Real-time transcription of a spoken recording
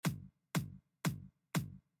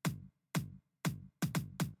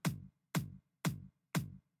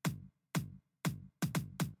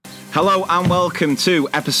Hello and welcome to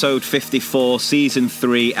episode 54, season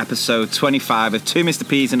 3, episode 25 of Two Mr.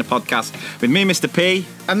 P's in a Podcast with me, Mr. P.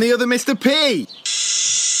 And the other Mr. P.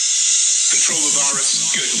 Control the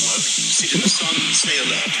virus, go to work. Sit in the sun, stay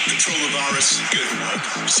alert. Control the virus, go to work.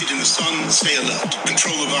 Sit in the sun, stay alert.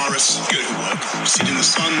 Control the virus, go to work. Sit in the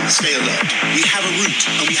sun, stay alert. We have a route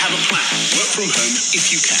and we have a plan. Work from home if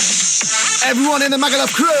you can. Everyone in the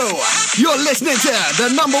Magaluf crew, you're listening to the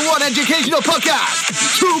 #1 educational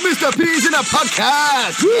podcast, Two Mr. P's in a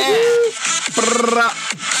Podcast. Yeah.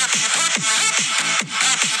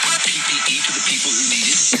 PPE to the people who need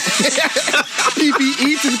it.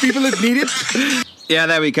 PPE to the people that need it. Yeah,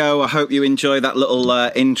 there we go. I hope you enjoy that little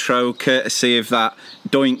intro, courtesy of that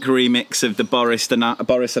Doink remix of the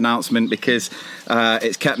Boris announcement, because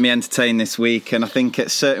it's kept me entertained this week, and I think at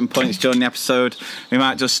certain points during the episode we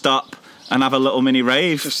might just stop and have a little mini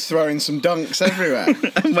rave. Just throwing some dunks everywhere.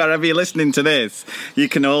 Wherever you're listening to this, you've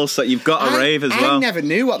got a rave as well. I never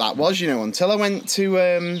knew what that was, until I went to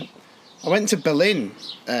Berlin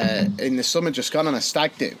in the summer just gone on a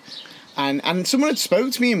stag do. And someone had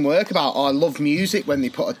spoke to me in work about, I love music when they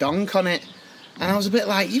put a donk on it. And I was a bit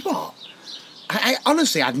like, you what? I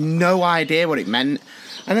honestly had no idea what it meant.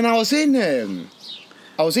 And then I was in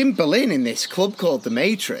Berlin in this club called The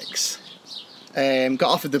Matrix. Got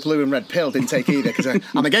offered the blue and red pill, didn't take either because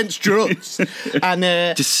I'm against drugs. And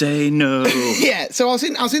just say no. Yeah, so I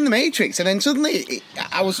was in the Matrix, and then suddenly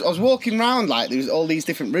I was walking around, like there was all these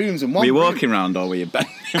different rooms, and one. Were you room, walking around, or were you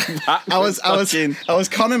bending back? I was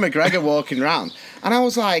Conor McGregor walking around, and I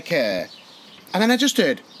was like, and then I just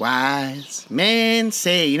heard "Wise Men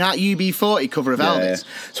Say," that UB40 cover of Elvis.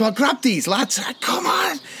 Yeah. So I grabbed these lads, and I said, come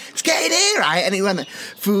on, let's get in here, right? And it went,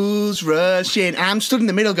 fools rush in. And I'm stood in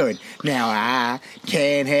the middle going, now I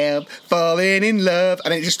can't help falling in love.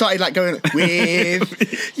 And it just started like going,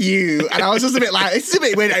 with you. And I was just a bit like, this is a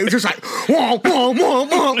bit weird. It was just like, whoa, whoa, whoa,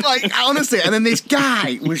 whoa. Like, honestly. And then this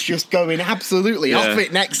guy was just going absolutely off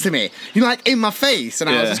it next to me. Like in my face. And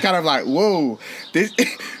I was just kind of like, whoa,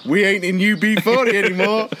 we ain't in UB40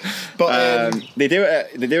 anymore. But they do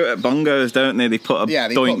it at bongos, don't they? They put a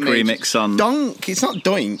Doink remix on. Donk, it's not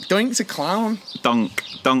Doink. Doink's a clown. Donk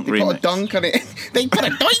remix. They put a donk on it. They put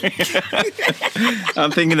a doink.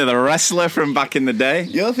 I'm thinking of the wrestler from back in the day.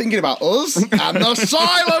 You're thinking about us and the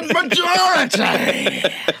silent majority.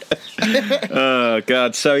 Oh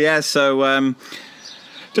God. So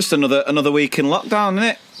just another week in lockdown,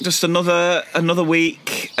 isn't it? Just another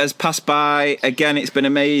week has passed by. Again, it's been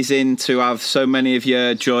amazing to have so many of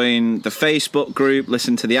you join the Facebook group,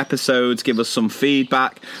 listen to the episodes, give us some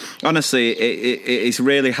feedback. Honestly, it is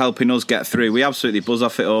really helping us get through. We absolutely buzz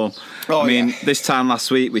off it all. This time last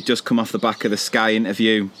week, we'd just come off the back of the Sky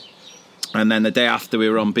interview. And then the day after, we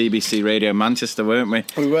were on BBC Radio Manchester, weren't we?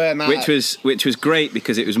 We were, man. Which was great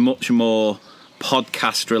because it was much more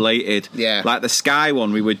podcast related. Yeah. Like the Sky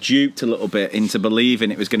one, we were duped a little bit into believing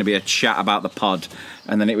it was going to be a chat about the pod,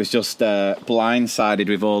 and then it was just blindsided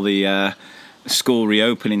with all the school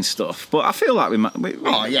reopening stuff. But I feel like we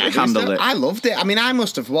handled it. I loved it. I mean, I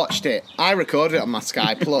must have watched it. I recorded it on my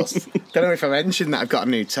Sky Plus. Don't know if I mentioned that I've got a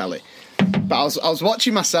new telly, but I was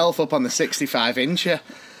watching myself up on the 65-incher,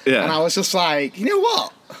 and I was just like, you know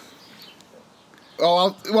what?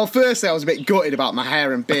 Well, firstly, I was a bit gutted about my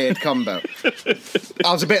hair and beard combo.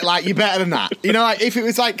 I was a bit like, you're better than that. Like, if it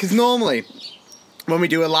was like, because normally when we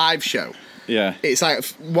do a live show, it's like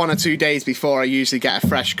 1 or 2 days before I usually get a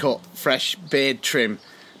fresh cut, fresh beard trim,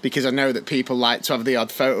 because I know that people like to have the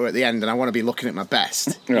odd photo at the end, and I want to be looking at my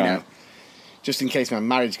best, you know, just in case my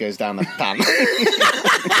marriage goes down the pan.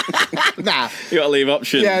 Nah. You got to leave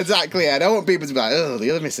options. Yeah, exactly. I don't want people to be like, oh,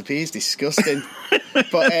 the other Mr. P is disgusting.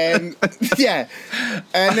 But, and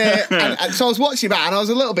so I was watching that, and I was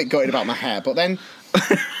a little bit gutted about my hair, but then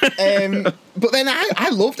I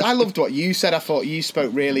loved what you said. I thought you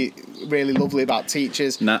spoke really, really lovely about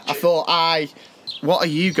teachers. Natch. I thought, what are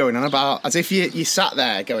you going on about? As if you sat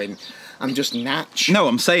there going, I'm just natch. No,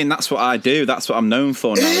 I'm saying that's what I do. That's what I'm known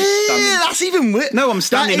for now. That's even weird. No, I'm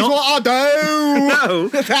standing up. That is what I do. No,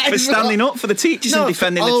 for standing up for the teachers and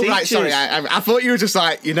defending the teachers. Right, sorry. I thought you were just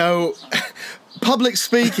like, public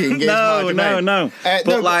speaking is my domain. No.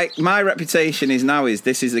 But my reputation is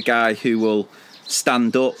this is a guy who will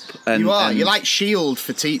stand up. And you're like S.H.I.E.L.D.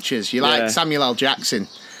 for teachers. You're like Samuel L. Jackson.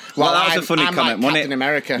 Well, that was a funny comment, like Captain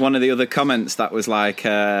America. One of the other comments that was like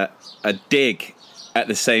a dig at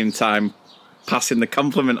the same time passing the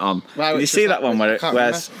compliment on. Right, did you see that one where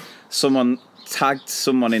someone tagged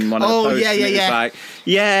someone in one of the posts? And it was like,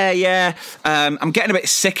 I'm getting a bit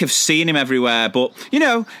sick of seeing him everywhere, but he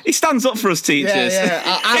stands up for us teachers.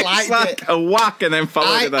 I like a whack and then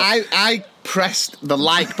followed it. I pressed the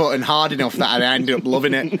like button hard enough that I ended up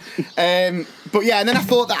loving it. But yeah, and then I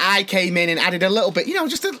thought that I came in and added a little bit,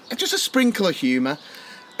 just a sprinkle of humour.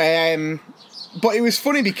 But it was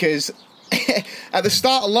funny because at the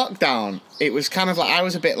start of lockdown, it was kind of like, I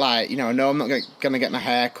was a bit like, no, I'm not going to get my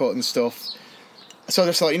hair cut and stuff. So I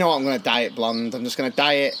just thought, I'm going to dye it blonde. I'm just going to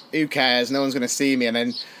dye it. Who cares? No one's going to see me. And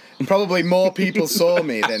then probably more people saw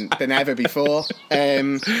me than ever before.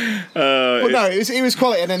 But no, it was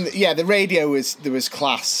quality. And then, the radio there was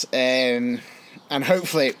class. And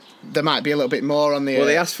hopefully there might be a little bit more on the. Well,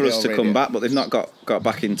 they asked for us to come back, but they've not got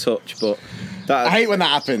back in touch. But I hate when that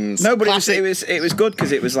happens. No, but it was good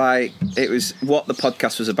because it was what the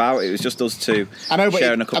podcast was about. It was just us two. I know, but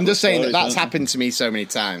sharing a couple I'm just saying stories, that's happened to me so many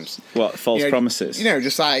times. What, false promises?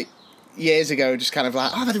 Just like years ago, just kind of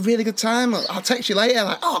like, I've had a really good time. I'll text you later.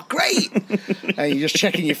 Like, oh, great. And you're just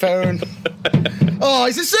checking your phone. Oh,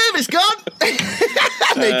 is the service gone?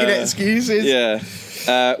 Making excuses.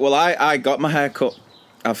 Yeah. Well, I got my hair cut.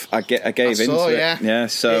 I gave into it. Yeah.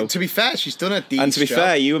 So to be fair, she's done a decent job. And to be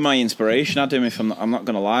fair, you were my inspiration, Adam. If I'm not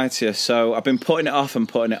going to lie to you. So I've been putting it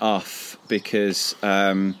off because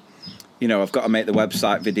I've got to make the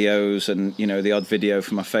website videos and the odd video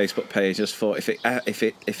for my Facebook page. Just thought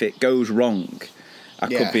if it goes wrong, I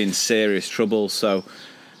could be in serious trouble. So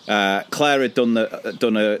Claire had done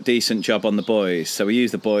a decent job on the boys, so we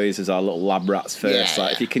used the boys as our little lab rats first.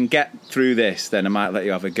 Like, if you can get through this, then I might let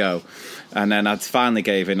you have a go. And then I finally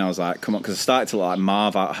gave in. I was like, come on, because I started to look like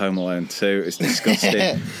Marv out of Home Alone 2. It was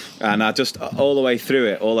disgusting. And I just, all the way through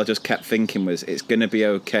it, all I just kept thinking was, it's going to be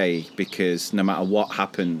okay, because no matter what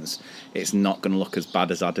happens, it's not going to look as bad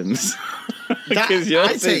as Adam's. Because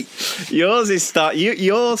you're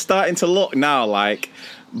starting to look now like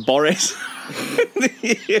Boris.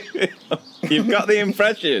 You've got the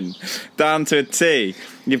impression down to a T.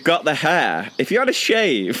 You've got the hair. If you had a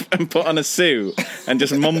shave and put on a suit and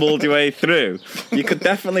just mumbled your way through, you could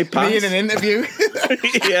definitely pass. Me in an interview.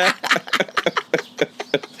 Yeah.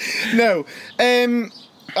 No,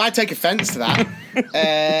 I take offence to that.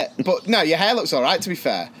 But no, your hair looks all right, to be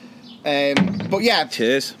fair. But yeah,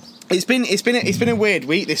 cheers. It's been a weird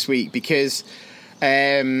week this week because.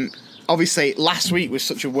 Obviously, last week was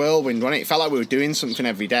such a whirlwind, wasn't it? It felt like we were doing something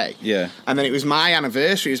every day. Yeah. And then it was my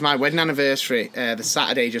anniversary. It was my wedding anniversary, the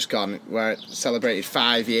Saturday just gone, where I celebrated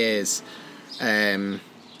 5 years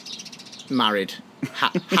married.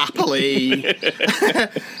 Happily.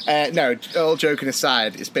 No, all joking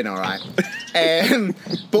aside, it's been all right.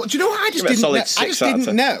 But do you know what? I just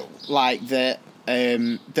didn't know, like, that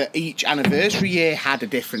each anniversary year had a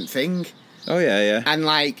different thing. Oh, yeah. And,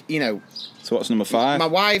 like, So what's number 5? My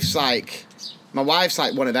wife's like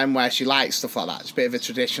one of them where she likes stuff like that. She's a bit of a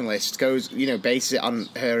traditionalist. Goes, bases it on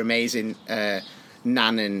her amazing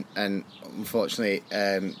nan and unfortunately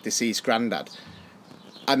deceased granddad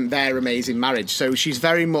and their amazing marriage. So she's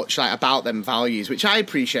very much like about them values, which I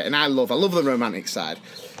appreciate and I love. I love the romantic side.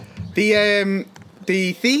 The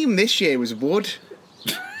theme this year was wood.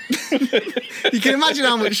 You can imagine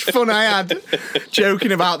how much fun I had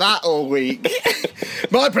joking about that all week.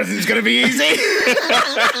 My present's going to be easy.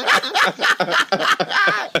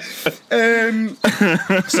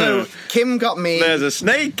 So Kim got me. There's a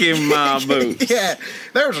snake in my boots. Yeah,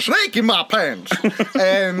 there's a snake in my pants.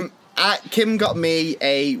 Kim got me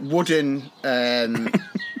a wooden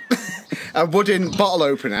bottle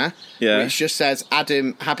opener, which just says,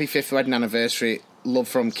 "Adam, happy 5th wedding anniversary. Love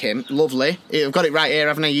from Kim." Lovely. I've got it right here,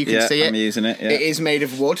 haven't I? You can see it. I'm using it. Yeah. It is made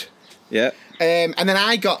of wood. Yeah. And then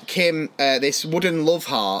I got Kim this wooden love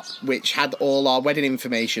heart, which had all our wedding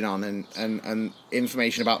information on and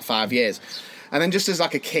information about 5 years. And then just as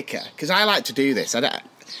like a kicker, because I like to do this, I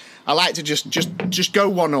like to just go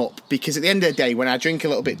one up, because at the end of the day, when I drink a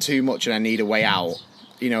little bit too much and I need a way out,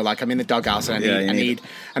 like I'm in the doghouse and I need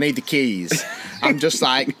the keys. I'm just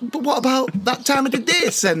like, but what about that time I did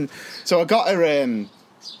this? And so I got her a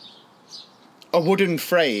wooden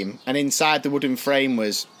frame, and inside the wooden frame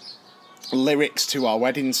was lyrics to our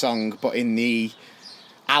wedding song, but in the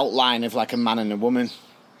outline of like a man and a woman.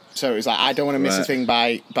 So it was like, I don't want to miss a thing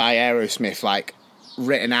by Aerosmith, like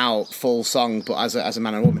written out full song, but as a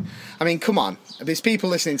man and a woman. I mean, come on, there's people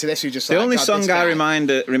listening to this who just the only song I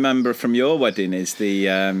remember from your wedding is the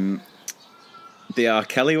R.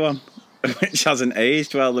 Kelly one, which hasn't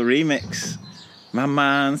aged well. The remix, my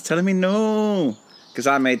man's telling me no, because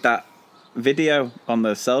I made that video on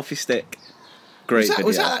the selfie stick. Great video.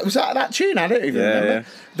 Was that tune? I don't even remember. Yeah.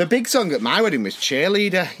 The big song at my wedding was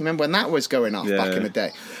Cheerleader. You remember when that was going off back in the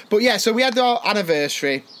day? But yeah, so we had our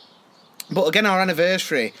anniversary. But again, our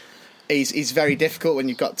anniversary is very difficult when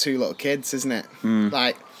you've got 2 little kids, isn't it?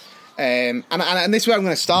 Like, And this is where I'm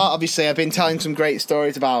going to start. Obviously, I've been telling some great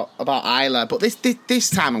stories about Isla, but this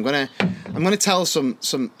time I'm going to tell some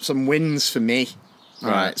wins for me. All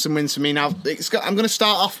right, some wins for me. Now I'm going to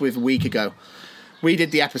start off with a week ago. We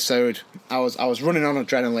did the episode. I was running on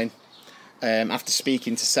adrenaline after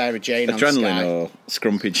speaking to Sarah Jane on Sky. Adrenaline or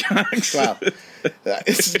Scrumpy Jacks? Well,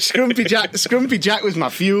 Scrumpy Jack was my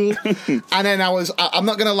fuel, and then I'm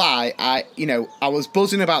not gonna lie, I was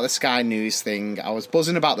buzzing about the Sky News thing. I was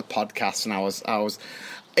buzzing about the podcast, and I was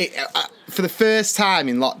for the first time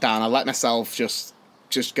in lockdown, I let myself just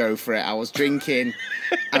go for it. I was drinking,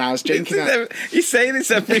 and I was drinking. You say this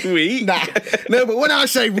every week. No, but when I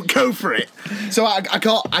say go for it, so I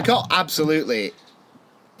got absolutely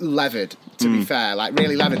levered. To be fair, like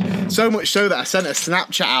really levered. So much so that I sent a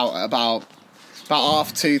Snapchat out at about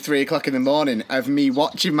 2:30, 3 o'clock in the morning of me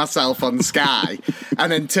watching myself on Sky,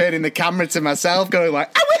 and then turning the camera to myself, going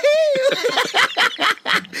like,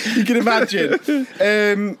 you can imagine.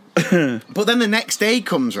 But then the next day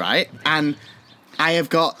comes, right, and I have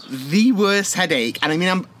got the worst headache. And I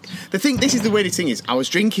mean, this is the weirdest thing is, I was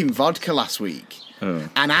drinking vodka last week, and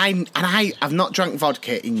I've not drunk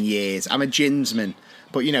vodka in years. I'm a ginsman.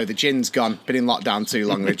 But, the gin's gone. Been in lockdown too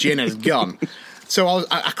long. The gin has gone. So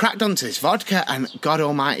I cracked onto this vodka, and God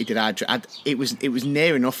almighty, did I it was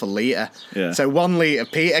near enough a litre. Yeah. So 1 litre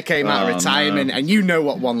Peter came out of retirement, and you know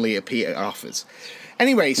what 1 litre Peter offers.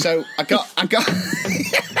 Anyway, so I got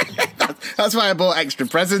that's why I bought extra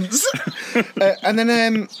presents. And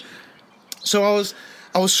then, so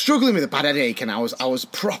I was struggling with a bad headache, and I was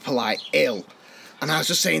proper, like, ill. And I was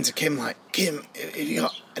just saying to Kim, like, Kim, have you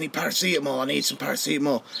got any paracetamol? I need some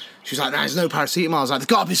paracetamol. She was like, there's no paracetamol. I was like, there's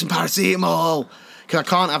got to be some paracetamol. Because I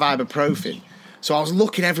can't have ibuprofen. So I was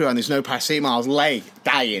looking everywhere and there's no paracetamol. I was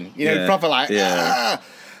dying. Proper like, ah.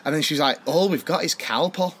 And then she's like, all we've got is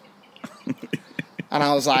Calpol. And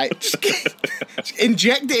I was like, just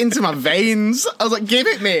inject it into my veins. I was like, give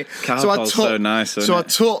it me. Calpol's so nice, isn't it? So I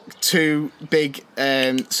took 2 big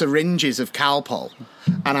syringes of Calpol.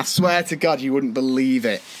 And I swear to God, you wouldn't believe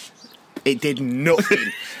it. It did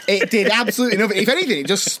nothing. It did absolutely nothing. If anything, it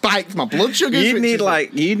just spiked my blood sugar. You need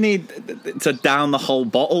to down the whole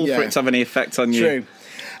bottle for it to have any effect on you. True.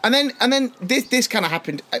 And then this kind of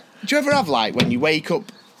happened. Do you ever have, like, when you wake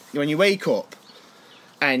up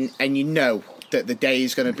and you know that the day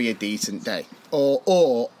is going to be a decent day,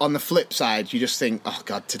 or on the flip side, you just think, oh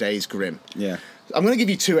God, today's grim. Yeah. I'm going to give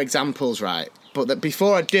you 2 examples, right? But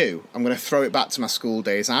before I do, I'm going to throw it back to my school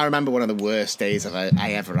days. And I remember one of the worst days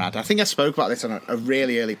I ever had. I think I spoke about this on a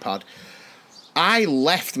really early pod. I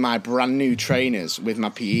left my brand new trainers with my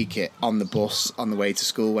PE kit on the bus on the way to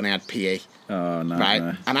school when I had PE. Oh, no. Right?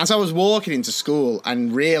 No. And as I was walking into school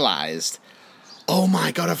and realised, oh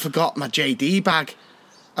my God, I forgot my JD bag.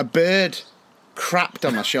 A bird crapped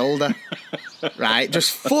on my shoulder. Right?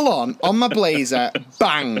 Just full on my blazer,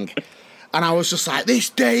 bang. And I was just like, this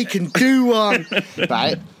day can do one.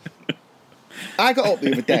 Right? I got up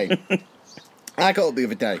the other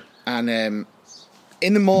day. And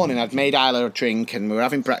in the morning, I'd made Isla a drink and we were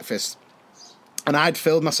having breakfast. And I'd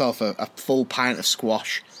filled myself a full pint of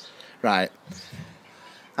squash. Right?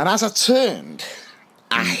 And as I turned,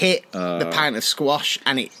 I hit the pint of squash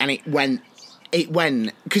and it went...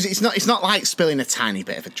 because it's not like spilling a tiny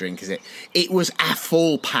bit of a drink, is it? It was a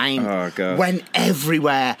full pint. Oh God! Went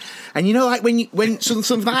everywhere, and like when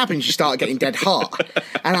something happens, you start getting dead hot.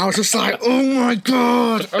 And I was just like, oh my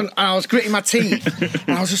God! And I was gritting my teeth,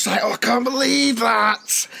 and I was just like, oh, I can't believe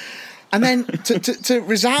that. And then to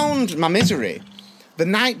resound my misery, the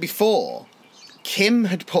night before, Kim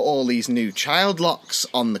had put all these new child locks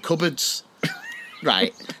on the cupboards.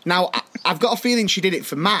 Right. Now, I've got a feeling she did it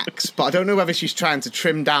for Max, but I don't know whether she's trying to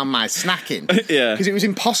trim down my snacking. Yeah. Because it was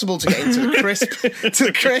impossible to get into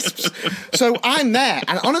the crisps. So I'm there,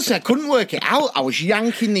 and honestly, I couldn't work it out. I was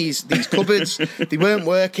yanking these cupboards. They weren't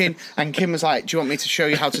working, and Kim was like, do you want me to show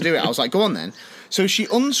you how to do it? I was like, go on then. So she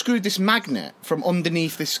unscrewed this magnet from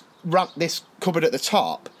underneath this cupboard at the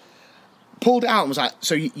top, pulled it out and was like,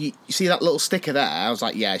 so you see that little sticker there? I was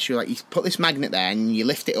like, yeah. She was like, you put this magnet there and you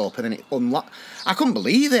lift it up and then it unlocked. I couldn't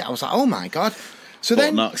believe it. I was like, oh my God. So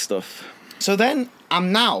then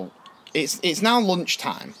I'm now, it's now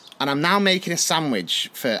lunchtime and I'm now making a sandwich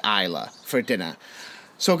for Isla for dinner.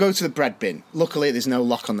 So I go to the bread bin. Luckily, there's no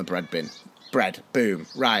lock on the bread bin. Bread, boom,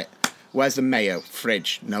 right. Where's the mayo?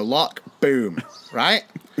 Fridge, no lock, boom, right?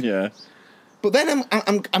 Yeah. But then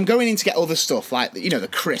I'm going in to get other stuff, like, the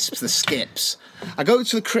crisps, the skips. I go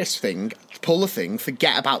to the crisp thing, pull the thing,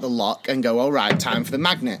 forget about the lock, and go, all right, time for the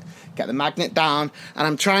magnet. get the magnet down, and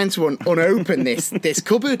I'm trying to unopen this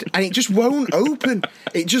cupboard, and it just won't open.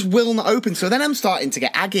 It just will not open. So then I'm starting to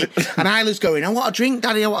get aggy, and Isla's going, I want a drink,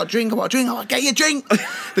 Daddy, I want a drink, I want a drink. I want to get you a drink.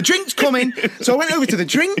 The drink's coming. So I went over to the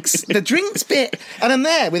drinks bit, and I'm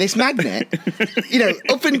there with this magnet,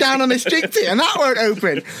 up and down on this drink tip, and that won't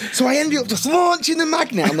open. So I ended up just launching the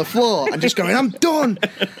magnet on the floor and just going, I'm done.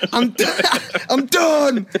 I'm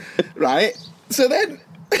done. Right? So then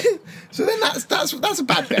that's a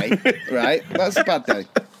bad day, right? That's a bad day.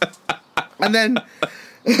 And then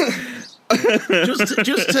just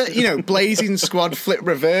to blazing squad flip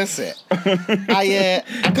reverse it.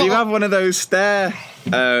 Do you have one of those stair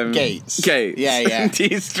gates? Yeah. Do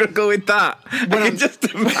you struggle with that? I can just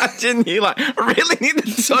imagine you I really need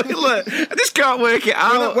the toilet. I just can't work it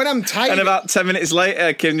out. When I'm tired, and about 10 minutes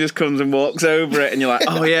later, Kim just comes and walks over it, and you're like,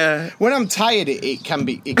 oh yeah. When I'm tired, it can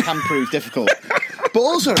prove difficult. But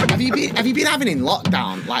also, have you been having in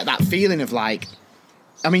lockdown like that feeling of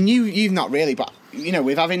you've not really, but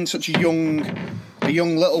with having such a young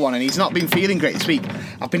little one, and he's not been feeling great this week.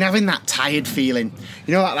 I've been having that tired feeling,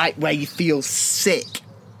 like where you feel sick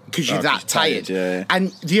because you're that tired. Yeah.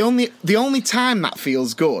 And the only time that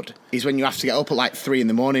feels good is when you have to get up at 3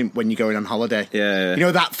 a.m. when you're going on holiday.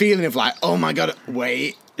 Yeah. That feeling of oh my God,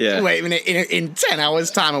 wait a minute, in 10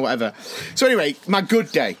 hours time or whatever. So anyway, my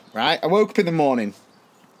good day, right? I woke up in the morning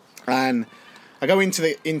and I go into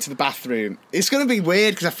the bathroom. It's going to be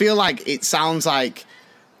weird because I feel like it sounds like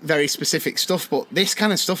very specific stuff, but this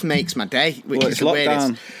kind of stuff makes my day, which is the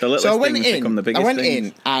weirdest. The littlest things become the biggest things.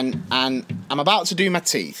 in and I'm about to do my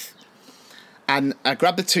teeth, and I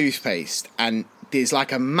grab the toothpaste, and there's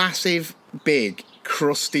a massive, big,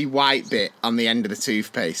 crusty white bit on the end of the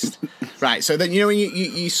toothpaste. Right, so then when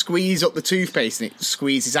you squeeze up the toothpaste and it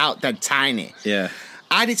squeezes out dead tiny. Yeah.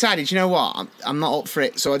 I decided, you know what, I'm not up for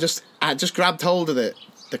it, so I just grabbed hold of the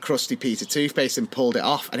crusty piece of toothpaste and pulled it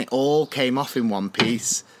off, and it all came off in one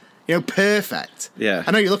piece. Perfect. Yeah.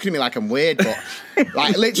 I know you're looking at me like I'm weird, but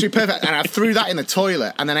literally perfect. And I threw that in the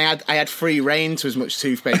toilet, and then I had free reign to as much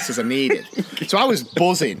toothpaste as I needed. So I was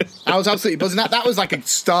buzzing. I was absolutely buzzing. That was like a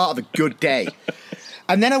start of a good day.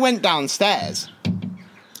 And then I went downstairs, and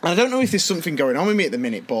I don't know if there's something going on with me at the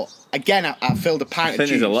minute, but again, I filled a pint of juice.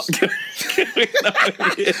 There's a lot going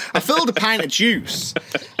on. I filled a pint of juice,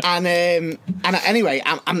 and anyway,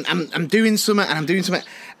 I'm doing something, and I'm doing something,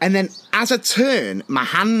 and then as I turn, my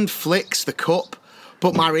hand flicks the cup,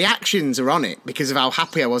 but my reactions are on it because of how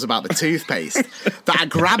happy I was about the toothpaste. That I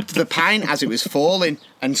grabbed the pint as it was falling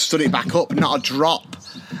and stood it back up, not a drop.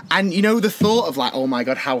 And the thought of oh my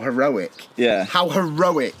God, how heroic! Yeah, how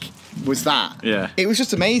heroic was that? Yeah, it was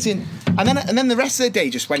just amazing. And then the rest of the day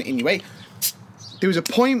just went in your way. There was a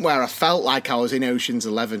point where I felt like I was in Ocean's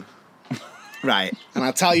 11. Right, and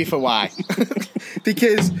I'll tell you for why.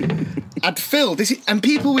 Because I'd filled this, and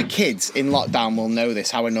people with kids in lockdown will know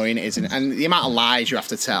this, how annoying it is, and the amount of lies you have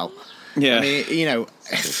to tell. Yeah. I mean,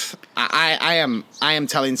 I am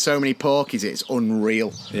telling so many porkies, it's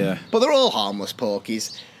unreal. Yeah. But they're all harmless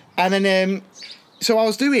porkies. And then so I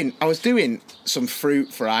was doing some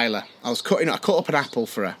fruit for Isla. I cut up an apple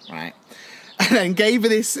for her, right? And then gave her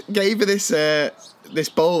this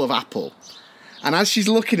bowl of apple. And as she's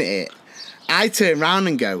looking at it, I turn round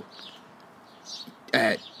and go,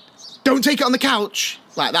 don't take it on the couch,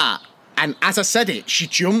 like that. And as I said it, she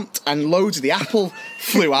jumped and loads of the apple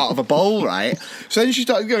flew out of a bowl, right? So then she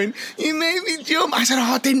started going, you made me jump. I said,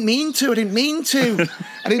 I didn't mean to.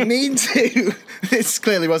 This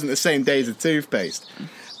clearly wasn't the same day as the toothpaste.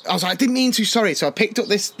 I was like, I didn't mean to, sorry. So I picked up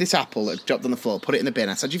this apple that dropped on the floor, put it in the bin.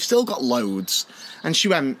 I said, you've still got loads. And she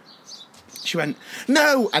went,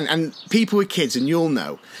 no. And people with kids, and you'll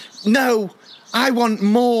know, no, I want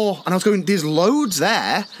more. And I was going, there's loads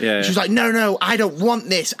there. Yeah. She was like, no, I don't want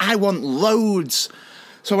this. I want loads.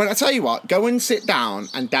 So I went, I tell you what, go and sit down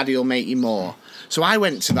and Daddy will make you more. So I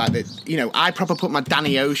went to I proper put my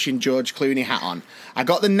Danny Ocean, George Clooney hat on. I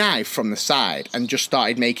got the knife from the side and just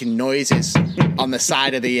started making noises on the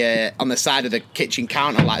side of the kitchen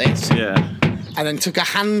counter like this. Yeah. And then took a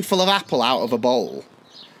handful of apple out of a bowl,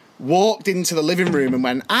 walked into the living room and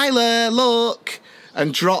went, Isla, look,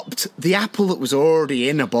 and dropped the apple that was already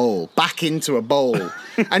in a bowl back into a bowl.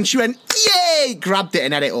 And she went, yay, grabbed it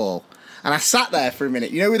and ate it all. And I sat there for a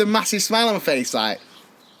minute, with a massive smile on my face, like,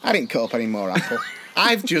 I didn't cut up any more apple.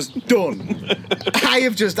 I have just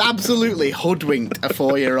absolutely hoodwinked a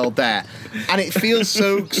 4-year-old there. And it feels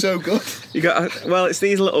so good. It's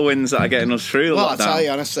these little wins that are getting us through the lockdown. I'll tell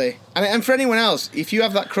you, honestly. And for anyone else, if you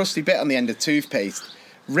have that crusty bit on the end of toothpaste,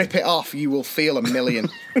 rip it off, you will feel a million.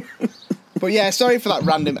 But yeah, sorry for that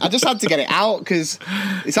random. I just had to get it out because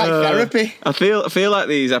it's like therapy. I feel like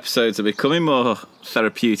these episodes are becoming more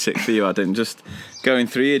therapeutic for you, Adam. Just going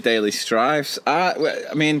through your daily strives. I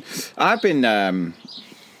mean, I've been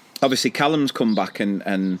obviously Callum's come back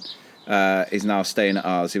and is now staying at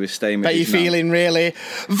ours. He was staying with. But you're feeling really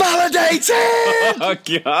validated. Oh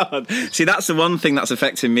God! See, that's the one thing that's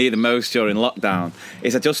affecting me the most during lockdown.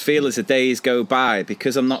 Is I just feel as the days go by,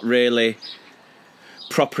 because I'm not really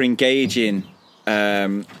proper engaging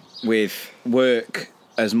with work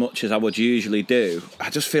as much as I would usually do. I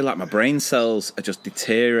just feel like my brain cells are just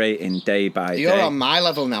deteriorating day by day. You're on my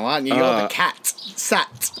level now, aren't you? You're the cat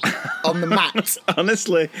sat on the mat.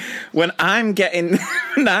 Honestly, when I'm getting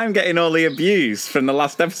all the abuse from the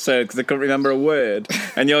last episode because I couldn't remember a word,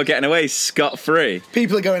 and you're getting away scot-free.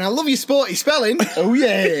 People are going, I love your sporty spelling. Oh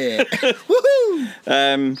yeah.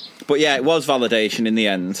 Woohoo! But yeah, it was validation in the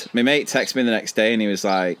end. My mate texted me the next day and he was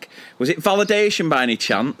like, was it validation by any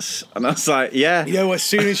chance? And I was like, yeah. You know, as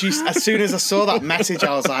soon as I saw that message,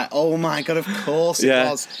 I was like, oh my God, of course it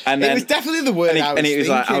was. And it was definitely the word I was thinking.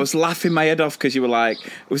 like, I was laughing my head off because you were like,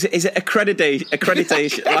 is it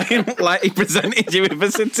accreditation? like he presented you with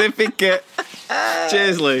a certificate.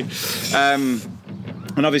 Cheers, Lou.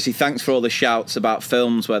 And obviously, thanks for all the shouts about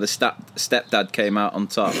films where the stepdad came out on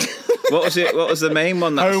top. What was it? What was the main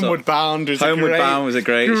one? Homeward Bound was a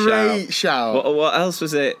great shout. What else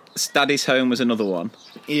was it? Daddy's Home was another one.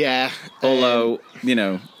 Yeah. Although,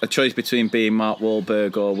 a choice between being Mark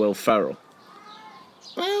Wahlberg or Will Ferrell.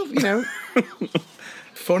 Well,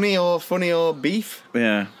 funny or beef.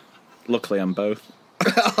 Yeah. Luckily, I'm both.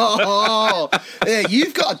 Oh, yeah,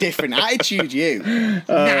 you've got a different attitude, you.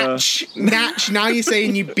 Natch. Now you're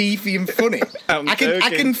saying you're beefy and funny. I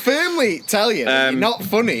can firmly tell you that you're not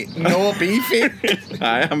funny nor beefy.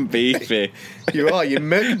 I am beefy. You are. You're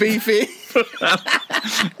Mick beefy.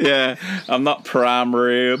 Yeah, I'm not prime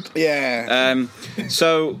rib. Yeah.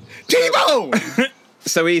 So Timo.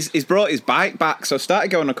 So he's brought his bike back. So I started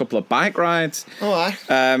going on a couple of bike rides. All right.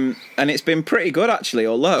 And it's been pretty good actually.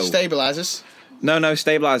 Although stabilizers. No,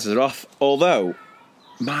 stabilisers are off. Although,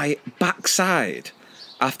 my backside,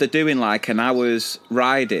 after doing like an hour's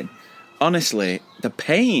riding, honestly, the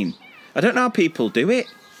pain. I don't know how people do it.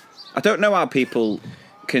 I don't know how people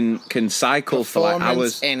can cycle for like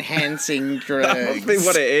hours. Enhancing drugs. That must be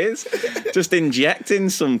what it is. Just injecting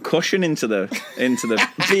some cushion into the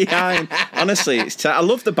behind. Honestly, I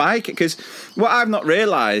love the bike because what I've not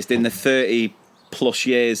realised in the 30+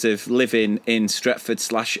 years of living in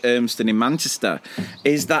Stretford/Urmston in Manchester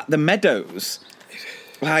is that the Meadows,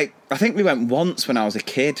 like, I think we went once when I was a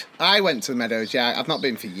kid. I went to the Meadows, yeah. I've not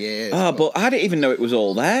been for years. But I didn't even know it was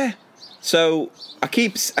all there. So I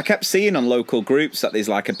kept seeing on local groups that there's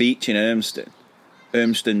like a beach in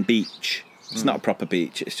Urmston Beach. It's not a proper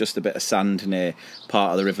beach, it's just a bit of sand near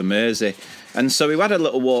part of the River Mersey. And so we had a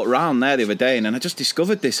little walk around there the other day, and I just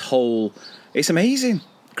discovered this whole... It's amazing.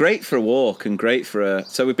 Great for a walk and great for a...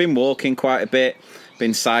 So we've been walking quite a bit,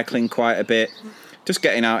 been cycling quite a bit, just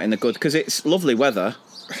getting out in the good... Because it's lovely weather.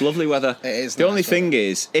 It's lovely weather. It is. The only thing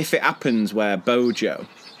is, if it happens where Bojo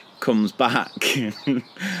comes back,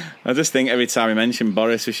 I just think every time we mention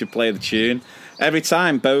Boris, we should play the tune. Every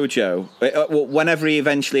time Bojo... Whenever he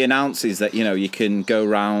eventually announces that, you can go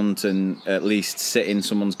round and at least sit in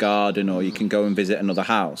someone's garden or you can go and visit another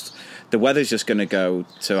house... The weather's just going to go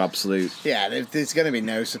to absolute... Yeah, there's going to be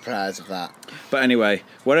no surprise of that. But anyway,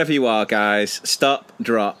 wherever you are, guys, stop,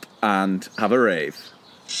 drop, and have a rave.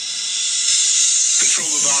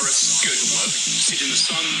 Control the virus, go to work. Sit in the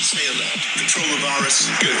sun, stay alert. Control the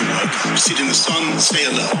virus, go to work. Sit in the sun, stay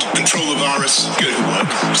alert. Control the virus, go to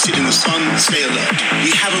work. Sit in the sun, stay alert.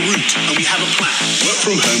 We have a route and we have a plan. Work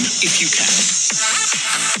from home if you can.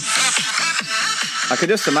 I could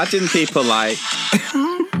just imagine people like...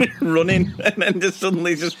 running and then just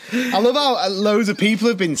suddenly I love how loads of people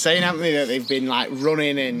have been saying, haven't they, that they've been like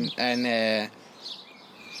running and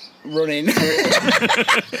running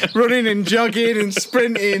and jogging and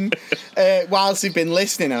sprinting whilst they've been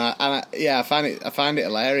listening, and I find it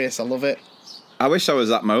hilarious. I love it. I wish I was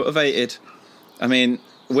that motivated. I mean,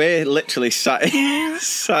 we're literally sat here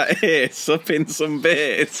supping some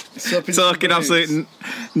beers, talking absolute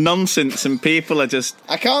nonsense, and people are just...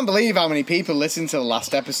 I can't believe how many people listened to the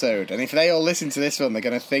last episode, and if they all listen to this one, they're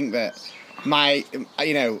going to think that my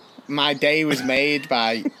day was made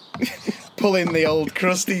by pulling the old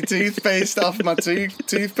crusty toothpaste off my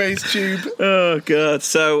toothpaste tube. Oh, God.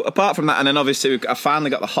 So, apart from that, and then obviously I finally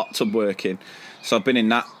got the hot tub working, so I've been in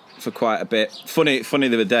that for quite a bit. Funny the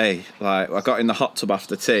other day, like, I got in the hot tub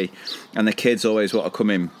after tea, and the kids always want to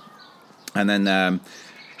come in, and then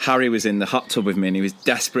Harry was in the hot tub with me and he was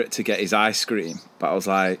desperate to get his ice cream. But I was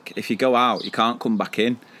like, if you go out, you can't come back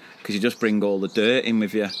in because you just bring all the dirt in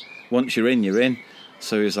with you. Once you're in, you're in.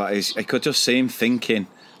 So he was like, I could just see him thinking,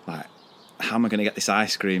 like, how am I going to get this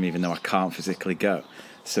ice cream even though I can't physically go?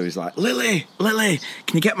 So he's like, Lily,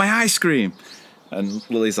 can you get my ice cream? And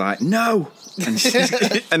Lily's like, no.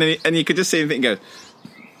 And, and you could just see him think, go,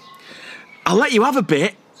 I'll let you have a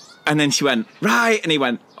bit. And then she went, right. And he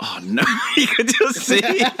went, oh, no. You could just see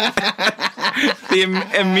the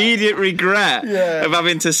immediate regret of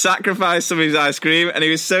having to sacrifice some of his ice cream. And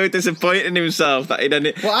he was so disappointed in himself that he'd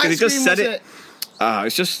ended... What ice he just cream said was it? Oh,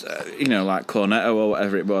 it's just, like Cornetto or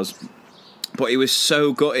whatever it was. But he was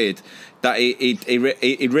so gutted that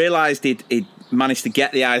he realised he'd managed to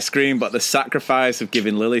get the ice cream, but the sacrifice of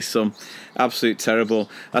giving Lily some, absolute terrible.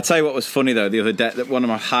 I'll tell you what was funny though, the other day, one of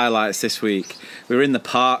my highlights this week, we were in the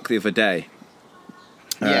park the other day,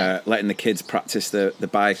 letting the kids practice the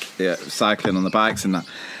bike, cycling on the bikes and that,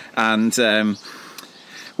 and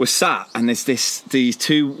we're sat and there's these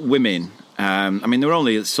two women. I mean, they're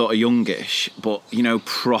only sort of youngish, but,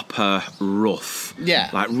 proper rough. Yeah.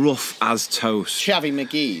 Like rough as toast. Chavy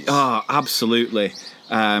McGee's. Oh, absolutely.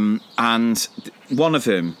 And one of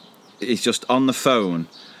them is just on the phone,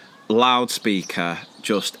 loudspeaker,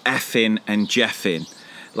 just effing and jeffing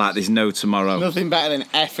like there's no tomorrow. Nothing better than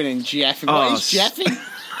effing and jeffing. What is jeffing?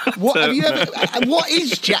 What have you ever? What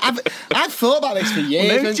is Jeff? I've thought about this for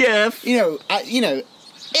years. No, Jeff.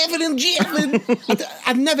 Effing and jeffing.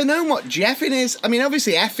 I've never known what jeffing is. I mean,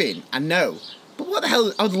 obviously effing, I know. But what the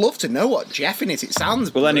hell? I would love to know what jeffing is. It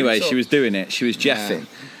sounds well, anyway, brutal. she was doing it. She was jeffing.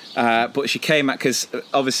 But she came out, because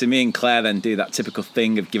obviously me and Claire then do that typical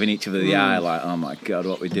thing of giving each other the eye, like, oh my God,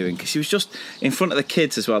 what we're doing. Because she was just in front of the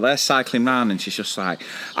kids as well. They're cycling round and she's just like,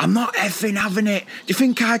 I'm not effing having it. Do you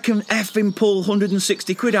think I can effing pull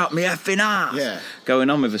 160 quid out my effing ass? Yeah. Going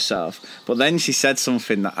on with herself. But then she said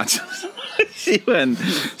something that I just... she went...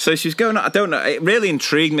 So she was going on, I don't know, it really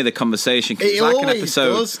intrigued me, the conversation. Cause It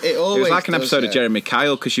was like an episode of Jeremy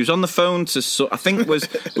Kyle, because she was on the phone to... I think it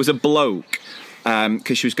was a bloke...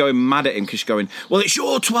 because she was going mad at him, because she's going, well, it's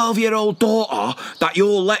your 12-year-old daughter that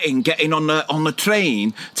you're letting get in on the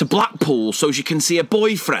train to Blackpool so she can see a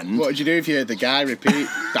boyfriend. What would you do if you heard the guy repeat?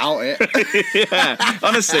 Doubt it. Yeah,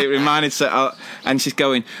 honestly, it reminded her. And she's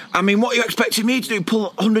going, I mean, what are you expecting me to do? Pull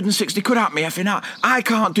 160 quid out me effing out? I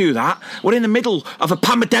can't do that. We're in the middle of a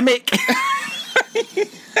pandemic.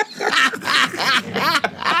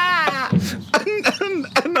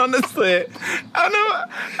 and honestly,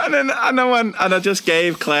 I just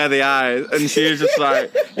gave Claire the eyes, and she was just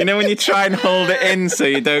like, when you try and hold it in so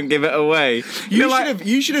you don't give it away.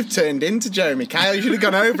 You should have turned into Jeremy Kyle. You should have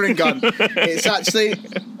gone over and gone, it's actually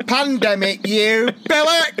pandemic, you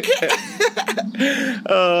billock.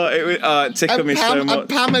 It tickled me so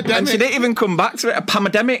much. And she didn't even come back to it. A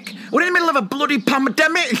pandemic. We're in the middle of a bloody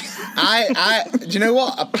pandemic. Do you know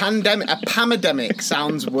what? A pandemic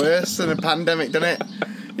sounds worse than a pandemic, doesn't it?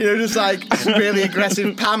 Just like really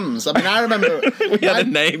aggressive Pams. I mean, I remember we had a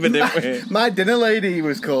neighbour, didn't we? My dinner lady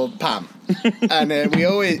was called Pam, and she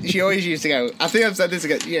always used to go. I think I've said this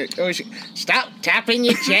again. Stop tapping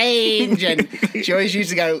your change, and she always used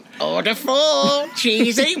to go, order 4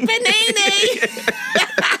 cheesy panini.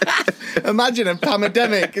 Imagine a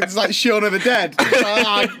pandemic. It's like Shaun of the Dead.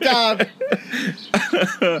 Oh God!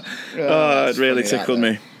 It really tickled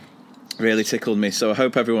me. Really tickled me. So I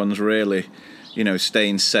hope everyone's really,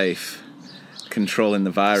 staying safe, controlling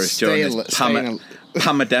the virus during this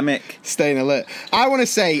pandemic. Staying alert. I want to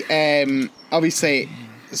say, obviously,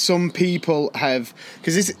 some people have,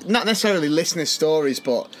 because it's not necessarily listener stories,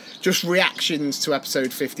 but just reactions to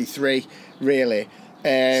episode 53, really.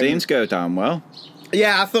 Seems to go down well.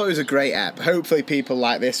 Yeah, I thought it was a great ep. Hopefully people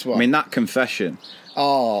like this one. I mean, that confession.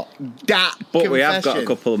 Oh, that But confession. we have got a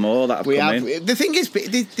couple more that have come in. The thing is,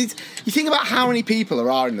 you think about how many people there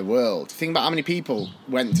are in the world. Think about how many people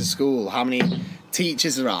went to school, how many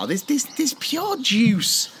teachers there are. There's pure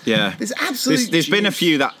juice. Yeah. There's absolute There's juice. been a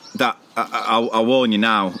few that I'll warn you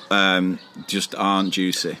now, just aren't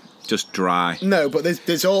juicy. Just dry. No, but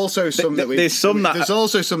there's also some that we've... There's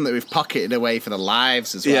also some that we've pocketed away for the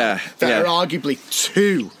lives as well. Yeah. That are arguably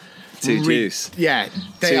too juice. Yeah,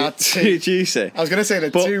 they are too juicy. I was going to say they're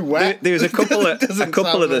too wet. There was a couple of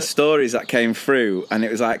the stories that came through, and it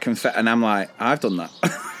was like and I'm like, I've done that.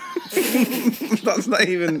 That's not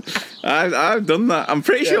even. I've done that. I'm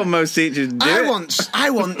pretty sure most teachers do. I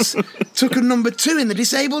once took a number 2 in the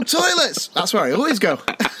disabled toilets. That's where I always go.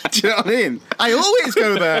 Do you know what I mean? I always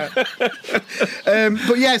go there.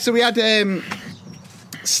 But yeah, so we had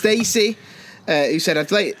Stacey. who said,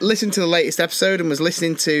 I'd listened to the latest episode and was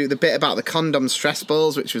listening to the bit about the condom stress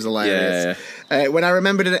balls, which was hilarious. When I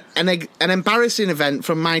remembered an embarrassing event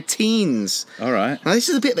from my teens. All right. Now, this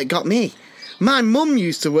is the bit that got me. My mum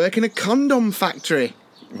used to work in a condom factory.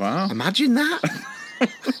 Wow. Imagine that.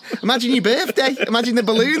 Imagine your birthday. Imagine the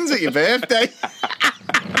balloons at your birthday.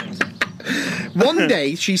 One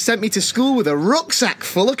day, she sent me to school with a rucksack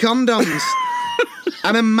full of condoms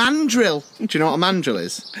and a mandrill. Do you know what a mandrill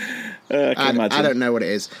is? I don't know what it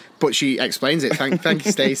is, but she explains it. Thank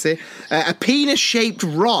you, Stacey. A penis-shaped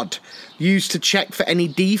rod used to check for any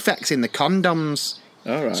defects in the condoms.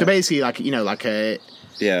 All right. So basically, like a...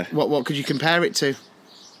 Yeah. What could you compare it to?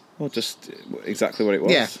 Well, just exactly what it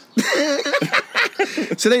was. Yeah.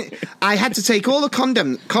 So then I had to take all the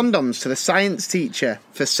condoms to the science teacher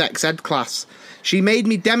for sex ed class. She made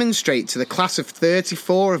me demonstrate to the class of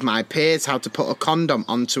 34 of my peers how to put a condom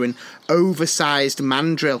onto an oversized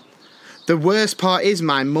mandrill. The worst part is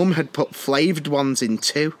my mum had put flavoured ones in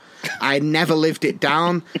too. I had never lived it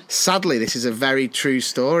down. Sadly, this is a very true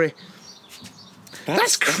story.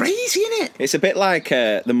 That's crazy, isn't it? It's a bit like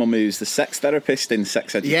the mum who's the sex therapist in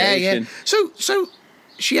sex education. Yeah. So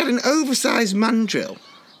she had an oversized mandrill.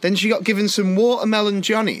 Then she got given some watermelon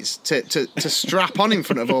johnnies to strap on in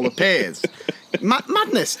front of all the peers.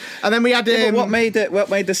 Madness. And then we had... but what made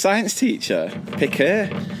the science teacher pick her?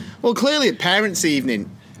 Well, clearly at parents'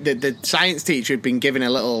 evening, the science teacher had been given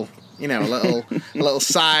a little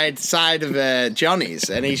side of johnnies,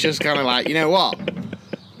 and he's just kind of like, you know what?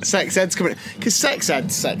 Sex ed's coming, because sex ed,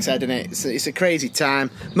 isn't it? It's a crazy time.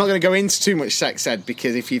 I'm not going to go into too much sex ed,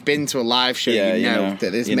 because if you've been to a live show, you know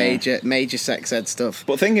that there's major sex ed stuff.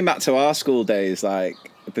 But thinking back to our school days, like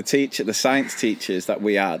the science teachers that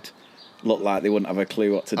we had looked like they wouldn't have a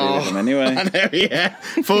clue what to do with them anyway. I know, yeah.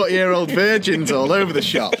 40-year-old virgins all over the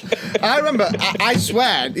shop. I remember, I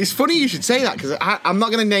swear, it's funny you should say that, because I'm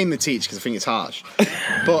not going to name the teacher because I think it's harsh.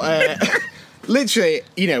 But literally,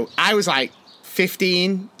 I was like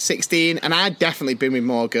 15, 16, and I'd definitely been with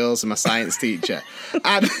more girls than my science teacher.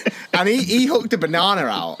 And he hooked a banana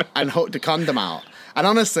out and hooked a condom out. And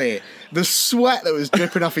honestly, the sweat that was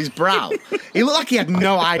dripping off his brow, he looked like he had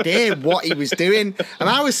no idea what he was doing. And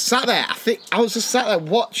I was sat there, I was just sat there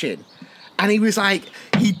watching, and he was like,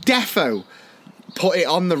 he defo put it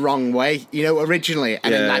on the wrong way, originally,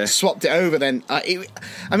 and then swapped it over. Then, and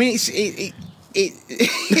then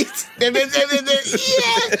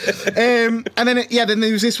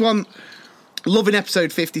there was this one, loving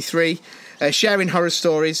episode 53, sharing horror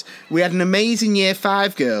stories. We had an amazing year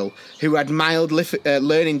 5 girl who had mild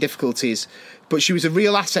learning difficulties, but she was a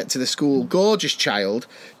real asset to the school. Gorgeous child.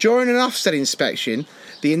 During an Ofsted inspection,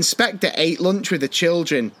 the inspector ate lunch with the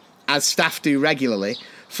children, as staff do regularly.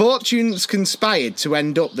 Fortunes conspired to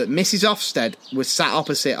end up that Mrs. Ofsted was sat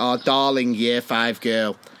opposite our darling year 5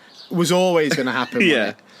 girl. Was always going to happen.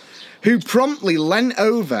 Yeah. Who promptly leant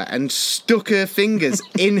over and stuck her fingers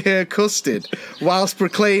in her custard whilst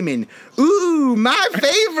proclaiming, "Ooh, my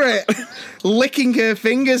favourite!" licking her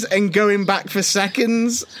fingers and going back for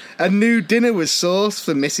seconds. A new dinner was sourced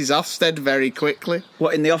for Mrs. Ofsted very quickly.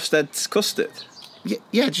 What, in the Ofsted's custard?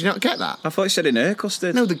 Yeah, did you not get that? I thought you said in her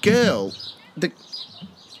custard. No, the girl.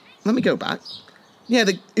 Let me go back. Yeah,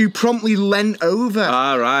 who promptly leant over.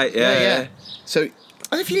 Ah, right, yeah. So,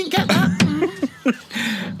 if you didn't get that...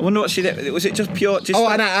 I wonder what she did. Was it just pure... and the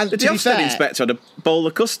Ofsted inspector had a bowl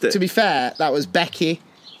of custard? To be fair, that was Becky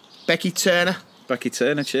Turner. Becky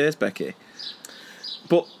Turner, cheers, Becky.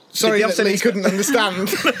 But... Sorry that Lee couldn't understand.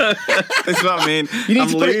 That's what I mean. I'm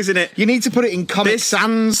losing it. You need to put it in Comic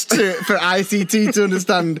Sans for ICT to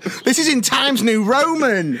understand. This is in Times New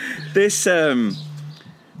Roman. This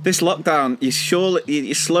lockdown,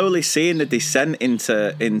 you're slowly seeing the descent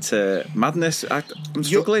into madness. I'm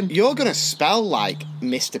struggling. You're going to spell like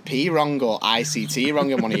Mr. P wrong or ICT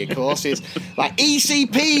wrong in one of your courses. Like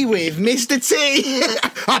ECP with Mr. T.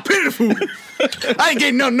 Ah, pitiful. I ain't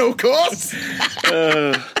getting on no course.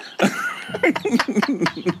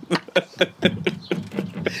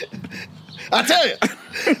 I tell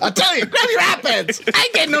you, grab your iPads. I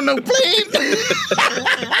ain't getting on no plane.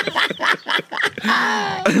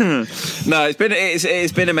 No,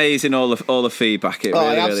 it's been amazing. All the feedback. It really,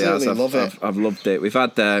 I absolutely has. love it. I've loved it. We've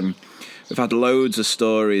had loads of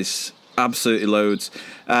stories, absolutely loads,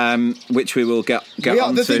 which we will get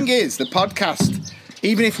on The to. thing is, the podcast,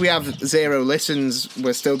 even if we have 0 listens,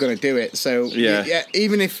 we're still going to do it. So yeah,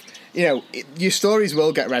 even if your stories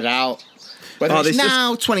will get read out. Whether it's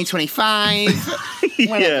now, 2025,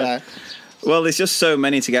 whatever. Well, there's just so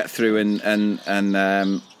many to get through, and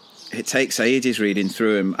It takes ages reading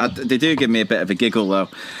through them. They do give me a bit of a giggle, though.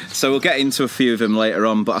 So we'll get into a few of them later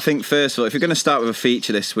on. But I think, first of all, if you're going to start with a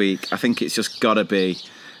feature this week, I think it's just got to be...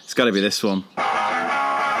 It's got to be this one.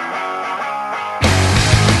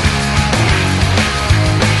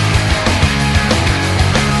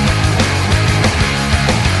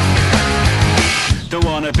 Don't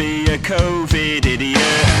want to be a COVID idiot.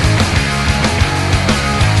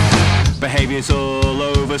 Behaviours all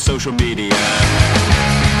over social media.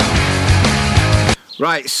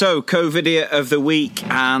 Right, so COVID of the week,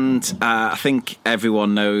 and I think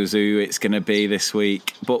everyone knows who it's going to be this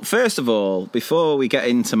week. But first of all, before we get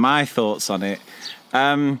into my thoughts on it,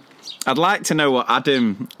 I'd like to know what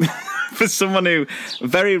Adam, for someone who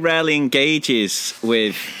very rarely engages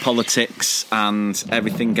with politics and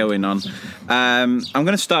everything going on, I'm going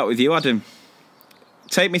to start with you, Adam.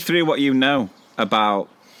 Take me through what you know about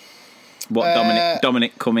what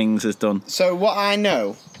Dominic Cummings has done. So what I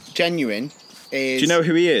know, genuine... Do you know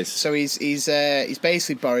who he is? So he's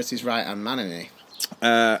basically Boris's right-hand man, isn't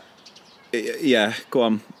he? Yeah, go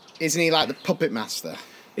on. Isn't he like the puppet master?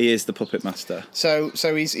 He is the puppet master. So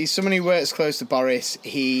he's someone who works close to Boris.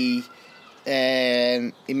 He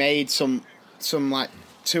made some like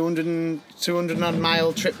 200 odd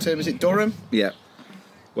mile trip to, was it Durham? Yeah.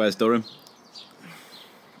 Where's Durham?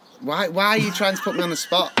 Why are you trying to put me on the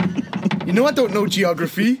spot? You know I don't know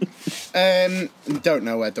geography. Don't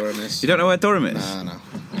know where Durham is. You don't know where Durham is? No.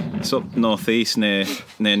 It's up northeast near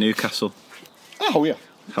Newcastle. Oh yeah.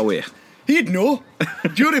 How are you? He'd know.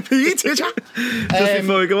 Do you repeat? Just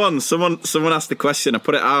before we go on, someone asked the question. I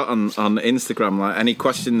put it out on Instagram. Like, any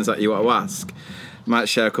questions that you want to ask? Might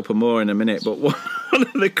share a couple more in a minute. But one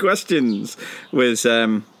of the questions was, let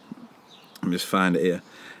me just find it here.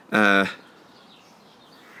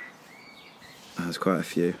 There's quite a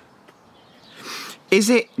few. Is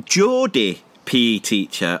it Geordie PE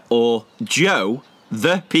teacher or Joe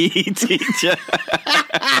the PE teacher?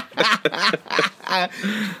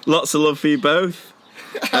 Lots of love for you both.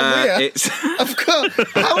 It's of course.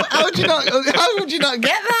 How would you not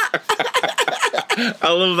get that? I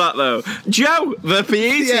love that though. Joe the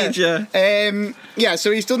PE teacher. Yeah.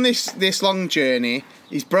 So he's done this long journey.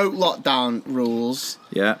 He's broke lockdown rules.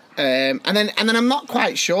 Yeah. And then I'm not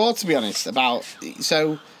quite sure, to be honest, about.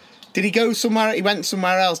 So did he go somewhere? He went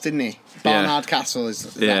somewhere else, didn't he? Barnard Castle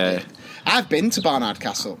is. Yeah. I've been to Barnard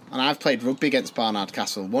Castle and I've played rugby against Barnard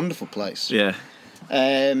Castle. Wonderful place. Yeah.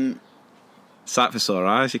 Sight for sore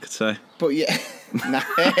eyes, you could say. But yeah.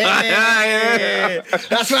 That's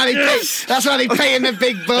why they paying the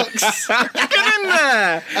big bucks. Get in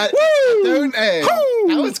there! Don't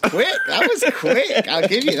That was quick. I'll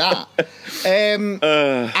give you that.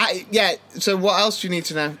 Yeah. So what else do you need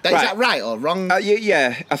to know? Is that right or wrong?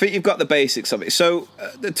 Yeah, I think you've got the basics of it. So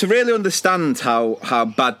to really understand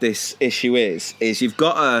how bad this issue is you've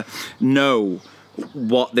got to know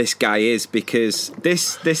what this guy is, because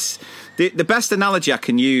the best analogy I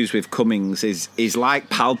can use with Cummings is like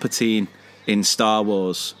Palpatine in Star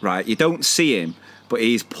Wars, right? You don't see him, but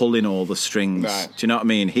he's pulling all the strings. Right. Do you know what I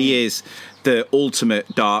mean? He is the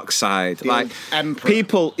ultimate dark side. The emperor.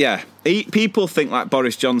 People think like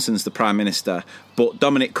Boris Johnson's the Prime Minister, but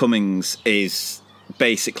Dominic Cummings is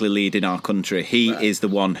basically leading our country. He is the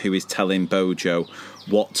one who is telling Bojo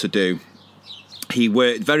what to do. He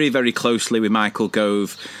worked very, very closely with Michael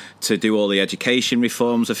Gove to do all the education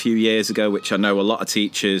reforms a few years ago, which I know a lot of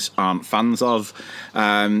teachers aren't fans of.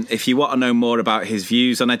 If you want to know more about his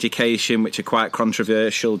views on education, which are quite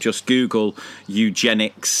controversial, just Google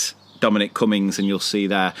eugenics Dominic Cummings and you'll see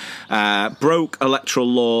there. Broke electoral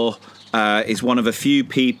law, is one of a few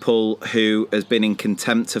people who has been in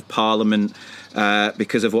contempt of Parliament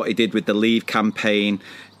because of what he did with the Leave campaign.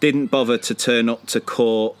 Didn't bother to turn up to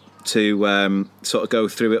court to sort of go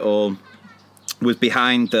through it all. Was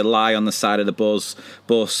behind the lie on the side of the bus.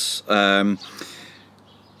 The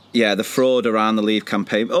fraud around the Leave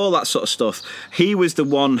campaign, all that sort of stuff. He was the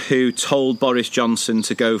one who told Boris Johnson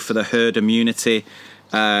to go for the herd immunity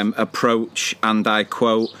approach, and I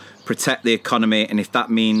quote, "Protect the economy, and if that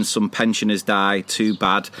means some pensioners die, too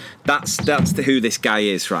bad." That's who this guy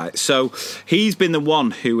is, right? So he's been the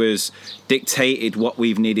one who has dictated what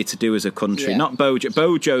we've needed to do as a country, not Bojo.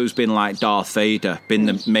 Bojo's been like Darth Vader, been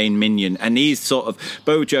the main minion, and he's sort of,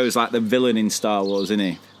 Bojo's like the villain in Star Wars, isn't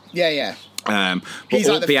he? Yeah. But he's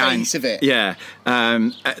like the face of it. Yeah,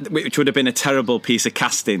 which would have been a terrible piece of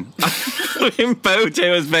casting.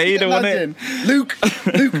 Bojo as Vader, wouldn't it? Luke,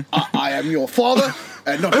 I am your father.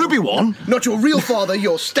 Not Obi-Wan? Not your real father,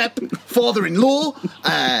 your step-father-in-law.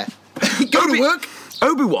 Go to work.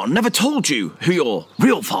 Obi-Wan never told you who your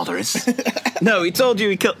real father is. No, he told you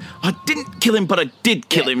he killed... I didn't kill him, but I did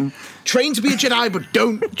kill him. Train to be a Jedi, but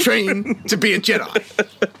don't train to be a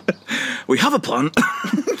Jedi. We have a plan.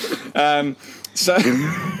 So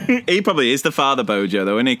he probably is the father, Bojo,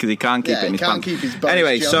 though, isn't he? Because he can't keep it in his pants. Keep his Boris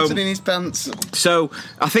anyway, Johnson in his pants. So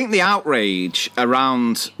I think the outrage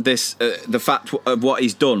around this, the fact of what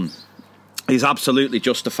he's done, is absolutely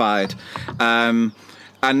justified. And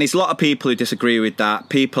there's a lot of people who disagree with that.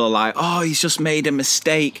 People are like, oh, he's just made a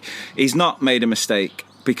mistake. He's not made a mistake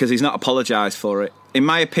because he's not apologised for it. In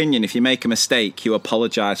my opinion, if you make a mistake, you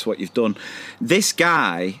apologise for what you've done. This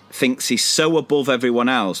guy thinks he's so above everyone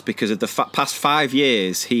else because of the past 5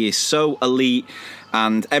 years. He is so elite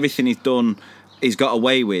and everything he's done, he's got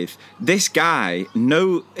away with. This guy,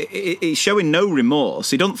 he's showing no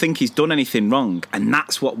remorse. He don't think he's done anything wrong. And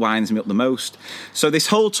that's what winds me up the most. So this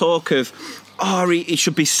whole talk of, oh, he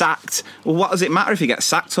should be sacked. Well, what does it matter if he gets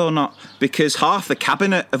sacked or not? Because half the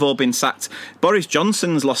cabinet have all been sacked. Boris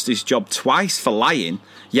Johnson's lost his job twice for lying,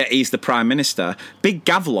 yet he's the Prime Minister. Big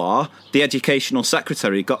Gavlar, the Educational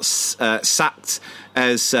Secretary, got sacked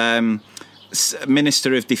as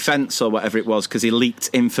Minister of Defence or whatever it was because he leaked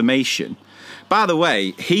information. By the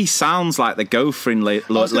way, he sounds like the gopher in Lady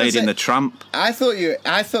and the Tramp. I thought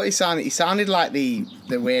he sounded like the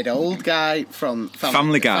weird old guy from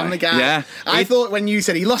Family Guy. Family Guy. Yeah. I thought when you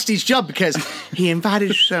said he lost his job because he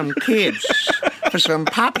invited some kids for some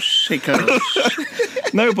popsicles.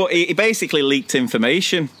 No, but he basically leaked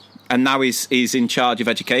information, and now he's in charge of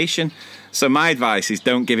education. So my advice is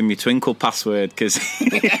don't give him your Twinkle password because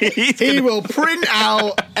he will print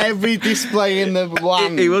out every display in the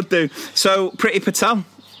land. He would do. So Priti Patel,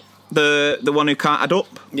 the one who can't add up.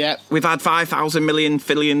 Yeah. We've had 5,000 million,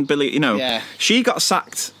 billion, Yeah. She got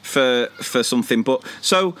sacked for something. But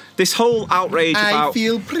so this whole outrage about... I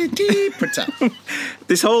feel pretty Patel.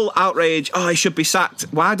 This whole outrage, oh, he should be sacked.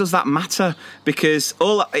 Why does that matter? Because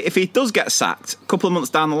if he does get sacked, a couple of months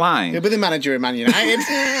down the line... He'll be the manager of Man United.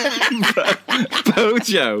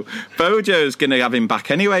 Bojo's going to have him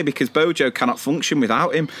back anyway because Bojo cannot function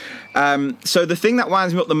without him. So the thing that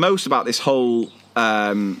winds me up the most about this whole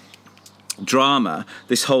drama,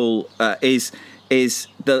 this whole is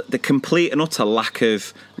the complete and utter lack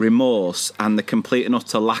of remorse and the complete and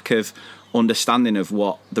utter lack of understanding of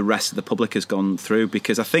what the rest of the public has gone through.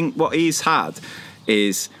 Because I think what he's had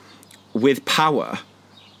is, with power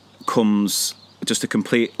comes just a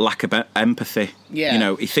complete lack of empathy. Yeah. You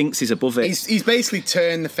know, he thinks he's above it. He's basically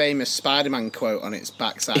turned the famous Spider-Man quote on its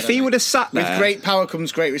backside. If he would have sat there... With great power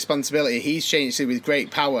comes great responsibility. He's changed it with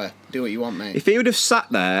great power. Do what you want, mate. If he would have sat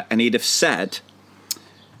there and he'd have said,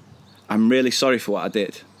 I'm really sorry for what I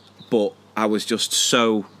did, but I was just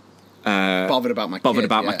so... bothered about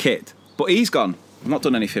my kid. But he's gone, I've not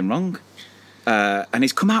done anything wrong. And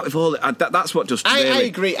he's come out with all... that's what just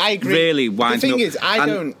really... I agree. Really winds me up. The thing is, I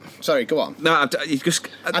don't... Sorry, go on. No, it just...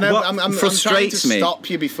 I'm frustrates trying to me... stop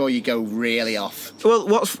you before you go really off. Well,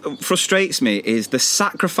 what frustrates me is the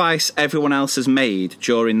sacrifice everyone else has made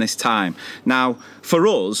during this time. Now, for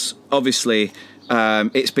us, obviously...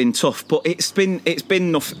 it's been tough, but it's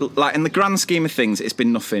been nothing. Like, in the grand scheme of things, it's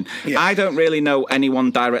been nothing. Yeah. I don't really know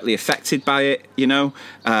anyone directly affected by it. You know,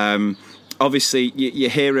 obviously you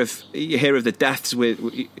hear of the deaths. With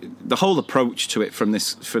the whole approach to it from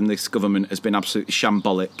this government has been absolutely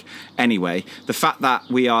shambolic. Anyway, the fact that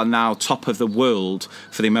we are now top of the world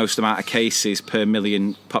for the most amount of cases per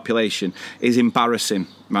million population is embarrassing,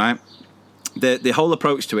 right? The whole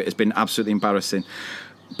approach to it has been absolutely embarrassing,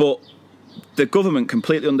 but the government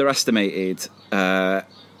completely underestimated us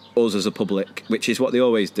as a public, which is what they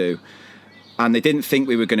always do. And they didn't think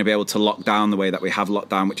we were going to be able to lock down the way that we have locked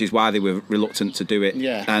down, which is why they were reluctant to do it.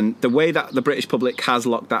 Yeah. And the way that the British public has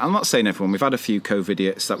locked down, I'm not saying everyone, we've had a few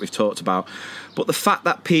COVID-idiots that we've talked about, but the fact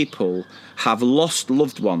that people have lost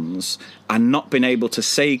loved ones and not been able to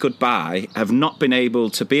say goodbye, have not been able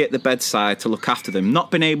to be at the bedside to look after them,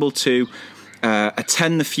 not been able to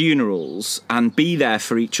attend the funerals and be there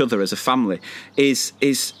for each other as a family is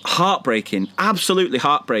heartbreaking, absolutely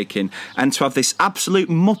heartbreaking. And to have this absolute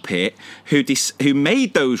muppet who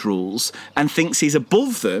made those rules and thinks he's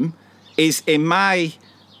above them is, in my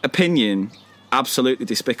opinion, absolutely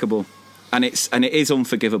despicable. And it is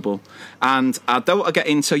unforgivable. And I don't want to get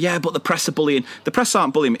into, but the press are bullying. The press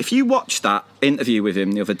aren't bullying. If you watched that interview with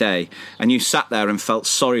him the other day and you sat there and felt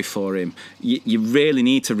sorry for him, you really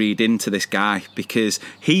need to read into this guy because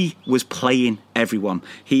he was playing everyone.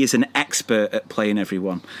 He is an expert at playing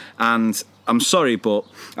everyone. And I'm sorry,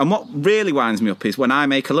 and what really winds me up is when I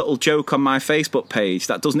make a little joke on my Facebook page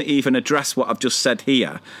that doesn't even address what I've just said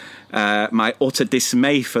here. my utter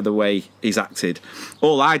dismay for the way he's acted.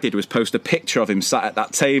 All I did was post a picture of him sat at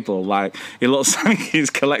that table, like he looks like he's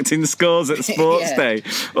collecting scores at sports day,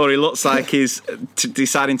 or he looks like he's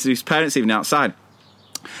deciding to do his parents' evening outside.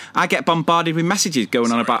 I get bombarded with messages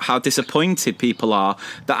going on about how disappointed people are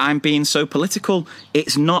that I'm being so political.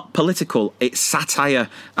 It's not political, it's satire.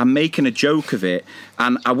 I'm making a joke of it,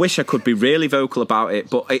 and I wish I could be really vocal about it,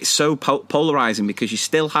 but it's so polarising because you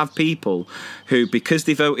still have people who, because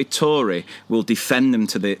they voted Tory, will defend them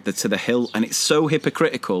to the hill, and it's so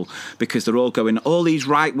hypocritical because they're all going, all these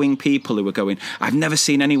right-wing people who are going, I've never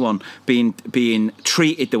seen anyone being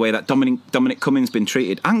treated the way that Dominic Cummings been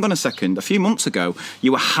treated. Hang on a second, a few months ago,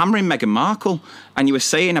 you were hammering Meghan Markle and you were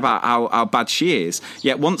saying about how bad she is,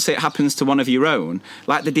 yet once it happens to one of your own,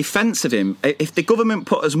 like the defence of him, if the government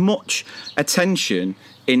put as much attention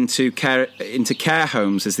into care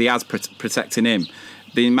homes as they has protecting him,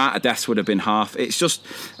 the amount of deaths would have been half. It's just...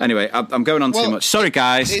 Anyway, I'm going on too much. Sorry,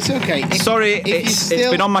 guys. It's okay. It's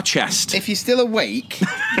been on my chest. If you're still awake,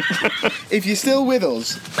 if you're still with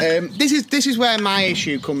us, this is where my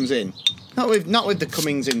issue comes in. Not with the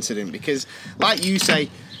Cummings incident, because, like you say,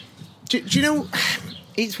 do you know,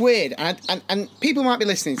 it's weird, and people might be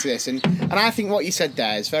listening to this, and I think what you said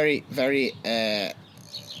there is very, very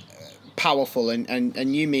powerful,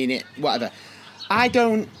 and you mean it, whatever. All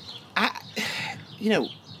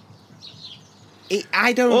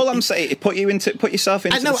I'm saying, put yourself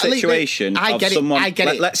into the situation of someone. I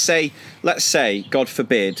get it. Let's say, God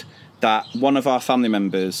forbid, that one of our family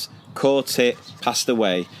members caught it, passed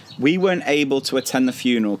away. We weren't able to attend the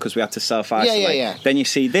funeral because we had to self-isolate. Yeah. Then you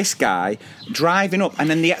see this guy driving up, and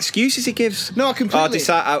then the excuses he gives. No, I completely.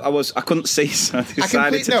 I couldn't see, so I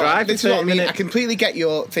decided to drive. This is what I mean. I completely get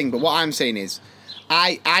your thing, but what I'm saying is,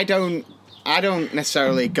 I don't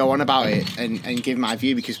necessarily go on about it and give my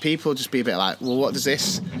view, because people just be a bit like, well, what does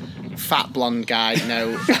this fat blonde guy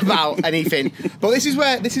know about anything? But this is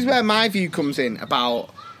where my view comes in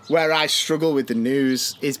about where I struggle with the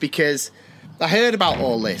news, is because I heard about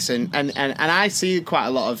all this and I see quite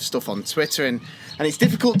a lot of stuff on Twitter, and it's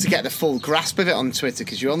difficult to get the full grasp of it on Twitter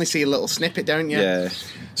because you only see a little snippet, don't you? Yeah.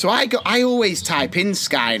 So I always type in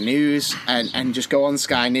Sky News and just go on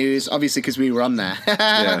Sky News, obviously because we were on there.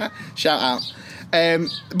 Yeah. Shout out.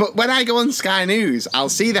 But when I go on Sky News, I'll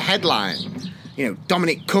see the headline,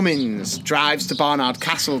 Dominic Cummings drives to Barnard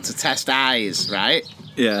Castle to test eyes, right?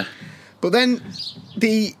 Yeah. But then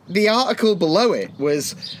the article below it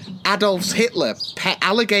was Adolf Hitler, pet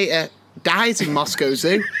alligator, dies in Moscow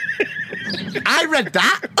Zoo. I read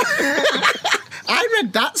that. I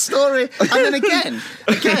read that story, and then again.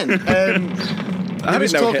 I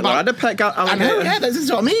didn't know Hitler had a pet alligator. I know, yeah, this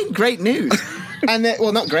is what I mean. Great news, and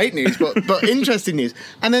well, not great news, but interesting news.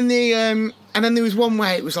 And then there was one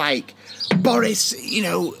where it was like, Boris,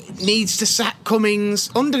 needs to sack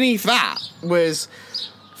Cummings. Underneath that was,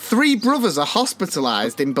 3 brothers are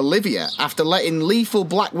hospitalised in Bolivia after letting lethal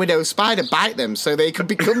Black Widow spider bite them so they could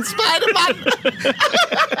become Spider-Man.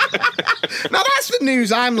 Now that's the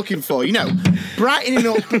news I'm looking for,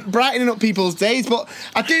 brightening up people's days. But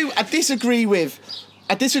I disagree with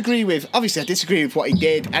what he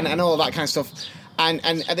did and all that kind of stuff. And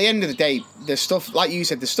at the end of the day, the stuff, like you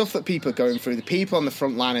said, the stuff that people are going through, the people on the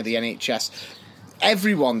front line of the NHS,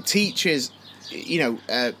 everyone, teachers,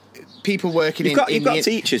 people working You've got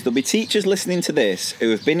teachers. There'll be teachers listening to this who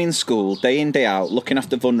have been in school day in, day out, looking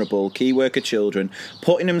after vulnerable, key worker children,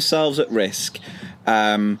 putting themselves at risk,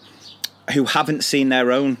 who haven't seen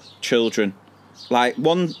their own children. Like,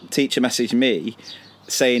 one teacher messaged me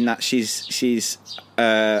saying that she's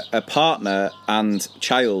a partner and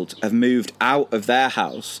child have moved out of their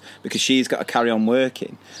house because she's got to carry on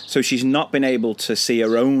working. So she's not been able to see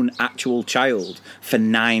her own actual child for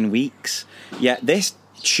 9 weeks. Yet this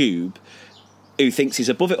tube who thinks he's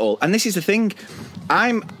above it all. And this is the thing.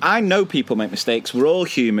 I know people make mistakes. We're all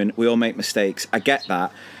human. We all make mistakes. I get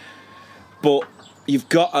that. But you've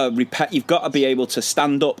got to be able to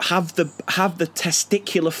stand up, have the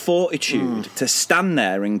testicular fortitude to stand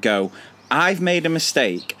there and go, I've made a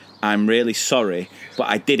mistake. I'm really sorry, but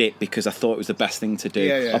I did it because I thought it was the best thing to do.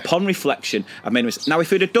 Yeah. Upon reflection, I made a mistake. Now,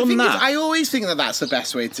 if we'd have done that... I always think that that's the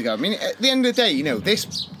best way to go. I mean, at the end of the day, this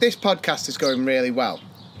podcast is going really well.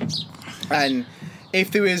 And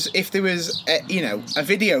if there was a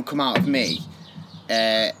video come out of me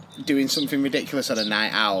doing something ridiculous on a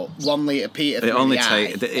night out, 1 litre Peter through the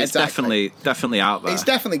eye... It's definitely out there. It's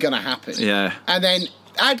definitely going to happen. Yeah. And then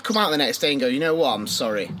I'd come out the next day and go, you know what, I'm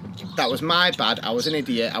sorry. That was my bad. I was an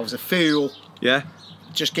idiot. I was a fool. Yeah.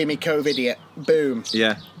 Just give me COVID. Boom.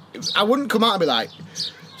 Yeah. I wouldn't come out and be like,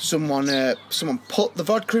 someone put the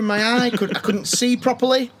vodka in my eye. I couldn't see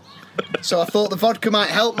properly. So I thought the vodka might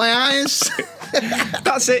help my eyes.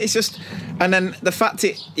 That's it. It's just, and then the fact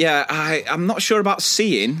I'm not sure about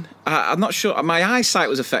seeing. I'm not sure. My eyesight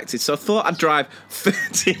was affected, so I thought I'd drive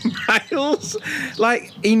 30 miles.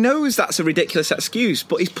 Like, he knows that's a ridiculous excuse,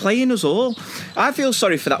 but he's playing us all. I feel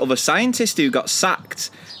sorry for that other scientist who got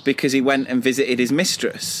sacked because he went and visited his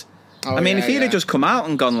mistress. Oh, I mean, if he'd have just come out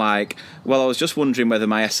and gone like, well, I was just wondering whether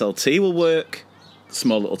my SLT will work.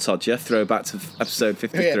 Small little Todger, throwback to episode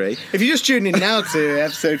 53. Yeah. If you're just tuning in now to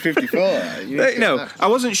episode 54... I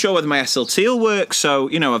wasn't sure whether my SLT will work, so,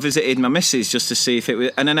 I visited my missus just to see if it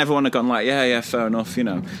was... And then everyone had gone like, yeah, fair enough,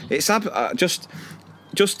 It's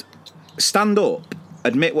just stand up,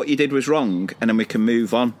 admit what you did was wrong, and then we can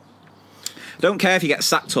move on. Don't care if you get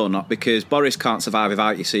sacked or not, because Boris can't survive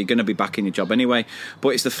without you, so you're going to be back in your job anyway. But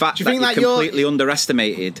it's the fact that you completely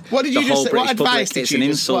underestimated what did you the just whole say? British public. It's an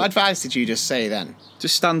insult. What advice did you just say then?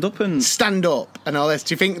 Just stand up and all this.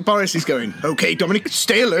 Do you think Boris is going, okay, Dominic,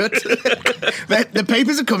 stay alert. the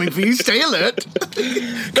papers are coming for you, stay alert.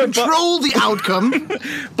 Control the outcome.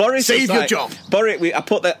 Boris save your job. Boris, I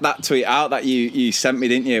put that tweet out that you sent me,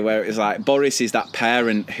 didn't you, where it was like, Boris is that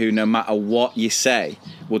parent who, no matter what you say,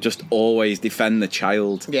 will just always defend the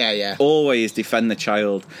child. Yeah. Always defend the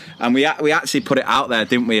child. And we actually put it out there,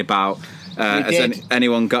 didn't we, about... has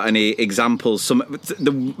anyone got any examples?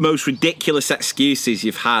 The most ridiculous excuses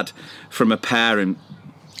you've had from a parent.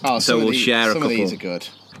 So we'll share a couple. Some of these are good.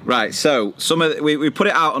 Right, so we put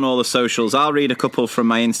it out on all the socials. I'll read a couple from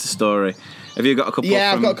my Insta story. Have you got a couple?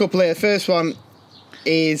 Yeah, I've got a couple here. The first one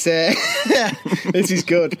is this is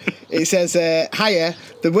good. It says, hiya,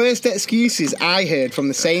 the worst excuses I heard from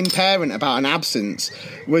the same parent about an absence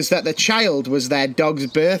was that the child was their dog's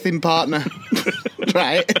birthing partner.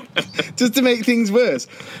 Right? Just to make things worse.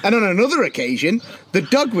 And on another occasion, the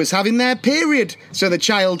dog was having their period, so the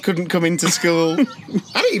child couldn't come into school.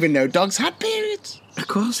 I didn't even know dogs had periods. Of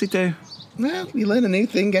course they do. Well, you learn a new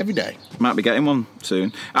thing every day. Might be getting one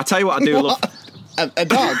soon. I tell you what I do love... A dog? A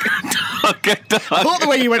dog. I thought the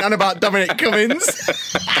way you went on about Dominic Cummings.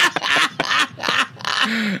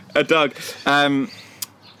 A dog.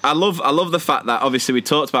 I love the fact that obviously we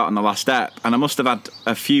talked about on the last step, and I must have had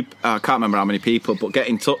a few, I can't remember how many people, but get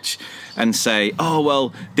in touch and say, oh,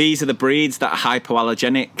 well, these are the breeds that are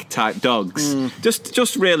hypoallergenic type dogs.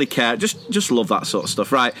 Just really care. Just love that sort of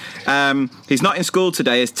stuff. Right. He's not in school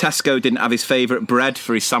today as Tesco didn't have his favourite bread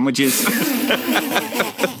for his sandwiches.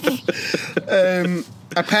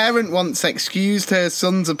 A parent once excused her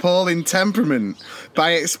son's appalling temperament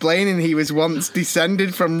by explaining he was once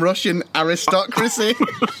descended from Russian aristocracy.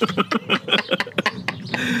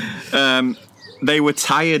 They were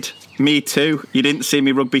tired. Me too. You didn't see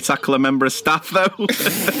me rugby tackle a member of staff, though.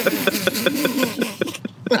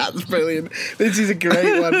 That's brilliant. This is a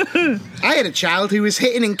great one. I had a child who was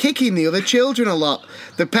hitting and kicking the other children a lot.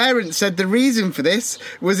 The parent said the reason for this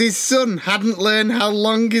was his son hadn't learned how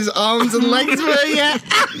long his arms and legs were yet.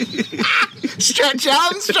 Stretch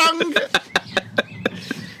Armstrong.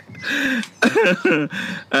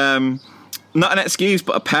 Not an excuse,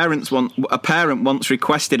 but a parent once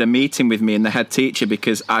requested a meeting with me and the head teacher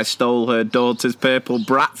because I stole her daughter's purple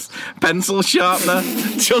Bratz pencil sharpener.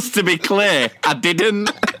 Just to be clear, I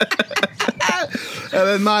didn't. And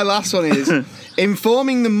then my last one is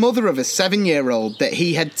informing the mother of a 7-year-old that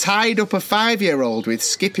he had tied up a 5-year-old with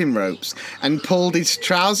skipping ropes and pulled his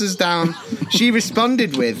trousers down. She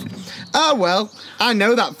responded with, "Oh, well, I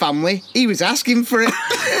know that family. He was asking for it."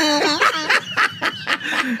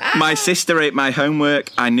 My sister ate my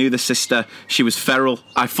homework. I knew the sister. She was feral.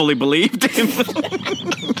 I fully believed him.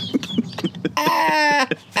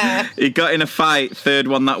 He got in a fight, third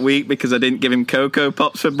one that week, because I didn't give him Cocoa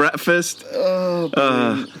Pops for breakfast.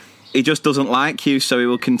 He just doesn't like you, so he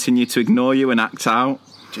will continue to ignore you and act out.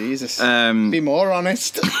 Jesus. Be more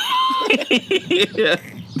honest. Yeah.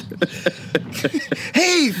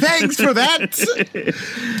 Hey, thanks for that.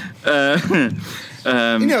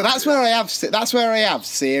 That's where I have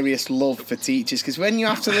serious love for teachers, because when you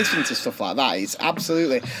have to listen to stuff like that, it's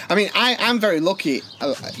absolutely. I mean, I'm very lucky.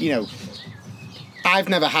 I've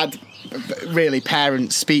never had really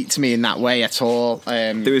parents speak to me in that way at all.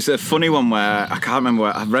 There was a funny one where I can't remember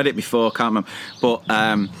where I've read it before. Can't remember, but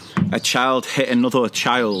a child hit another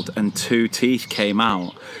child and 2 teeth came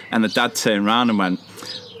out, and the dad turned around and went,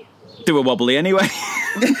 "They were wobbly anyway."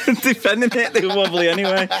 Defending it, they were wobbly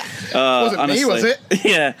anyway. Wasn't honestly, me, was it?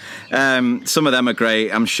 Yeah. Some of them are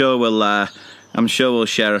great. I'm sure we'll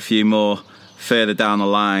share a few more further down the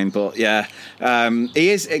line. But yeah, he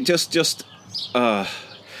is just.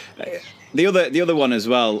 The other one as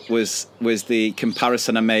well was the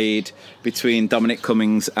comparison I made between Dominic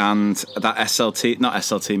Cummings and that not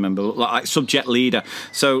SLT member, but like subject leader.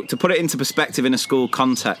 So to put it into perspective in a school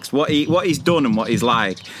context, what he's done and what he's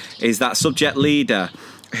like is that subject leader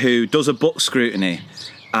who does a book scrutiny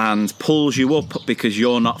and pulls you up because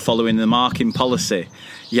you're not following the marking policy.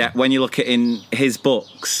 Yet when you look at in his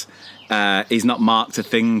books, he's not marked a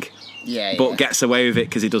thing. But gets away with it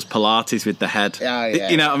because he does Pilates with the head. Oh, yeah.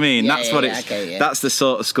 You know what I mean? That's what it's. Okay, That's the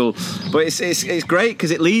sort of school. But it's great because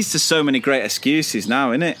it leads to so many great excuses now,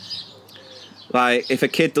 isn't it? Like if a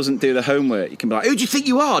kid doesn't do the homework, you can be like, "Who do you think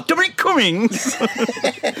you are, Dominic Cummings?"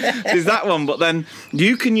 There's that one. But then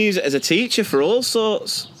you can use it as a teacher for all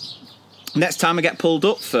sorts. Next time I get pulled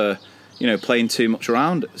up for, playing too much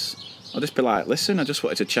around us, I'll just be like, "Listen, I just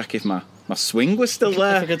wanted to check if my swing was still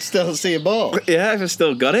there. If I could still see a ball. Yeah, if I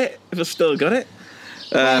still got it.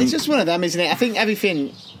 Well, it's just one of them, isn't it? I think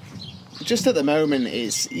everything, just at the moment,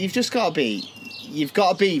 is you've got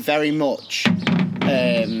to be very much,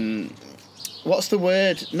 what's the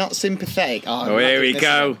word? Not sympathetic. Oh, here we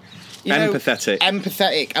go.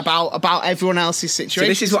 Empathetic about everyone else's situation. So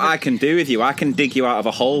this is what I can do with you. I can dig you out of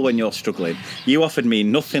a hole when you're struggling. You offered me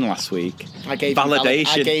nothing last week. I gave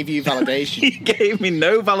validation. I gave you validation. You gave me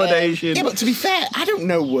no validation. Yeah, but to be fair, I don't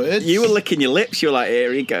know words. You were licking your lips. You were like,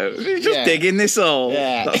 here he goes. He's just digging this hole.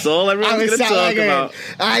 Yeah. That's all everyone's going to talk about.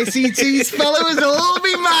 ICT's followers will all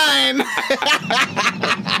be mine.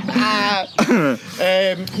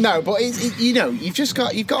 No, but you've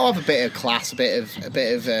got to have a bit of class, a bit of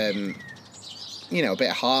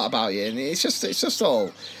heart about you, and it's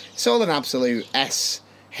all an absolute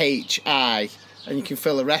SHI, and you can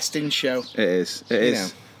fill a rest in show. It is.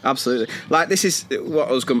 Absolutely. Like, this is what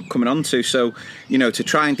I was coming on to. So, to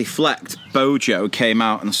try and deflect, Bojo came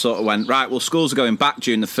out and sort of went, right, well, schools are going back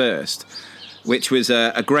June the 1st, which was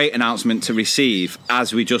a great announcement to receive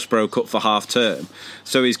as we just broke up for half term.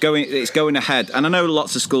 So it's going ahead. And I know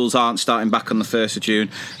lots of schools aren't starting back on the 1st of June.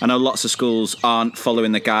 I know lots of schools aren't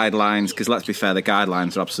following the guidelines, because let's be fair, the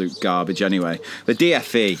guidelines are absolute garbage anyway. The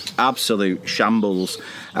DFE, absolute shambles.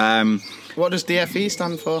 What does DFE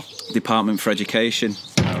stand for? Department for Education.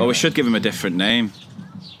 Well, we should give them a different name.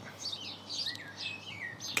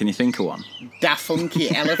 Can you think of one?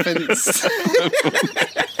 Dafunky Elephants.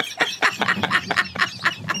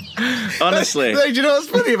 Honestly. Do you know what's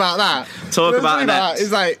funny about that? Talk about it.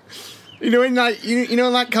 It's like, in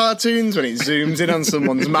like cartoons when it zooms in on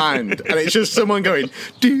someone's mind and it's just someone going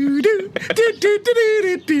doo doo doo doo doo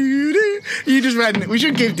doo doo doo. You just went, we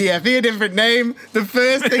should give DFE a different name. The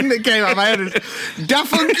first thing that came out of my head was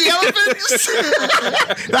Dafunky Elephants.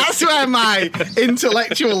 That's where my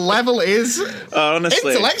intellectual level is.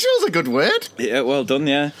 Honestly, intellectual's a good word. Yeah, well done.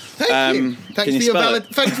 Yeah. Thank you.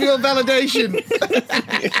 Thanks for your validation.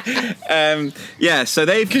 Yeah. So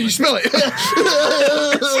they've. Can you smell it?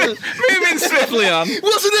 Moving swiftly on.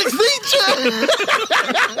 What's the next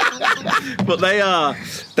feature? But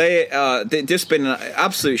they've just been an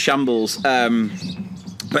absolute shambles.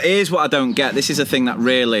 But here's what I don't get. This is a thing that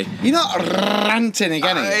really... You're not ranting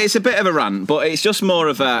again. It's a bit of a rant, but it's just more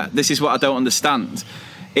of a... This is what I don't understand.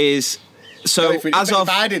 Is... So, if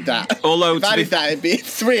I did that, it'd be a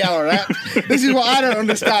 3-hour rep. This is what I don't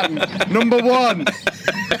understand. Number one.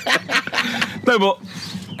 No, but...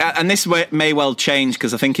 And this may well change,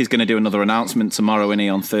 because I think he's going to do another announcement tomorrow, isn't he,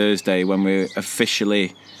 on Thursday, when we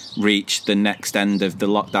officially reach the next end of the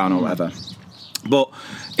lockdown or whatever. But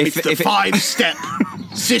if the 5-step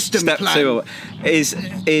system step plan. 2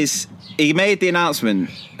 is he made the announcement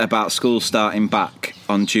about school starting back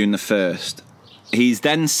on June the 1st. He's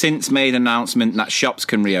then since made an announcement that shops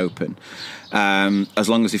can reopen, as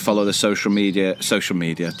long as they follow the social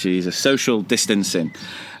distancing.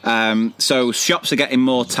 So shops are getting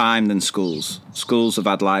more time than schools. Schools have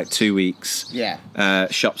had like 2 weeks. Yeah.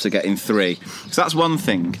 Shops are getting 3. So that's one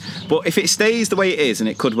thing. But if it stays the way it is, and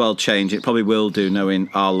it could well change, it probably will do, knowing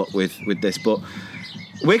our luck with this. But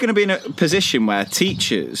we're going to be in a position where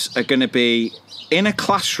teachers are going to be in a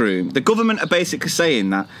classroom. The government are basically saying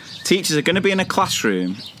that teachers are going to be in a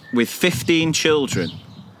classroom with 15 children,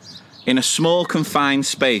 in a small confined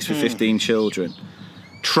space with 15 children,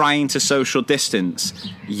 trying to social distance,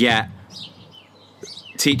 yet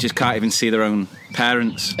teachers can't even see their own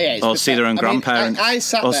parents, or see their own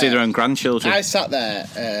grandparents, or see their own grandchildren. I sat there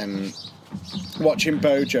watching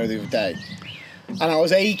Bojo the other day, and I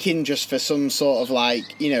was aching just for some sort of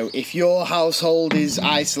if your household is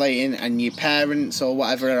isolating and your parents or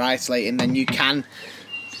whatever are isolating, then you can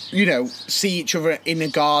see each other in a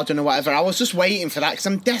garden or whatever. I was just waiting for that because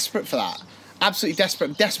I'm desperate for that. Absolutely desperate.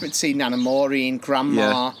 I'm desperate to see Nana Maureen,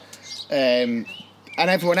 Grandma, and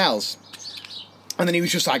everyone else. And then he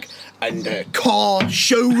was just like, and car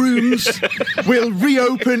showrooms will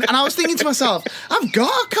reopen. And I was thinking to myself, I've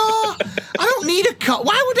got a car. I don't need a car.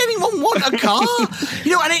 Why would anyone want a car?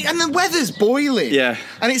 You know, and the weather's boiling. Yeah.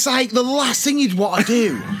 And it's like the last thing you'd want to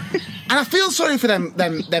do. And I feel sorry for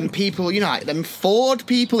them people, you know, like them Ford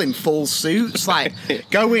people in full suits, like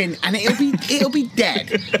go in and it'll be dead.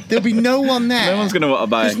 There'll be no one there. No one's going to want to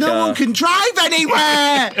buy a car. No one can drive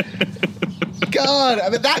anywhere. God, I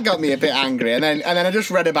mean, that got me a bit angry. And then I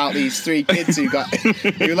just read about these 3 kids who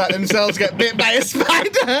let themselves get bit by a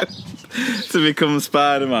spider to become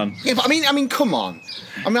Spider-Man. Yeah, but I mean, come on.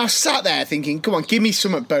 I mean, I sat there thinking, come on, give me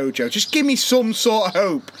some at Bojo. Just give me some sort of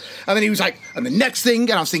hope. And then he was like, and the next thing,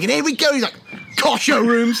 and I was thinking, here we go. He's like, car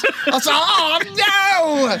showrooms. I was like,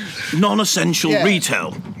 oh no, non-essential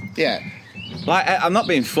retail. Yeah. Like, I'm not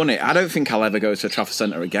being funny. I don't think I'll ever go to a Trafford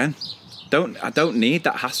Centre again. I don't need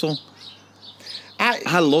that hassle.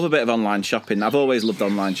 I love a bit of online shopping. I've always loved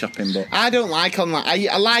online shopping, but I don't like online.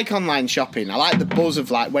 I like online shopping. I like the buzz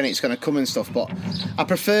of like when it's going to come and stuff. But I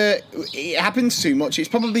prefer. It happens too much. It's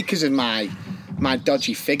probably because of my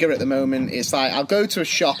dodgy figure at the moment. It's like I'll go to a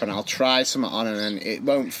shop and I'll try something on and then it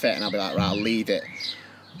won't fit and I'll be like, right, I'll leave it.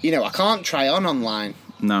 You know, I can't try on online.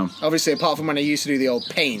 No. Obviously, apart from when I used to do the old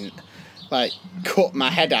paint. Like, cut my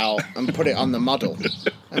head out and put it on the model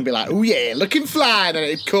and be like, oh yeah, looking fly, and then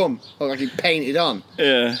it'd come, or like it painted on.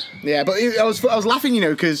 Yeah. Yeah, but I was laughing, you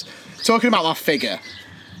know, because talking about my figure,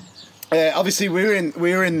 obviously we were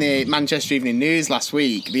in the Manchester Evening News last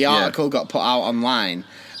week. The article got put out online.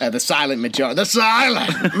 The silent majority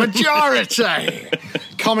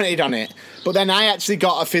commented on it. But then I actually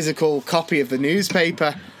got a physical copy of the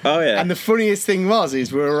newspaper. Oh yeah. And the funniest thing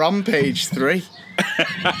is we were on page 3.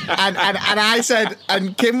 and I said,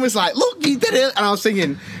 and Kim was like, look, you did it. And I was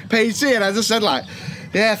thinking, page 3, and I just said like,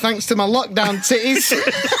 yeah, thanks to my lockdown titties.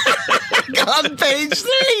 Got on page 3.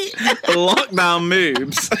 Lockdown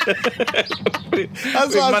moves.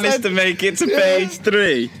 That's We've managed to make it to page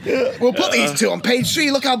 3. Yeah. We'll put these 2 on page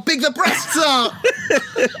 3. Look how big the breasts are.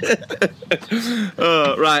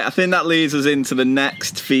 Oh, right, I think that leads us into the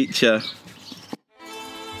next feature.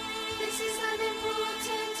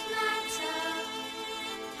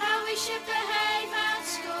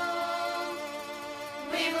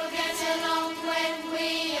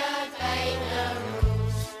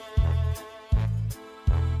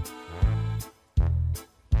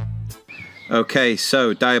 Okay,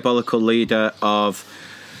 so diabolical leader of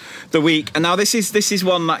the week, and now this is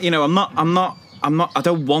one that, you know, I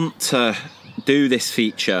don't want to do this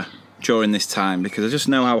feature during this time because I just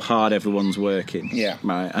know how hard everyone's working. Yeah,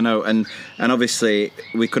 right. I know, and obviously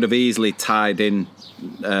we could have easily tied in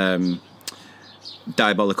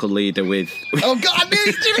diabolical leader with. Oh God,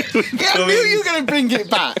 I knew you were going to bring it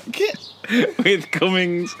back. With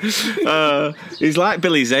Cummings, he's like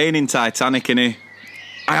Billy Zane in Titanic, isn't he?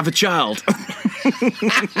 I have a child.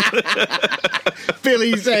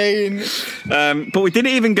 Billy Zane. But we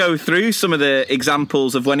didn't even go through some of the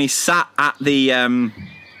examples of when he sat at the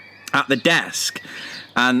desk,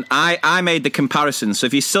 and I made the comparison. So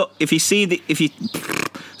if you saw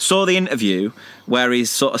the interview where he's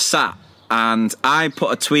sort of sat, and I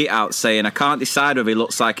put a tweet out saying I can't decide whether he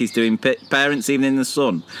looks like he's doing Parents' Evening in the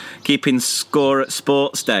Sun, keeping score at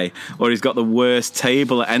Sports Day, or he's got the worst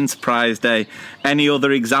table at Enterprise Day. Any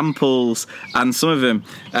other examples? And some of them,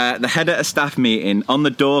 the head at a staff meeting, on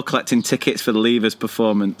the door collecting tickets for the Leavers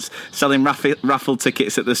performance, selling raffle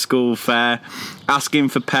tickets at the school fair, asking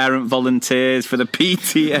for parent volunteers for the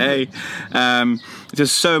PTA.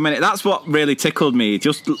 Just so many. That's what really tickled me. It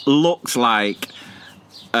just looks like...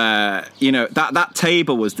 you know, that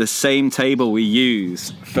table was the same table we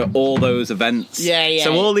use for all those events. Yeah.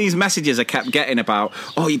 So all these messages I kept getting about,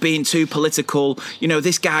 oh, you're being too political, you know,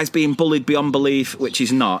 this guy's being bullied beyond belief, which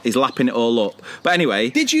he's not. He's lapping it all up. But anyway...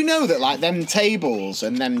 Did you know that, like, them tables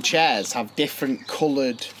and them chairs have different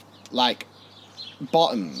coloured, like,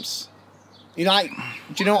 bottoms? You know, like,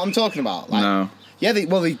 do you know what I'm talking about? Like, no. Yeah, they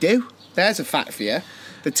do. There's a fact for you.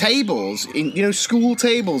 The tables, school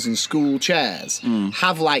tables and school chairs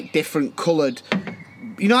have like different coloured.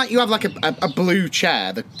 You know, like you have like a blue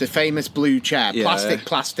chair, the famous blue chair,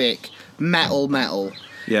 plastic, metal.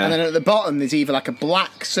 Yeah. And then at the bottom, there's either like a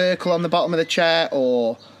black circle on the bottom of the chair,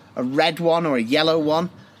 or a red one, or a yellow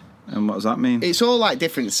one. And what does that mean? It's all like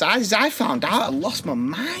different sizes. I found out, I lost my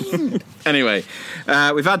mind. Anyway,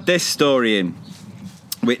 we've had this story in,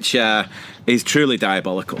 which is truly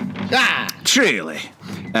diabolical. Truly.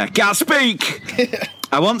 Can't speak!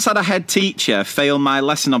 I once had a head teacher fail my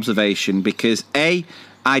lesson observation because A,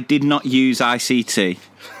 I did not use ICT,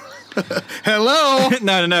 Hello.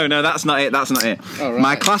 No, that's not it. Oh, right.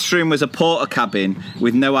 My classroom was a porter cabin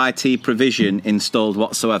with no IT provision installed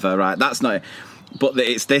whatsoever. Right, that's not it. But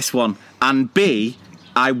it's this one. And B,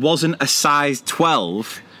 I wasn't a size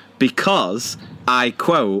 12 because I,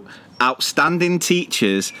 quote, outstanding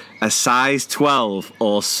teachers a size 12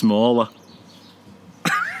 or smaller.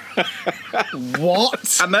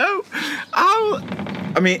 What? I know.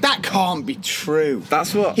 I mean, that can't be true.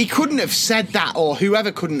 That's what... He couldn't have said that, or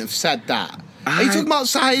whoever couldn't have said that. Are you talking about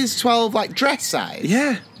size 12, like dress size?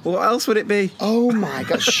 Yeah. Well, what else would it be? Oh my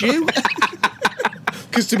God, shoe?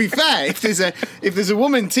 Because to be fair, if there's a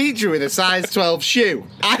woman teacher with a size 12 shoe,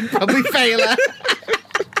 I'd probably fail her.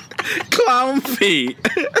 Clown feet.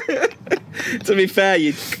 To be fair,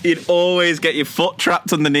 you'd always get your foot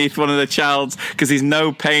trapped underneath one of the child's, because there's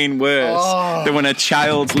no pain worse than when a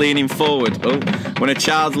child's leaning forward. Oh, when a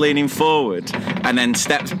child's leaning forward and then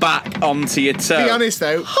steps back onto your toe. Be honest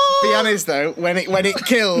though, when it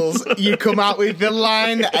kills, you come out with the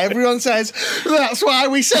line that everyone says. That's why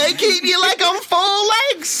we say keep your leg on 4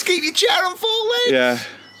 legs. Keep your chair on 4 legs. Yeah.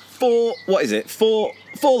 4. What is it? 4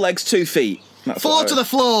 legs, 2 feet. That's 4 to the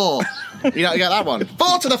floor. You don't get that one.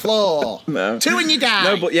 4 to the floor. No. 2 and you die.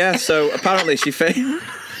 No, but yeah. So apparently she failed.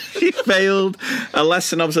 She failed a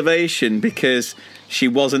lesson observation because she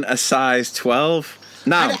wasn't a size 12.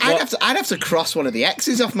 Now I'd have to cross one of the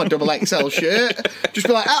X's off my double XL shirt. Just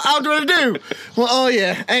be like, how do I do? What are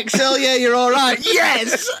you? XL? Yeah, you're all right.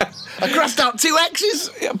 Yes. I crossed out 2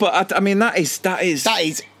 X's. Yeah, but I mean that is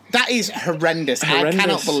horrendous. I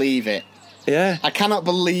cannot believe it. Yeah. I cannot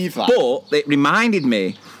believe that. But it reminded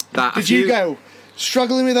me that... Did you go,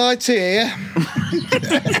 struggling with IT here?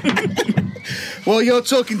 Well, you're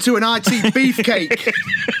talking to an IT beefcake.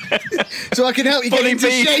 So I can help you get into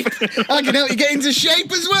shape. I can help you get into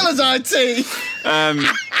shape as well as IT.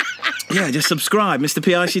 Yeah, just subscribe,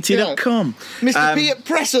 MrPICT.com. Mr. P at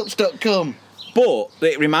pressups.com. But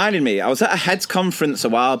it reminded me, I was at a heads conference a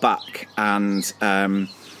while back and...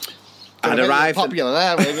 I'd arrived. Popular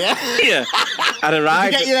there, weren't you? Yeah, I'd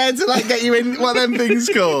arrived. Get you there to get you in what them things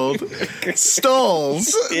called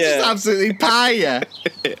stalls. Yeah. Just absolutely pie you.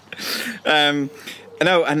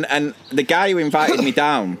 No, and the guy who invited me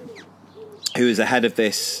down, who was the head of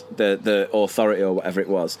the authority or whatever it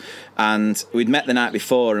was, and we'd met the night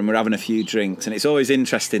before and we're having a few drinks, and it's always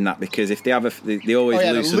interesting that because if they have they always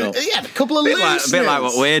loosen up. Yeah, a couple of looseners. A bit like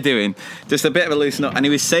what we're doing, just a bit of a loosen up. And he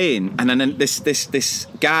was saying, and then this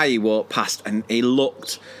guy he walked past and he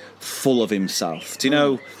looked full of himself. Do you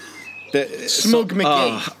know? Smug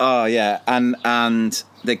McGee. Oh yeah, and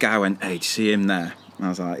the guy went, "Hey, do you see him there?" And I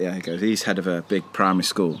was like, "Yeah." He goes, "He's head of a big primary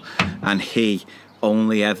school, and he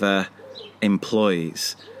only ever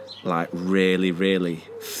employs like really, really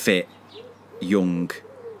fit young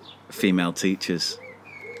female teachers."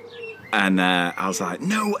 And I was like,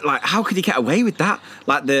 "No, like how could he get away with that?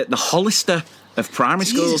 Like the Hollister of primary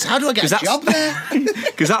schools. How do I get a job there?"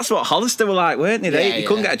 Because that's what Hollister were like, weren't they? You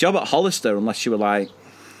couldn't get a job at Hollister unless you were like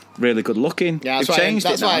really good looking. Yeah,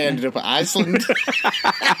 that's why I ended up at Iceland.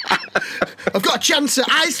 I've got a chance at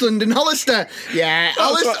Iceland and Hollister. Yeah,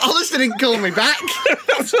 Hollister didn't call me back.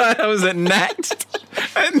 That's why I was at Next.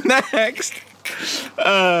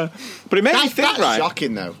 But it made me think, that's right?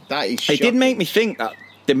 Shocking, though. That is shocking. It did make me think that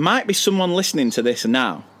there might be someone listening to this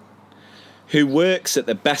now who works at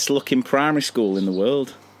the best looking primary school in the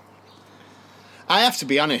world. I have to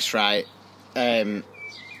be honest, right?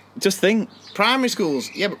 Just think. Primary schools,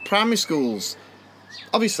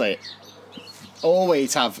 obviously,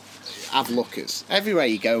 always have lookers. Everywhere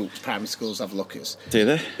you go, primary schools have lookers. Do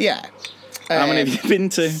they? Yeah. How many have you been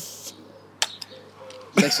to?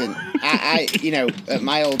 Listen, I at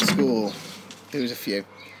my old school, there was a few.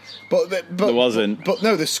 But there wasn't. But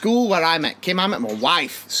no, the school where I met Kim, I met my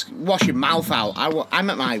wife. Wash your mouth out. I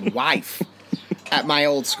met my wife at my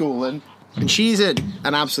old school, and she's an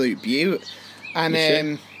absolute beaut.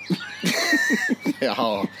 And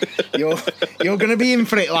oh, you're gonna be in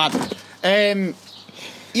for it, lad.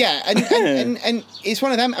 Yeah, and it's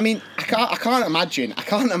one of them. I mean, I can't imagine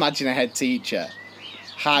a head teacher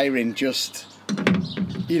hiring just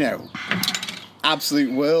absolute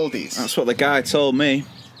worldies. That's what the guy told me.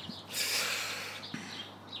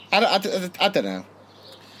 I don't know.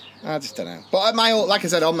 I just don't know. But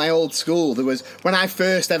at on my old school, there was, when I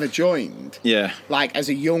first ever joined, like as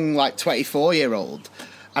a young, 24-year-old,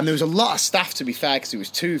 and there was a lot of staff, to be fair, because it was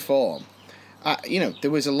 2 form.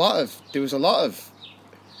 There was a lot of,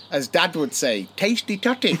 as Dad would say, tasty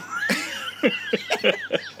totty.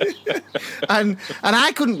 and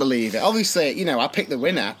I couldn't believe it. Obviously, I picked the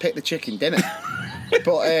winner. I picked the chicken dinner.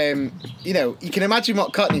 But, you know, you can imagine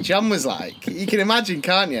what Cockney John was like. You can imagine,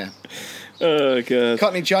 can't you? Oh, God.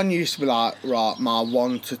 Cockney John used to be like, right, my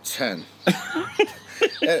 1 to 10.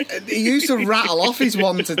 He used to rattle off his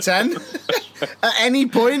 1 to 10 at any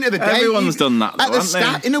point of the day. Everyone's done that, though, haven't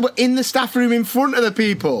they? You know, but in the staff room in front of the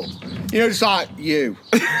people. You know, just like, you.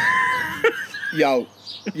 Yo,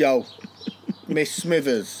 Miss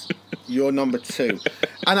Smithers, you're number 2.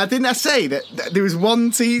 And I say that there was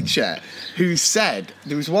one teacher who said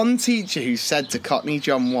to Cockney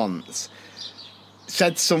John once,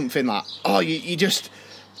 said something like, oh, you just,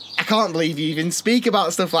 I can't believe you even speak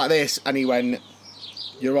about stuff like this. And he went,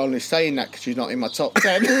 you're only saying that because you're not in my top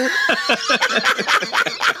 10.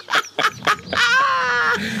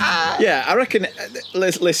 Yeah, I reckon,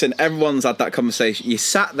 listen, everyone's had that conversation. You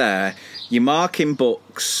sat there, you're marking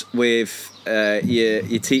books with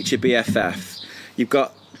your teacher BFF. You've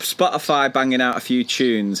got Spotify banging out a few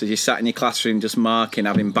tunes as you sat in your classroom just marking,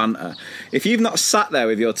 having banter. If you've not sat there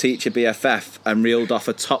with your teacher BFF and reeled off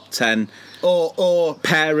a top 10 or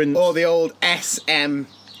parent... Or the old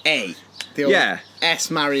SMA. The old S,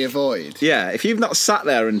 marry, avoid. Yeah, if you've not sat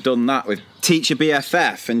there and done that with teacher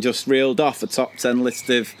BFF and just reeled off a top 10 list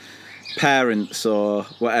of parents or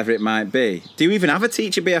whatever it might be. Do you even have a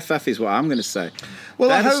teacher BFF is what I'm going to say. Well,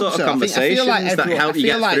 they're I the hope sort of so. conversations that help you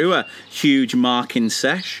get through a huge marking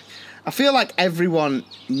sesh. I feel like everyone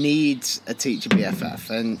needs a teacher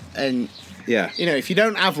BFF, and yeah, you know, if you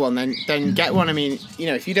don't have one, then get one. I mean, you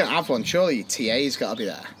know, if you don't have one, surely your TA's got to be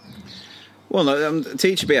there. Well, no,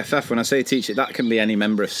 teacher BFF, when I say teacher, that can be any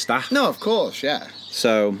member of staff. No, of course, yeah.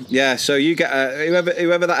 So, yeah, so you get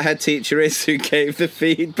whoever that head teacher is who gave the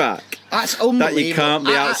feedback. That's unbelievable. That you can't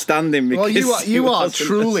be outstanding because... Well, you are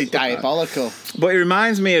truly diabolical. But it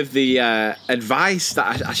reminds me of the advice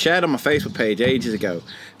that I shared on my Facebook page ages ago.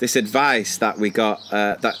 This advice that we got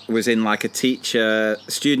that was in like a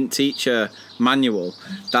student-teacher manual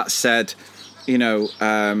that said, you know,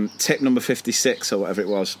 tip number 56 or whatever it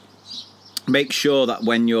was. Make sure that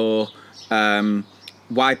when you're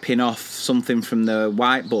wiping off something from the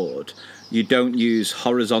whiteboard, you don't use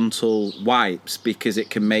horizontal wipes because it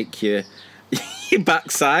can make your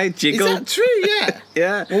backside jiggle. Is that true? Yeah.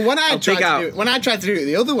 Yeah. Well, when I tried to do it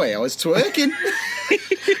the other way, I was twerking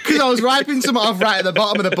because I was wiping something off right at the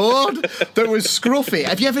bottom of the board that was scruffy.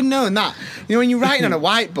 Have you ever known that? You know, when you're writing on a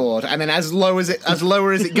whiteboard and then as lower as it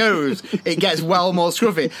goes, it gets well more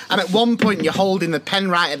scruffy. And at one point, you're holding the pen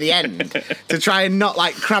right at the end to try and not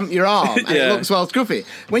like cramp your arm, and it looks well scruffy.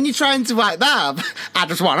 When you're trying to wipe that, I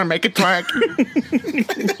just want to make a twerk.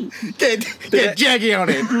 get jaggy on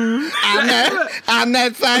it. I'm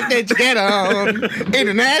that side that you get on.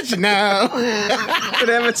 International. Did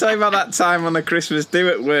I ever tell you about that time on the Christmas do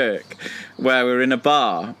at work where we were in a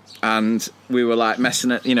bar and we were like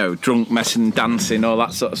messing, you know, drunk, messing, dancing, all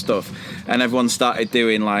that sort of stuff, and everyone started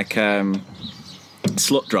doing like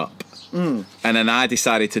slut drop, and then I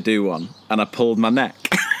decided to do one, and I pulled my neck.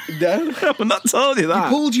 No, I've not told you that.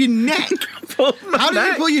 You pulled your neck. How did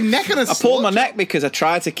you pull your neck on a slut? I pulled my neck because I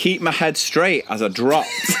tried to keep my head straight as I dropped.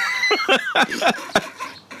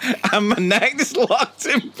 And my neck just locked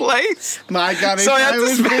in place. My God, if so there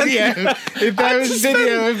was video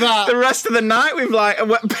of that. The rest of the night with like a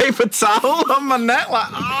wet paper towel on my neck, like,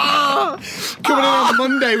 coming in on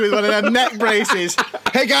Monday with one of them neck braces.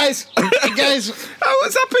 Hey guys. Oh,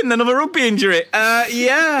 what's happened? Another rugby injury?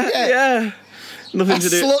 Yeah. Nothing to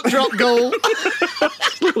do. Slut drop goal.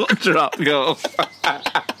 Slut drop goal.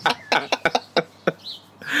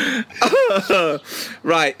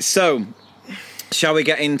 Right, so... shall we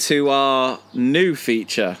get into our new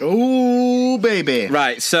feature? Ooh, baby.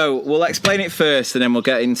 Right, so we'll explain it first and then we'll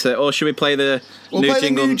get into... Or should we play the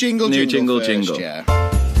new jingle? Yeah.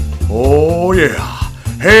 Oh, yeah.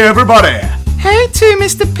 Hey, everybody. Hey, two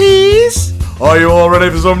Mr. P's. Are you all ready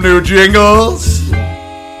for some new jingles?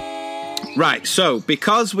 Right, so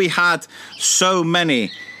because we had so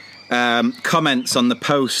many... comments on the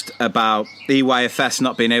post about EYFS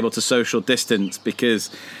not being able to social distance because...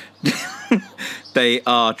 they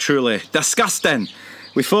are truly disgusting.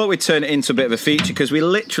 We thought we'd turn it into a bit of a feature because we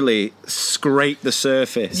literally scraped the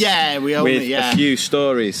surface. Yeah, we only with a few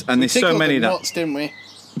stories, and there's so many nuts, didn't we?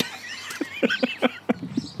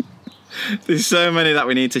 There's so many that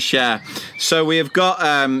we need to share. So we have got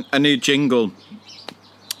a new jingle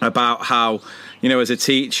about how, you know, as a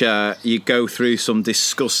teacher, you go through some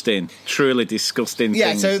truly disgusting yeah,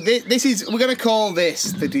 things. So this is, we're going to call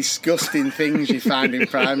this the disgusting things you find in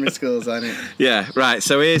primary schools, aren't it? Yeah, right.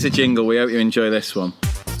 So here's a jingle. We hope you enjoy this one.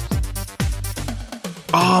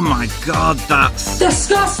 Oh my God, that's...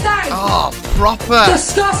 disgusting! Oh, proper!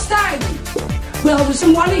 Disgusting! Well, there's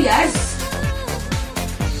some money, yes.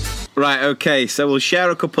 Right, okay, so we'll share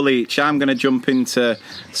a couple each. I'm going to jump into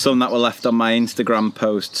some that were left on my Instagram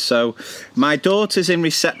post. So, my daughter's in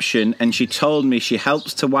reception and she told me she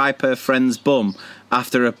helps to wipe her friend's bum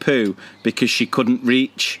after a poo because she couldn't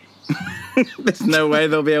reach. There's no way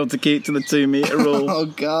they'll be able to keep to the 2 metre rule. Oh,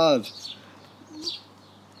 God.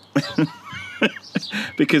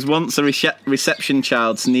 Because once a reception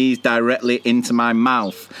child sneezed directly into my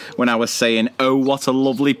mouth when I was saying, "Oh, what a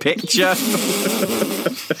lovely picture."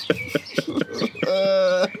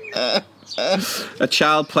 A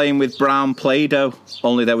child playing with brown Play-Doh,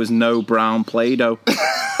 only there was no brown Play-Doh.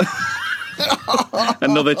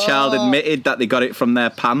 Another child admitted that they got it from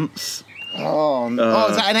their pants. Oh,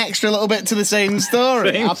 is that an extra little bit to the same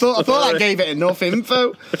story? I thought that gave it enough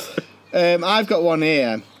info. I've got one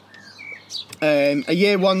here. A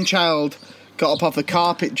year 1 child got up off the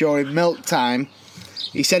carpet during milk time.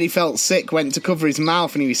 He said he felt sick, went to cover his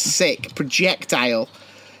mouth and he was sick. Projectile.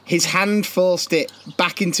 His hand forced it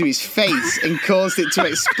back into his face and caused it to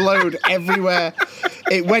explode everywhere.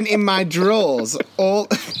 It went in my drawers, all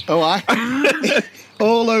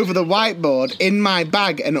over the whiteboard, in my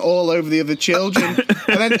bag and all over the other children.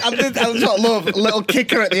 And then that's what I love, a little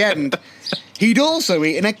kicker at the end. He'd also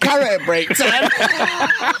eaten a carrot at break time.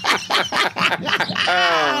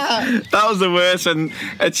 That was the worst when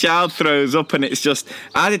a child throws up and it's just...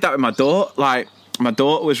 I did that with my daughter. Like, my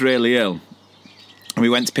daughter was really ill and we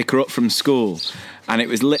went to pick her up from school and it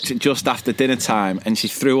was literally just after dinner time and she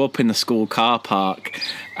threw up in the school car park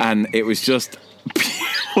and it was just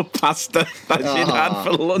pure pasta that she'd had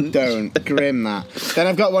for lunch. Don't. Grim, that. Then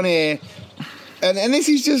I've got one here and this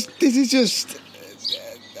is just...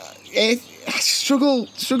 I struggle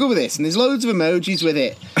with this, and there's loads of emojis with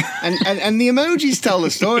it, and the emojis tell the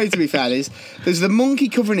story. To be fair, there's the monkey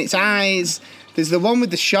covering its eyes, there's the one with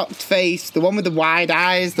the shocked face, the one with the wide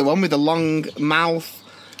eyes, the one with the long mouth.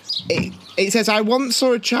 It says, I once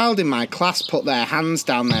saw a child in my class put their hands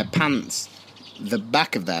down their pants, the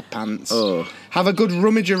back of their pants, have a good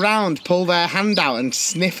rummage around, pull their hand out and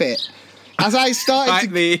sniff it. As I started like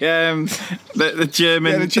the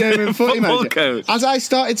German, the German football coach. As I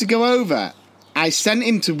started to go over, I sent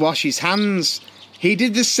him to wash his hands. He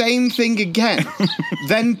did the same thing again,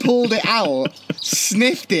 then pulled it out,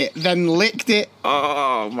 sniffed it, then licked it.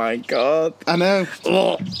 Oh my God! I know.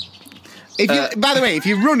 If you, by the way, if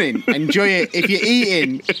you're running, enjoy it. If you're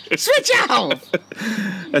eating, switch out.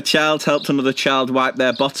 A child helped another child wipe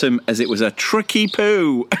their bottom as it was a tricky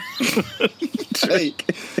poo.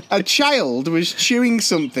 A child was chewing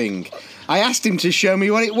something. I asked him to show me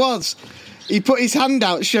what it was. He put his hand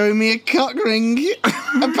out showing me a cock ring.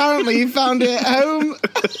 Apparently he found it at home.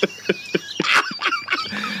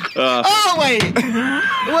 Wait.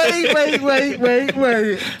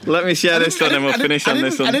 Let me share this one and we'll finish on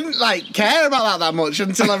this one. I didn't care about that much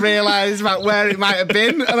until I realised about where it might have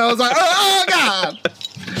been, and I was like, oh God!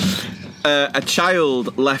 A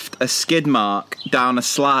child left a skid mark down a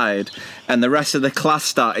slide and the rest of the class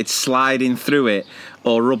started sliding through it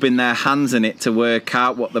or rubbing their hands in it to work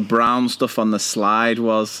out what the brown stuff on the slide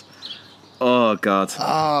was. Oh, God.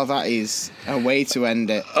 Oh, that is a way to end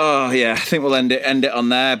it. Oh, yeah, I think we'll end it on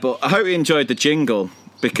there. But I hope you enjoyed the jingle,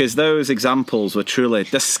 because those examples were truly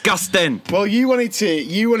disgusting. Well, you wanted to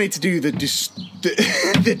do the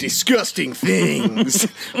disgusting things.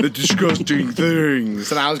 The disgusting things.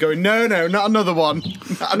 And I was going, no, not another one.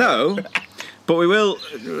 No, but we will...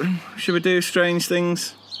 Should we do strange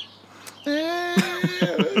things? Yeah.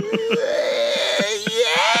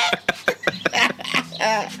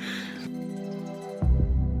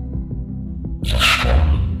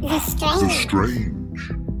 The strange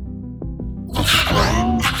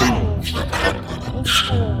things that happen in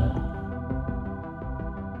school.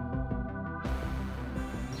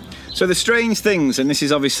 So the strange things, and this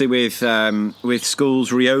is obviously with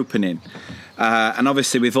schools reopening, and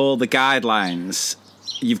obviously with all the guidelines,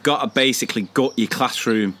 you've got to basically gut your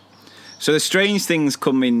classroom. So the strange things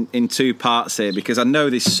come in 2 parts here, because I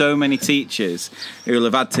know there's so many teachers who will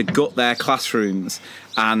have had to gut their classrooms.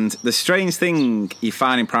 And the strange thing you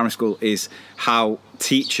find in primary school is how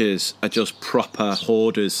teachers are just proper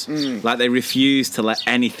hoarders. Like, they refuse to let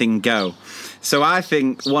anything go. So I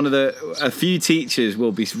think a few teachers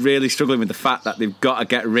will be really struggling with the fact that they've got to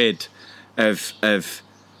get rid of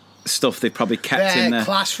stuff they've probably kept in their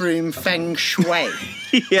classroom feng shui.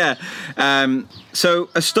 Yeah. So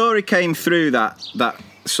a story came through that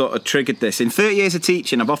sort of triggered this. In 30 years of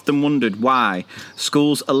teaching, I've often wondered why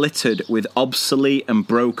schools are littered with obsolete and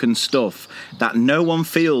broken stuff that no one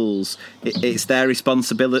feels it's their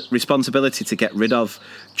responsibility to get rid of.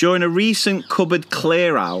 During a recent cupboard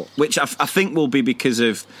clear out, which I think will be because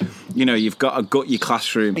of you've got to gut your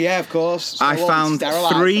classroom. Yeah, of course. I found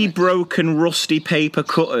 3 broken rusty paper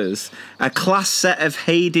cutters, a class set of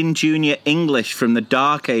Hayden Junior English from the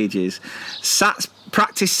Dark Ages,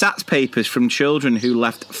 practice SATs papers from children who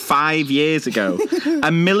left 5 years ago,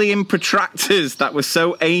 1 million protractors that were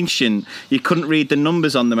so ancient you couldn't read the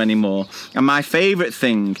numbers on them anymore, and my favourite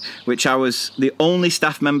thing, which I was the only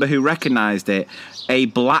staff member who recognised it, a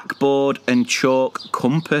blackboard and chalk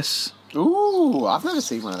compass. Ooh, I've never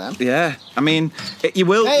seen one of them. Yeah, I mean, you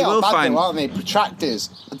will find... Though, aren't they? Protractors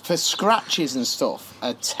for scratches and stuff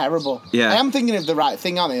are terrible. Yeah. I am thinking of the right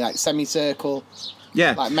thing, aren't they? Like semicircle...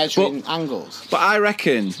 Yeah, like measuring angles. But I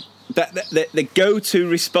reckon that the go-to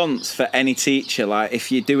response for any teacher, like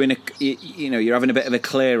if you're doing you're having a bit of a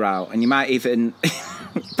clear out, and you might even,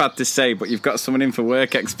 bad to say, but you've got someone in for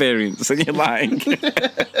work experience, and you're like,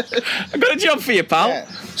 I've got a job for you, pal. Yeah.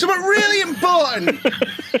 Something really important.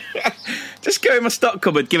 Just go in my stock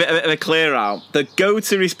cupboard, give it a bit of a clear out. The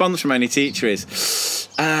go-to response from any teacher is,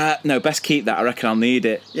 no, best keep that. I reckon I'll need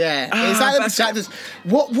it. Yeah, it's like the protractors.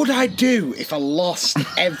 What would I do if I lost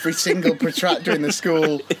every single protractor in the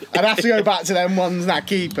school? I'd have to go back to them ones and I'd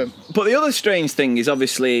keep them. But the other strange thing is,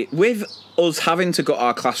 obviously, with us having to gut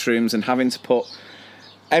our classrooms and having to put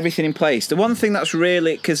everything in place, the one thing that's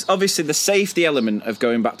really... Because obviously the safety element of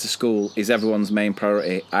going back to school is everyone's main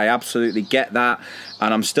priority. I absolutely get that,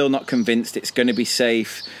 and I'm still not convinced it's going to be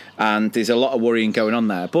safe, and there's a lot of worrying going on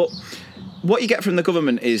there. But what you get from the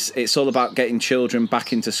government is it's all about getting children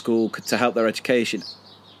back into school to help their education.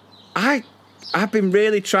 I've been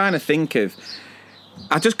really trying to think of...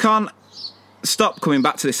 I just can't stop coming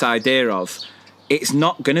back to this idea of it's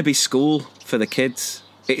not going to be school for the kids.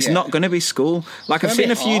 It's not going to be school. Like, I've seen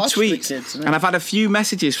a few tweets, kids, and I've had a few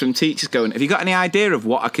messages from teachers going, have you got any idea of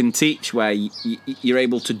what I can teach where you're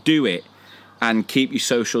able to do it and keep your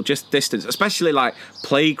social distance, especially like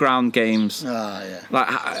playground games? Oh, yeah. Like,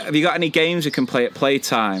 have you got any games you can play at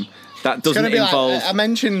playtime that doesn't involve... Like, I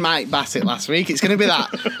mentioned Mike Bassett last week. It's going to be that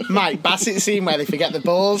Mike Bassett scene where they forget the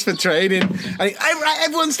balls for training. And right,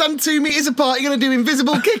 everyone stand 2 metres apart, you're going to do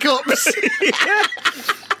invisible kick-ups. Yeah.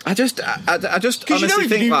 I just honestly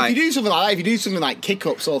think if you do something like that, if you do something like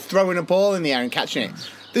kick-ups or throwing a ball in the air and catching it,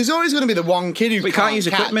 there's always going to be the one kid who can't use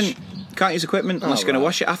equipment. Can't use equipment unless you're going to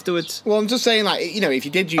wash it afterwards. Well, I'm just saying, like, if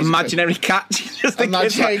you did use imaginary catch,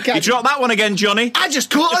 imaginary catch. You dropped that one again, Johnny. I just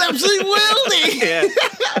caught an absolute worldie. Yeah.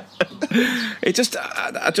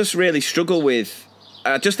 I just really struggle with.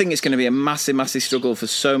 I just think it's going to be a massive, massive struggle for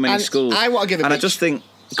so many schools. I want to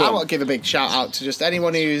give a big shout out to just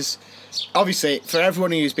anyone who's obviously for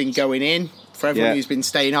everyone who's been going in, for everyone who's been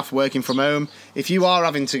staying off, working from home. If you are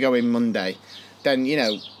having to go in Monday, then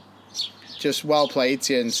just well played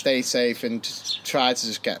to you and stay safe and just try to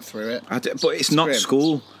just get through it. But it's not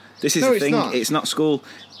school. This is the thing. It's not school.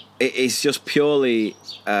 It is just purely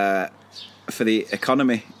for the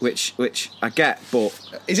economy, which I get. But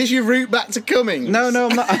is this your route back to Cummings? No, I'm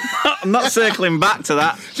not. I'm not circling back to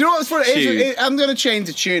that. Do you know what's funny? I'm going to change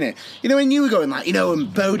the tune here. When you were going like,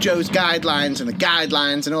 and Bojo's guidelines and the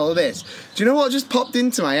guidelines and all of this. Do you know what just popped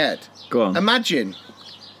into my head? Go on. Imagine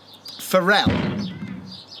Pharrell,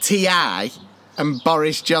 T.I. and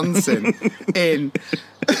Boris Johnson in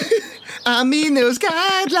I mean those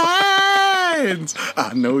guidelines.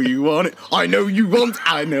 I know you want it. I know you want.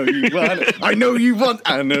 I know you want it. I know you want.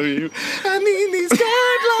 I know you. I mean these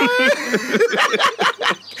guidelines.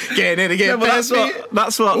 Get in again. That's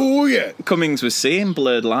what. Oh yeah. Cummings was seeing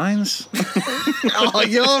blurred lines. Oh,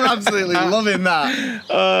 you're absolutely loving that.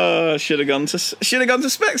 Oh, should have gone to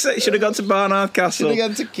Specsavers. Should have gone to Barnard Castle. Should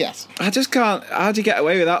have gone to Yes. I just can't. How do you get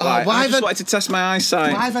away with that? I just wanted to test my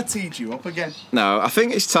eyesight. Why have I teed you up again? No, I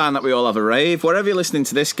think it's time that we all have a rave. Wherever you're listening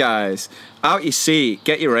to this, guys, out your seat,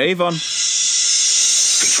 get your rave on.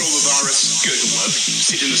 Control the virus, go to work.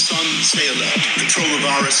 Sit in the sun, stay alert. Control the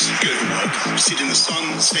virus, go to work. Sit in the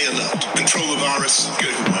sun, stay alert. Control the virus, go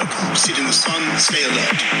to work. Sit in the sun, stay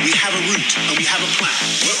alert. We have a route and we have a plan.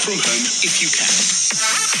 Work from home if you can.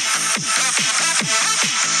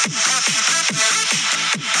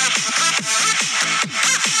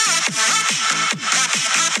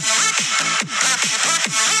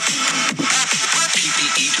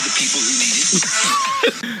 PPE to the people who need it.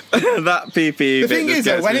 That PPE. The thing is,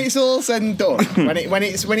 though, when it's all said and done, when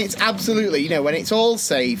it's absolutely, when it's all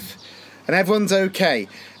safe and everyone's okay,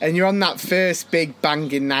 and you're on that first big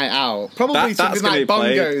banging night out, probably something like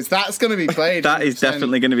bongos, that's going to be played. That is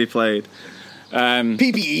definitely going to be played.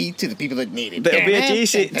 PPE to the people that need it. There'll be a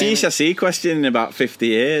GCSE question in about 50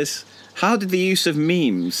 years. How did the use of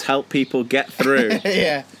memes help people get through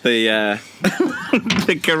the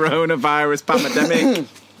coronavirus pandemic?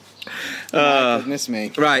 Goodness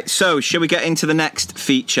me. Right, so shall we get into the next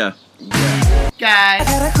feature? Guys. I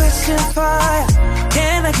got a question for ya.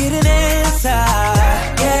 Can I get an answer?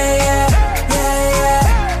 Yeah.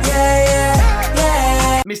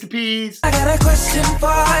 Mr. Peas. I got a question for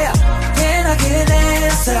ya. Can I get an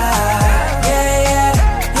answer? Yeah.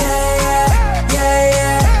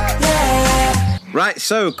 Right,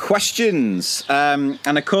 so questions. And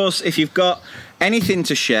of course, if you've got anything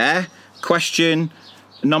to share, question,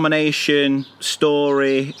 nomination,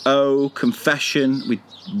 story, confession, we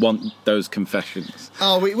want those confessions.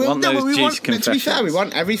 Oh, we want those we juicy want. To be fair, confessions. we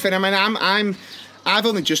want everything. I mean, I've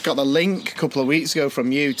only just got the link a couple of weeks ago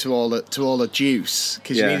from you to all the juice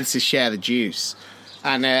because you needed to share the juice,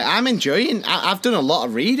 and I'm enjoying. I've done a lot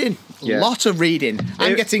of reading.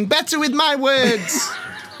 I'm getting better with my words.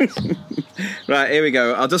 Right, here we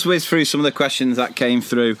go. I'll just whiz through some of the questions that came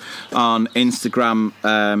through on Instagram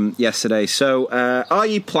yesterday. So, are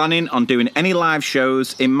you planning on doing any live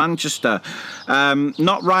shows in Manchester?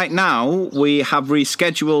 Not right now. We have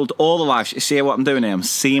rescheduled all the live shows. See what I'm doing here? I'm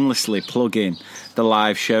seamlessly plugging the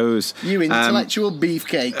live shows. You intellectual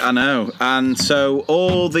beefcake. I know. And so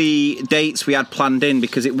all the dates we had planned in,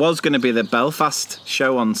 because it was going to be the Belfast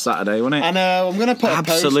show on Saturday, wasn't it? I know. I'm going to put a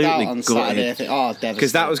post out on Saturday. I think. Oh, devastating.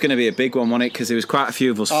 Because that was going to be a big one, wasn't it? Because there was quite a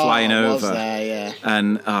few of us flying over. There, yeah.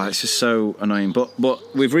 And it's just so annoying. But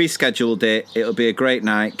we've rescheduled it. It'll be a great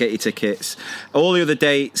night. Get your tickets. All the other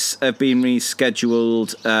dates have been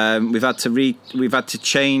rescheduled. We've had to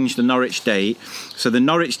change the Norwich date. So the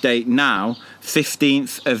Norwich date now,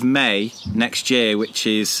 15th of May next year, which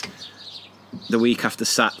is the week after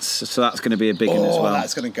Sats. So that's going to be a big one as well.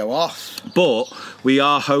 That's going to go off. But we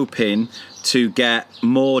are hoping to get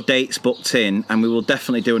more dates booked in, and we will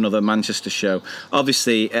definitely do another Manchester show.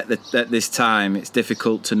 Obviously, at this time, it's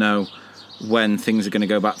difficult to know when things are going to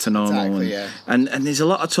go back to normal. Exactly, yeah. And there's a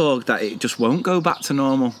lot of talk that it just won't go back to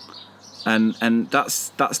normal. And that's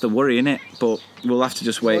the worry, innit? But we'll have to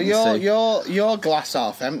just wait and see. You're glass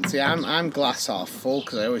half empty. I'm glass half full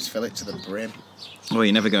because I always fill it to the brim. Well,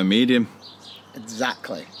 you never go medium.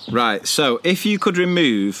 Exactly. Right, so if you could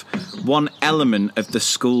remove one element of the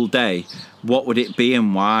school day, what would it be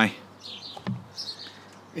and why?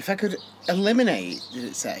 If I could eliminate, did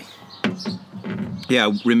it say?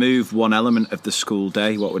 Yeah, remove one element of the school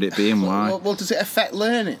day, what would it be and why? Well, does it affect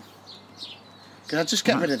learning? Because I'd just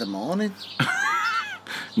get rid of the morning.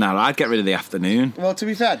 No, I'd get rid of the afternoon. Well, to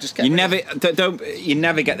be fair, just get You rid you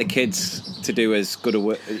never get the kids to do as good a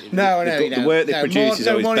work. No, the work they produce is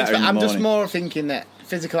always better in the I'm morning. just more thinking that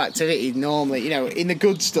physical activity normally, in the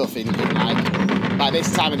good stuff, in like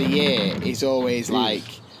this time of the year, is always like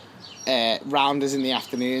rounders in the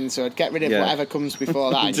afternoon. So I'd get rid of whatever comes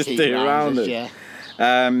before that and Just keep do rounders. rounders.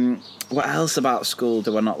 Yeah. What else about school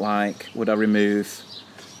do I not like? Would I remove?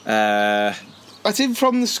 That's in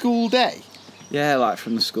from the school day. Yeah, like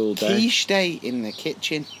from the school day. Quiche day in the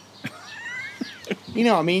kitchen. You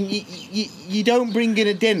know what I mean? You don't bring in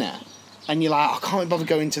a dinner and you're like, I can't bother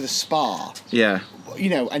going to the spa. Yeah.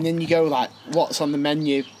 And then you go like, what's on the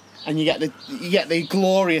menu? And you get the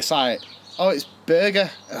glorious like, oh, it's burger,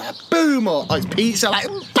 boom, or it's pizza, like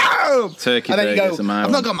boom. Turkey and then burgers you go, are my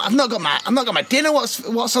I've not got my dinner.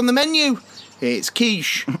 What's on the menu? It's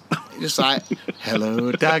quiche. Just like,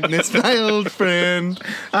 hello, Dagnus, my old friend.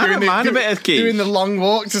 I don't mind a bit of quiche. Doing the long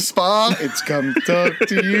walk to Spa. It's come to talk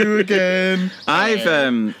to you again.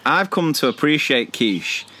 I've come to appreciate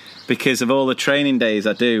quiche because of all the training days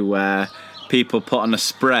I do where people put on a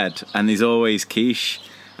spread and there's always quiche.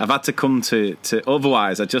 I've had to come to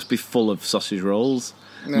otherwise I'd just be full of sausage rolls,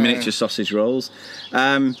 miniature sausage rolls.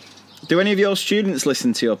 Do any of your students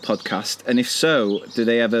listen to your podcast? And if so, do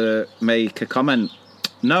they ever make a comment?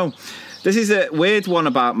 No. This is a weird one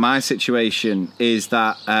about my situation is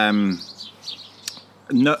that no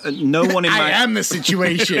one in my... I am the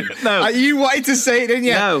situation. No. You wanted to say it, didn't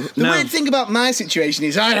you? No. The weird thing about my situation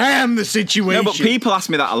is I am the situation. No, but people ask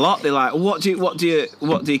me that a lot. They're like, what do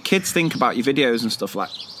your kids think about your videos and stuff? Like,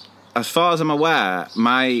 as far as I'm aware,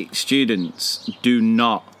 my students do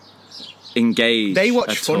not engage. They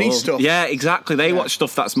watch at funny all. stuff. Yeah, exactly. They watch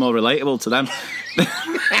stuff that's more relatable to them.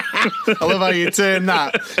 I love how you turn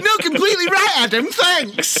that. No, completely right, Adam.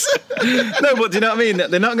 Thanks. No, but do you know what I mean?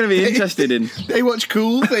 They're not going to be interested in. They watch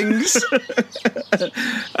cool things. And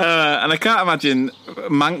I can't imagine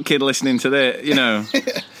Mank Kid listening to this.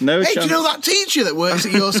 No Hey, chance. do you know that teacher that works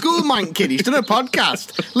at your school, Mank Kid? He's done a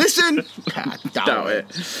podcast. Listen. Doubt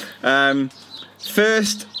it.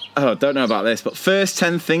 First, I don't know about this, but first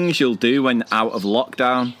 10 things you'll do when out of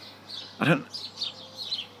lockdown.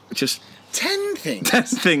 Just 10 things. 10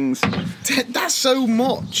 things. That's so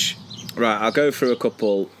much. Right, I'll go through a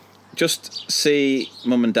couple. just see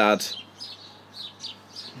mum and dad.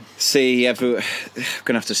 I'm going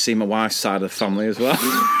to have to see my wife's side of the family as well.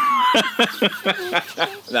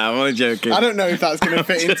 No, I'm only joking. I don't know if that's going to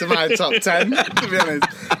fit into my top 10, to be honest.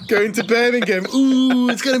 Going to Birmingham,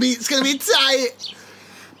 it's going to be tight.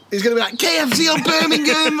 It's going to be like KFC on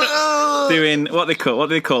Birmingham. Oh. Doing what do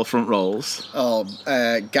they call front rolls? Oh,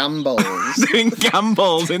 gambols. Doing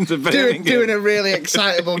gambols into Birmingham. Doing a really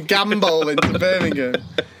excitable gambol into Birmingham.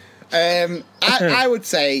 I would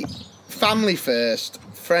say family first,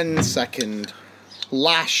 friends second,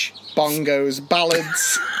 lash, bongos,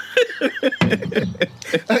 ballads.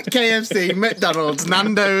 At KFC, McDonald's,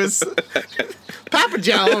 Nando's, Papa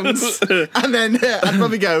John's, and then I'd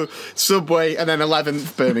probably go Subway, and then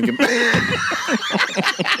 11th Birmingham.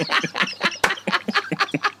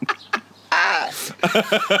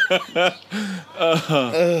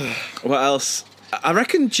 What else? I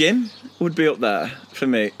reckon gym would be up there for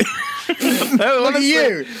me. No, Look at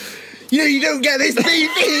you. You don't get this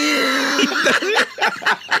beef.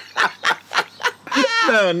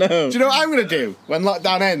 No. Do you know what I'm going to do when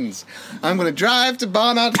lockdown ends? I'm going to drive to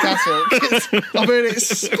Barnard Castle. I've heard it's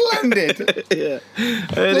splendid. Yeah.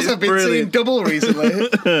 Plus, I've been seeing double recently.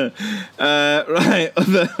 Right,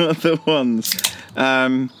 other ones.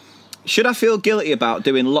 Should I feel guilty about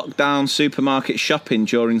doing lockdown supermarket shopping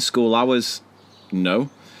during school hours? No.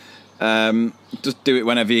 Just do it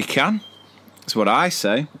whenever you can. That's what I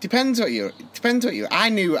say. Depends what you. I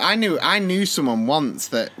knew someone once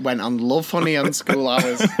that went on Love Honey on school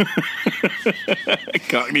hours.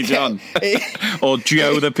 Cockney John. Or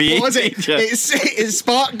Joe the PE What was it? teacher. It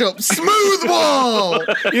sparked up Smooth Wall.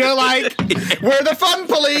 Like, we're the fun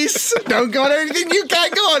police. Don't go on anything you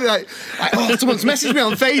can't go on. Like, someone's messaged me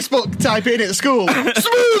on Facebook. Type in at school.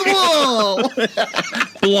 Smooth Wall.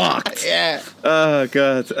 Blocked. Yeah. Oh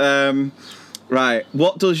God. Right.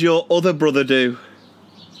 What does your other brother do?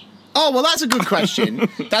 Oh, well, that's a good question.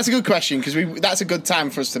 That's a good question, because that's a good time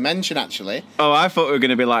for us to mention, actually. Oh, I thought we were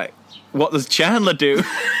going to be like, what does Chandler do?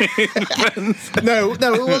 No,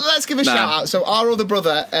 well, let's give a shout out. So our other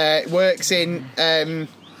brother works in,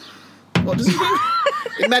 what does he do?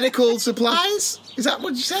 In medical supplies? Is that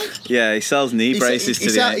what you say? Yeah, he sells knee braces to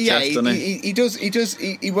the NHS, doesn't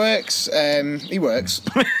he? He works,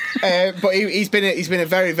 but he's been a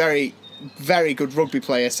very, very, very good rugby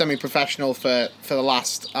player, semi-professional for the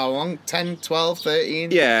last, how long? 10, 12,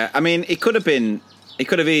 13? Yeah, I mean, he could have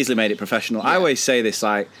easily made it professional. Yeah. I always say this,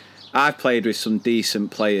 like, I've played with some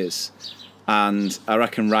decent players, and I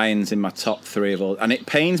reckon Ryan's in my top 3 of all, and it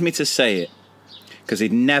pains me to say it, because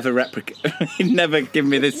he'd never give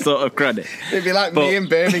me this sort of credit. It'd be like me in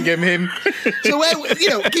Birmingham, him. So,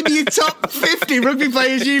 give me your top 50 rugby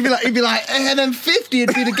players. He'd be like, and then 50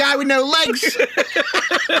 would be the guy with no legs.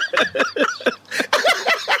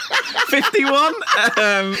 51?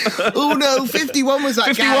 Oh no, 51 was that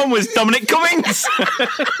 51 guy. was Dominic Cummings.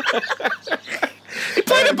 He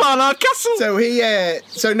played at Barnard Castle. So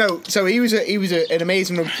he was an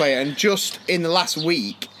amazing rugby player, and just in the last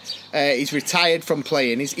week, he's retired from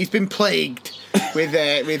playing. He's been plagued with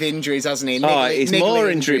injuries, hasn't he? He's more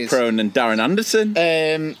injury prone than Darren Anderson.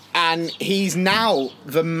 And he's now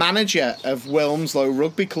the manager of Wilmslow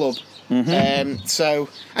Rugby Club. Mm-hmm.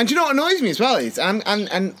 And do you know what annoys me as well is, and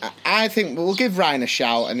I think we'll give Ryan a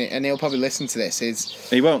shout, and he'll probably listen to this.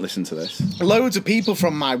 He won't listen to this. Loads of people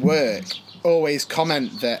from my work always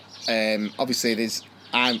comment that obviously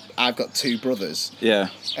I've got 2 brothers. Yeah.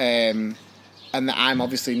 And that I'm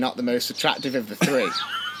obviously not the most attractive of the 3.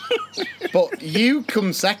 But you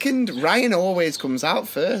come second. Ryan always comes out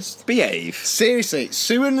first. Behave. Seriously,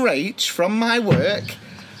 Sue and Rach from my work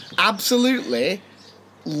absolutely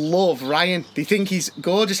love Ryan. They think he's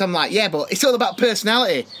gorgeous. I'm like, yeah, but it's all about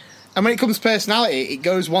personality. And when it comes to personality, it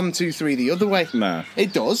goes 1, 2, 3 the other way. No.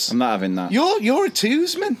 It does. I'm not having that. You're a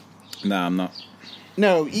twosman. No, I'm not.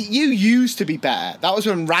 No, you used to be better. That was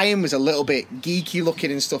when Ryan was a little bit geeky looking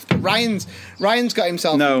and stuff. But Ryan's got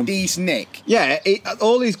himself a decent nick. Yeah,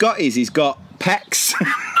 all he's got pecs,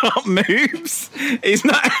 not moves. He's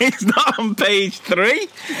not on page 3.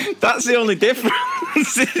 That's the only difference.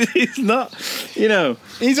 He's not,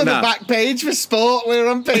 He's on the back page for sport. We're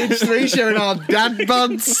on page 3 showing our dad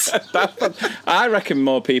bods. I reckon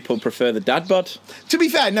more people prefer the dad bod. To be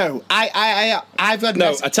fair, no. I've had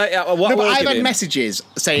I tell you what. No, but I've had messages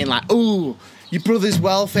saying like, "Oh, your brother's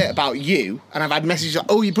well fit about you," and I've had messages like,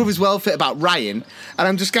 "Oh, your brother's well fit about Ryan," and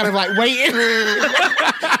I'm just kind of like waiting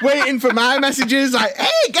for my messages like,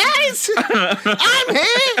 "Hey guys, I'm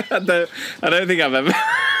here." I don't think I've ever.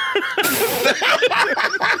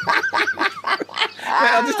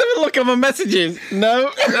 I'll just have a look at my messages.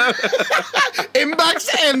 No. In tin bag's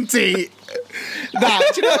empty. Nah,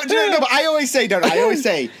 do you know? No, but I always say, don't I? I always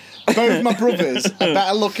say, both my brothers are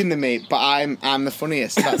better looking than me, but I'm the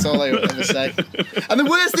funniest. That's all I ever say. And the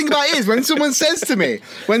worst thing about it is when someone says to me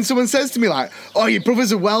like, "Oh, your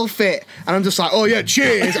brothers are well fit," and I'm just like, "Oh yeah,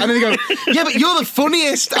 cheers," and then they go, "Yeah, but you're the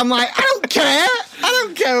funniest." I'm like, I don't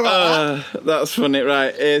care about that. That's funny,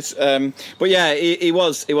 right? But yeah, he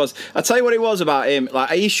was. I tell you what it was about him.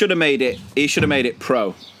 Like he should have made it. He should have made it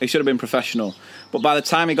pro. He should have been professional. But by the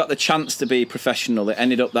time he got the chance to be professional, it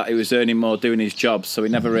ended up that he was earning more doing his job, so he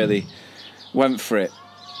never really went for it.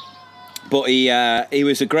 But he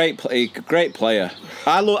was a great player.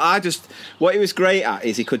 What he was great at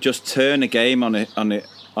is he could just turn a game on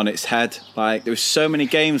its head. Like there was so many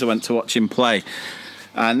games I went to watch him play,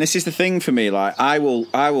 and this is the thing for me. Like I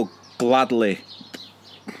will gladly,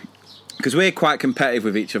 because we're quite competitive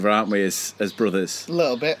with each other, aren't we, as brothers? A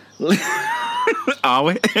little bit. Are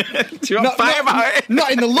we? Do you want to fight about it?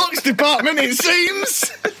 Not in the looks department, it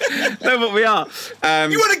seems. No, but we are.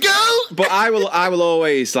 You want to go? But I will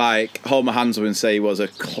always like hold my hands up and say he was a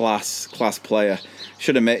class player.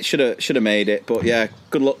 Should have made it. But yeah,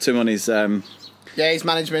 good luck to him on his. His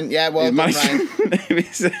management. Yeah, well done, Ryan.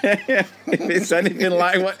 if it's anything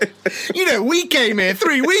like what. You know, we came here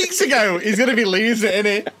 3 weeks ago. He's going to be losing it,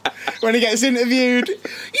 isn't he? When he gets interviewed.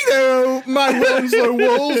 You know, my Winslow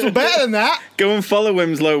Wolves were better than that. Go and follow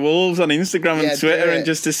Winslow Wolves on Instagram and Twitter, and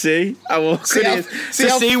just to see how awkward it is.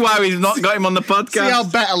 See why we've not got him on the podcast. See how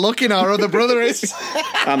better looking our other brother is.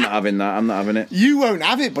 I'm not having that. I'm not having it. You won't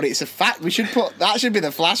have it, but it's a fact. We should put that. Should be the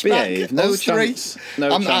flashback. Yeah, no chance. No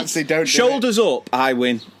chance. Actually, don't. Shoulders up, I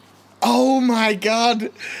win. Oh my God!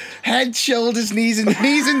 Head, shoulders, knees and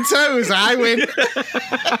toes. I win.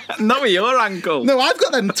 Not with your ankle. No, I've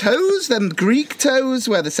got them toes, them Greek toes,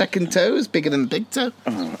 where the second toe is bigger than the big toe.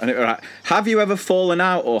 Oh, right. Have you ever fallen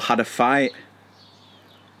out or had a fight?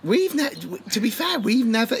 To be fair, we've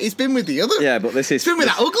never. It's been with the other. Yeah, but this is. It's been with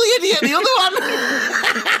that ugly idiot, the other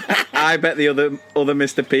one. I bet the other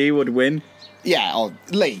Mr. P would win. Yeah,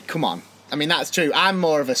 Lee, come on. I mean, that's true. I'm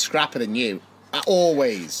more of a scrapper than you.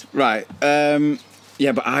 Always. Right.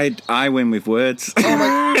 Yeah, but I win with words. Oh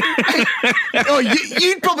my!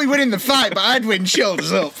 You'd probably win in the fight, but I'd win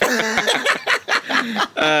shoulders up.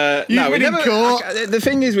 No, we never. The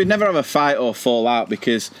thing is, we'd never have a fight or fall out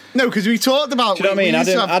because. No, because we talked about. Do you know what I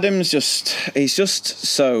mean? Adam's he's just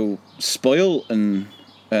so spoilt and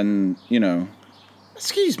you know.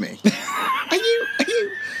 Excuse me. Are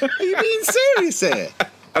you being serious here?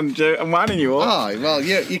 I'm winding you up. Oh, well,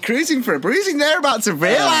 you're cruising for a bruising. They're about to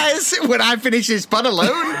realise when I finish this pod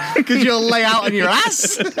alone because you'll lay out on your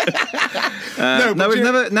ass. No,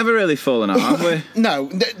 we've never really fallen out, have we? No,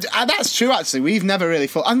 that's true, actually. We've never really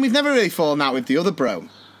fallen... And we've never really fallen out with the other bro.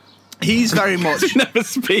 He's very much... never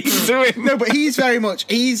speak to him. No, but he's very much...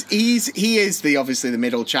 He is obviously the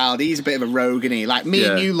middle child. He's a bit of a rogue, isn't he? Like, me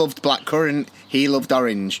and you loved blackcurrant. He loved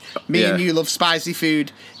orange. Me and you loved spicy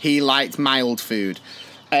food. He liked mild food.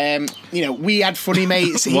 You know, we had funny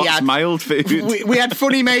mates. What's mild food? We had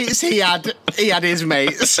funny mates. He had his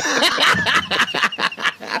mates.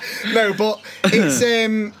 No, but it's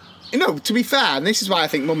you know, to be fair, and this is why I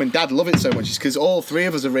think Mum and Dad love it so much, is because all three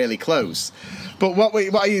of us are really close. But what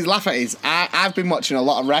I laugh at is I've been watching a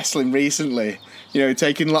lot of wrestling recently. You know,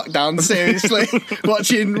 taking lockdown seriously,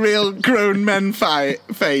 watching real grown men fight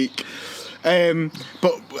fake.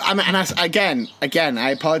 But again, I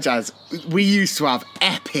apologise. We used to have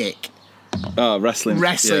epic wrestling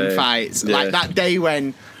fights. Yeah. Like that day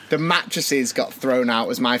when the mattresses got thrown out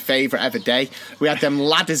was my favourite ever day. We had them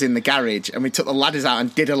ladders in the garage and we took the ladders out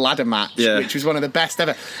and did a ladder match, which was one of the best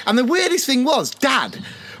ever. And the weirdest thing was, Dad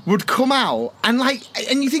would come out and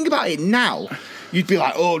you think about it now, you'd be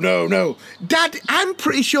like, oh, no. Dad, I'm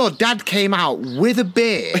pretty sure Dad came out with a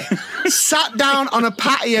beer, sat down on a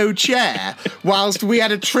patio chair whilst we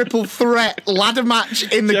had a triple threat ladder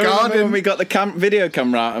match in the garden. When we got the video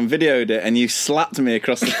camera out and videoed it and you slapped me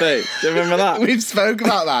across the face? Do you remember that? We've spoke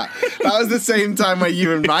about that. That was the same time where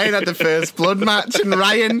you and Ryan had the first blood match and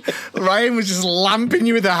Ryan was just lamping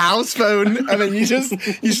you with a house phone and then you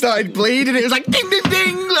started bleeding. It was like, ding, ding,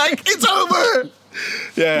 ding, like, it's over.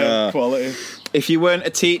 Yeah, quality. If you weren't a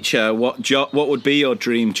teacher, what would be your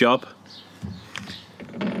dream job?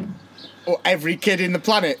 Or every kid in the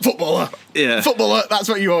planet, footballer. Yeah, footballer. That's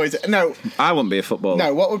what you always. No, I wouldn't be a footballer.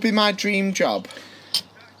 No, what would be my dream job?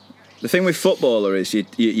 The thing with footballer is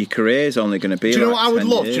your career's only going to be. Do you know like what I would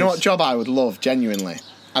love? Years. Do you know what job I would love? Genuinely,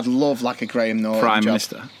 I'd love like a Graham Norton Prime job.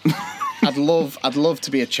 Minister. I'd love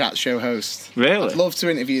to be a chat show host. Really? I'd love to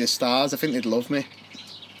interview the stars. I think they'd love me.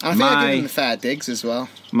 And I think I'd give them the fair digs as well.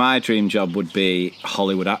 My dream job would be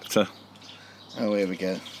Hollywood actor. Oh, here we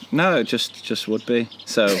go. No, just would be.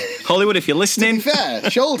 So, Hollywood, if you're To listening... be fair,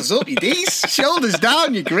 shoulders up, you D's. Shoulders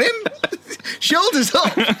down, you Grim. Shoulders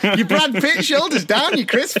up, you Brad Pitt. Shoulders down, you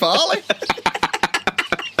Chris Farley.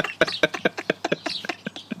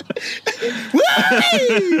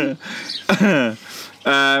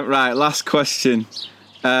 Right, last question.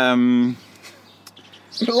 A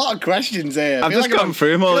lot of questions here. I've just gone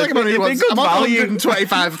through them all. I'm on It'd be good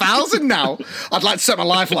 125,000 now. I'd like to set my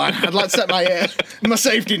lifeline. I'd like to set my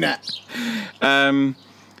safety net.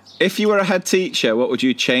 If you were a head teacher, what would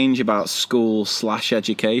you change about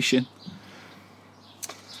school/education?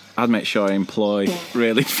 I'd make sure I employ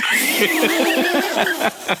really... Size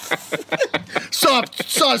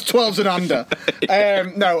 12s and under.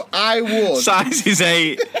 No, I would. Size is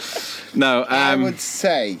 8. No, I would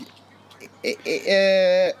say...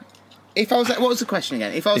 if I was... What was the question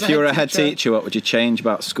again? If you were a head teacher, what would you change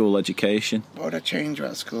about school education? What would I change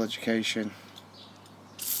about school education?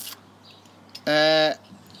 I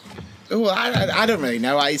don't really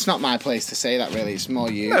know. It's not my place to say that. Really, it's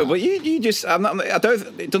more you. No, but you just. I'm not. I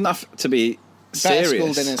don't. It doesn't have to be serious. Better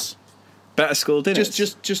school dinners. Better school dinners.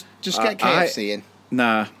 Just get KFC in.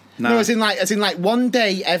 Nah. No, as in like one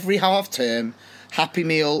day every half term, Happy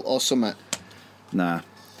Meal or something. Nah.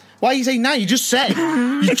 Why are you saying no? You just said.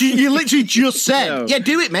 you literally just said. No. Yeah,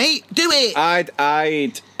 do it, mate. Do it.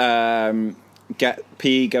 I'd get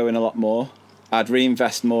PE going a lot more. I'd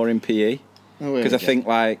reinvest more in PE because I think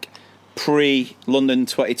like pre-London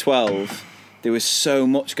 2012 there was so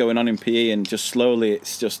much going on in PE and just slowly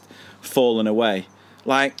it's just fallen away.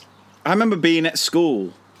 Like I remember being at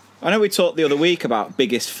school. I know we talked the other week about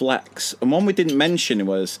biggest flex, and one we didn't mention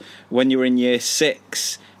was when you were in year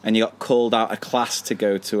 6 and you got called out of class to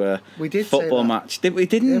go to a football match. We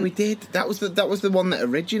didn't. Yeah, we did. That was the one that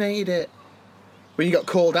originated it. When you got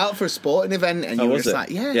called out for a sporting event and you were just like,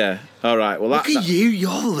 yeah. Yeah. All right. Well, look at you.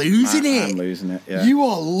 You're losing it. I'm losing it. Yeah. You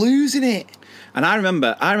are losing it. And I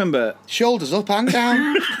remember shoulders up and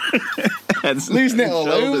down. Losing it all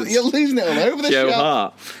over. You're losing it all over the Joe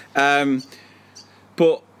shop. Hart.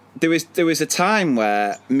 But there was a time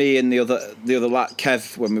where me and the other lad,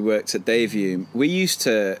 Kev, when we worked at Dayview, we used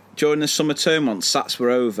to, during the summer term once Sats were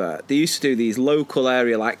over, they used to do these local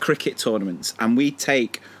area like cricket tournaments, and we'd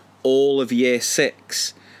take all of year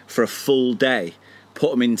 6 for a full day,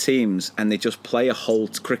 put them in teams, and they just play a whole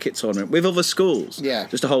cricket tournament with other schools. Yeah,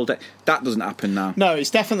 just a whole day. That doesn't happen now. No,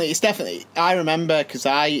 it's definitely. I remember because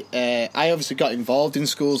I obviously got involved in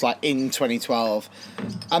schools like in 2012,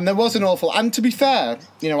 and there was an awful. And to be fair,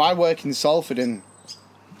 I work in Salford, and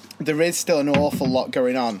there is still an awful lot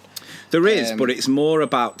going on. There is, but it's more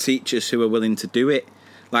about teachers who are willing to do it.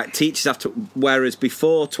 Like teachers have to. Whereas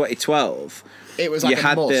before 2012. It was like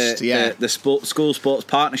the school sports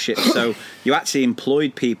partnership, so you actually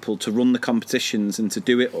employed people to run the competitions and to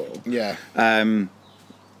do it all. Yeah.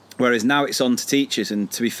 Whereas now it's on to teachers, and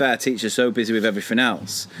to be fair, teachers are so busy with everything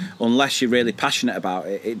else. Unless you're really passionate about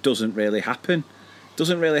it, it doesn't really happen.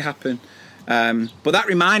 But that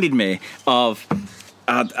reminded me of.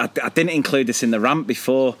 I didn't include this in the rant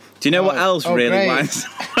before. Do you know what else really winds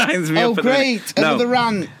me up? Oh, great! Another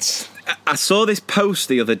rant. I saw this post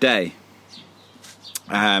the other day.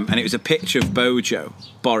 And it was a picture of Bojo,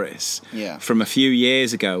 Boris, from a few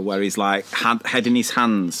years ago where he's like head in his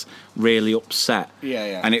hands, really upset.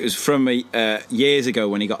 Yeah. And it was from years ago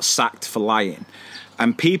when he got sacked for lying.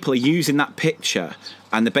 And people are using that picture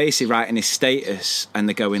and they're basically writing his status and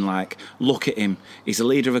they're going like, look at him, he's the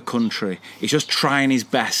leader of a country, he's just trying his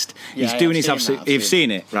best. He's doing his absolute... You've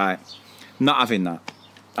seen it? Right. Not having that.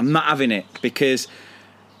 I'm not having it because...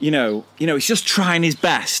 he's just trying his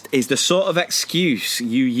best is the sort of excuse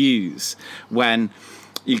you use when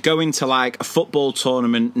you go into like a football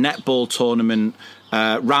tournament, netball tournament,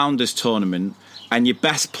 rounders tournament, and your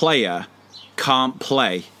best player can't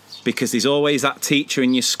play because there's always that teacher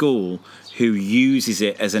in your school who uses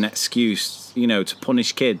it as an excuse, to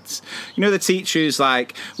punish kids. The teacher who's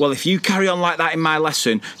like, well, if you carry on like that in my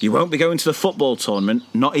lesson, you won't be going to the football tournament,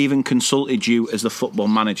 not even consulted you as the football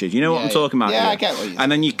manager. You know what I'm talking about? Yeah, I get what you're saying.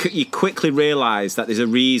 And then you quickly realise that there's a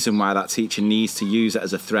reason why that teacher needs to use it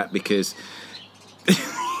as a threat because...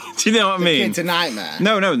 Do you know what I mean? The kid's a nightmare.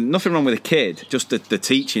 No, nothing wrong with a kid. Just the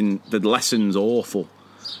teaching, the lesson's awful.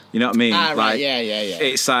 You know what I mean? Right, yeah.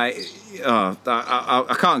 It's like...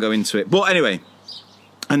 I can't go into it. But anyway,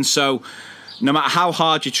 and so... No matter how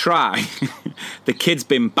hard you try, the kid's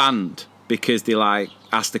been banned because they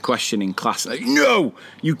asked the question in class. Like, no,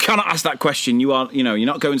 you cannot ask that question. You're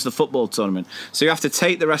not going to the football tournament. So you have to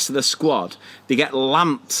take the rest of the squad. They get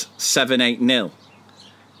lamped 7-8-0.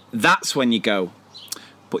 That's when you go,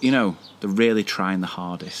 But, you know, they're really trying the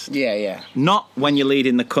hardest. Yeah. Not when you're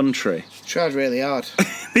leading the country. Tried really hard.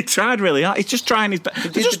 They tried really hard. He's just trying his best. They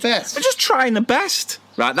did the best. They're just trying the best.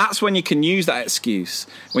 Right, that's when you can use that excuse.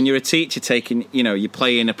 When you're a teacher taking, you know, you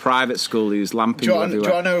play in a private school who's lamping you everywhere. Do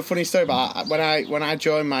you want to know a funny story about when I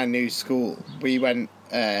joined my new school? We went,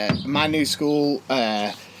 my new school,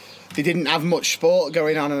 they didn't have much sport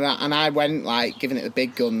going on, and I went like giving it the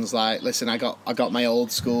big guns. Like, listen, I got my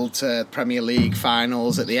old school to Premier League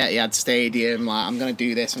finals at the Etihad Stadium. Like, I'm going to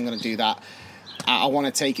do this, I'm going to do that. I want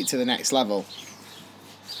to take it to the next level.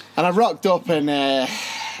 And I rocked up, and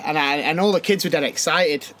all the kids were dead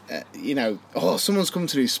excited. You know, someone's come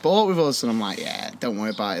to do sport with us, and I'm like, yeah, don't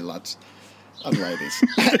worry about it, lads and ladies,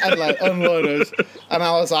 unload us. And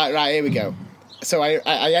I was like, right, here we go. So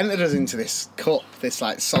I entered us into this cup, this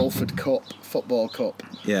like Salford Cup, football cup.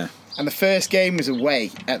 Yeah. And the first game was away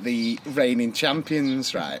at the reigning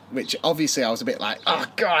champions, right? Which obviously I was a bit like, oh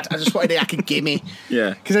God, I just wanted like a gimme.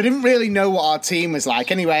 Yeah. Because I didn't really know what our team was like.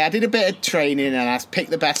 Anyway, I did a bit of training and I picked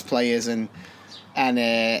the best players and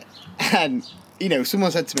you know,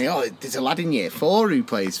 someone said to me, oh, there's a lad in year 4 who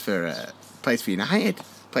plays for United,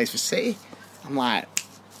 plays for City. I'm like,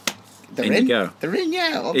 they're in. They're in,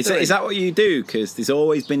 yeah. Is that what you do? Because there's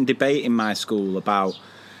always been debate in my school about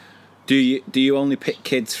do you only pick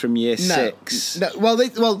kids from year 6? No. Well,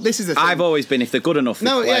 this is the thing. I've always been, if they're good enough, they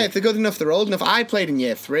play. Yeah, if they're good enough, they're old enough. I played in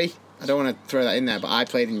year 3. I don't want to throw that in there, but I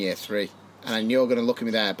played in year 3. And you're going to look at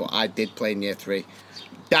me there, but I did play in year 3.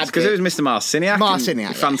 Because it was Mr. Marciniak. Marciniak.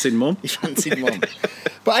 He fancied mum. He fancied mum.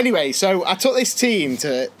 But anyway, so I took this team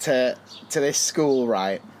to this school,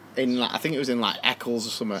 right? In like, I think it was in like Eccles or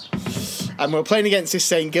something, and we were playing against this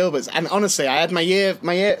St Gilbert's. And honestly, I had my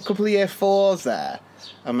couple of year 4s there,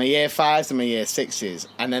 and my year 5s and my year 6s.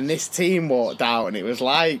 And then this team walked out, and it was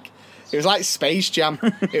like Space Jam.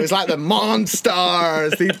 It was like the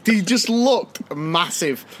Monsters. They just looked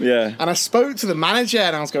massive. Yeah. And I spoke to the manager,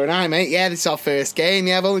 and I was going, "Hi mate, yeah, this is our first game.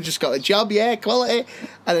 Yeah, I've only just got the job. Yeah, quality."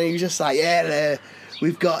 And then he was just like, "Yeah,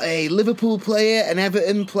 we've got a Liverpool player, an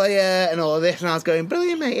Everton player, and all of this." And I was going,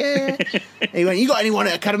 "Brilliant, mate, yeah." And he went, "You got anyone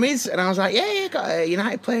at academies?" And I was like, "Yeah, got a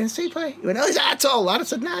United player and C player." He went, "Oh, is that tall lad?" I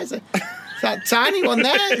said, "No, it's that tiny one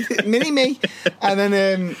there, mini me." And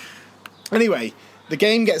then, anyway, the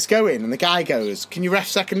game gets going, and the guy goes, "Can you ref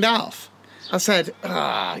second half?" I said,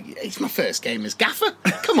 it's my first game as gaffer.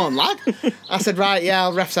 Come on, lad. I said, right, yeah,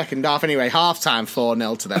 I'll ref second half. Anyway, half-time,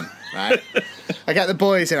 4-0 to them, right? I get the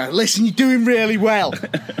boys in. I listen, you're doing really well.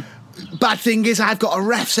 Bad thing is I've got a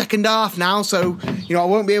ref second half now, so, you know, I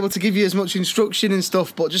won't be able to give you as much instruction and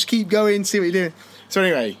stuff, but just keep going, see what you're doing. So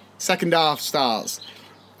anyway, second half starts,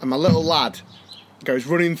 and my little lad goes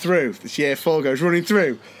running through. This year 4 goes running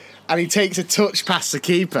through, and he takes a touch past the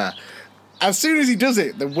keeper. As soon as he does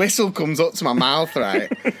it, the whistle comes up to my mouth,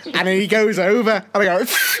 right? And then he goes over, and I go,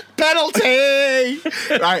 penalty!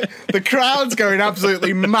 Right? The crowd's going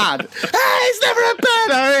absolutely mad. Hey, it's never a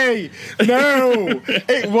penalty! No,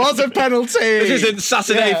 it was a penalty. This isn't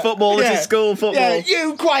Saturday football, this is school football. Yeah,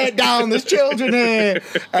 you quiet down, there's children here.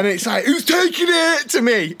 And it's like, who's taking it to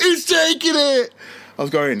me? Who's taking it? I was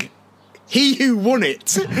going, he who won it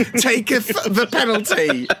taketh the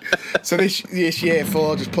penalty. So this year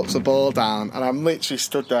 4 just puts the ball down, and I'm literally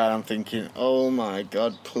stood there and I'm thinking, oh my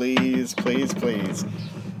God, please, please, please.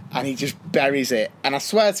 And he just buries it. And I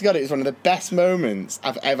swear to God, it was one of the best moments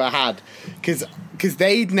I've ever had, because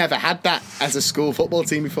they'd never had that as a school football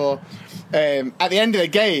team before. At the end of the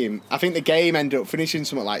game, I think the game ended up finishing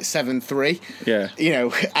something like 7-3. Yeah. You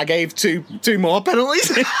know, I gave two more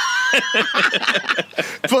penalties.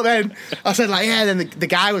 But then I said, like, yeah, then the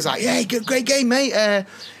guy was like, yeah, great game, mate.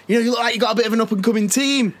 You know, you look like you got a bit of an up-and-coming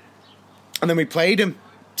team. And then we played him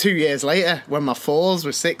 2 years later when my 4s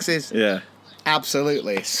were 6s. Yeah.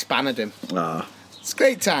 Absolutely spanned him. Ah. It's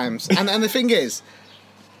great times. And the thing is,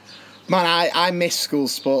 man, I miss school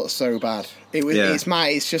sports so bad.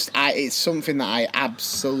 It's something that I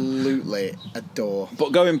absolutely adore.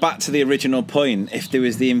 But going back to the original point, if there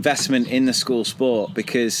was the investment in the school sport,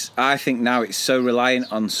 because I think now it's so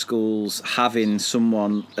reliant on schools having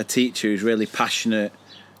a teacher who's really passionate,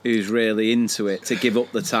 who's really into it, to give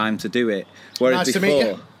up the time to do it. Whereas nice before, to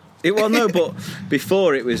meet you. But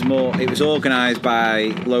before it was organised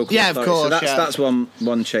by local authorities. Of course, so that's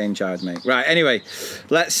one change I'd make. Right, anyway,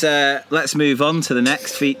 let's move on to the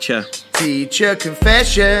next feature. Teacher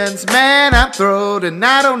confessions, man, I'm throwed and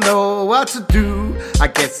I don't know what to do. I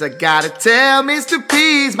guess I gotta tell Mr.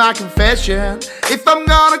 P's my confession. If I'm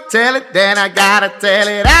gonna tell it, then I gotta tell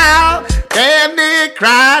it out. Damn near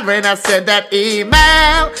cried when I sent that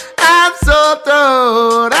email. I'm so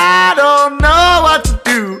throwed, I don't know what to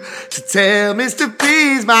do to tell Mr.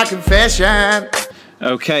 P's my confession.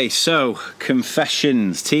 Okay, so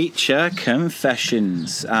confessions, teacher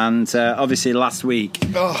confessions, and obviously last week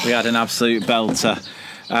we had an absolute belter.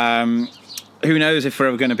 Who knows if we're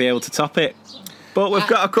ever going to be able to top it? But we've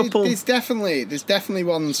got a couple. There's definitely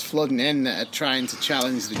ones flooding in that are trying to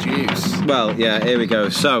challenge the juice. Well, yeah, here we go.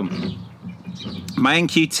 So, my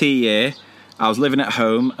NQT year, I was living at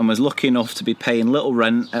home and was lucky enough to be paying little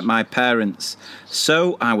rent at my parents'.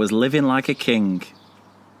 So I was living like a king.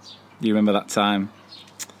 Do you remember that time,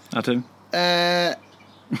 Adam? I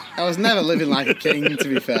was never living like a king, to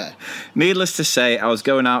be fair. Needless to say, I was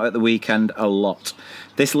going out at the weekend a lot.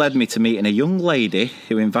 This led me to meeting a young lady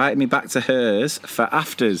who invited me back to hers for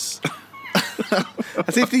afters.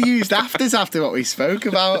 As if they used afters after what we spoke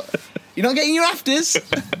about. You're not getting your afters?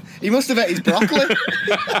 He must have ate his broccoli.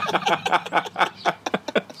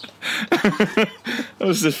 I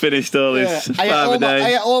must have finished all this I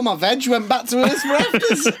ate all my veg, went back to hers for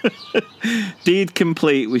afters. Deed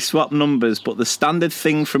complete, we swapped numbers, but the standard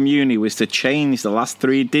thing from uni was to change the last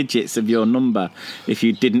 3 digits of your number if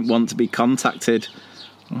you didn't want to be contacted.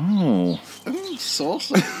 Oh.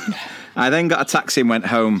 Saucy. I then got a taxi and went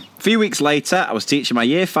home. A few weeks later, I was teaching my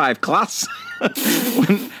year 5 class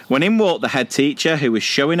when in walked the head teacher who was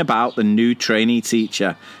showing about the new trainee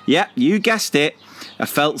teacher. Yep, you guessed it. I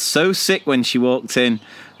felt so sick when she walked in.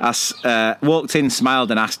 Walked in, smiled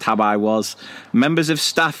and asked how I was. Members of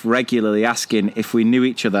staff regularly asking if we knew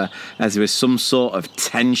each other as there was some sort of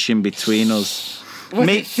tension between us. Was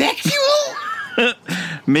it sexual?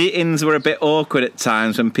 Meetings were a bit awkward at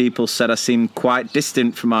times when people said I seemed quite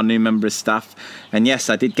distant from our new member of staff. And yes,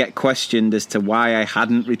 I did get questioned as to why I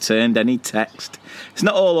hadn't returned any text. It's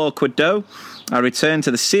not all awkward though. I returned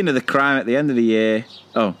to the scene of the crime at the end of the year.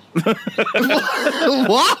 Oh.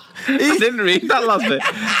 What? I didn't read that last bit.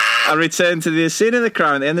 I returned to the scene of the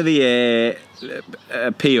crime at the end of the year,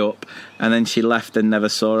 pee up, and then she left and never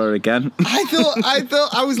saw her again. I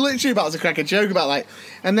thought I was literally about to crack a joke about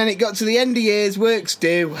and then it got to the end of year's work's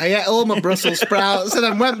due. I ate all my Brussels sprouts and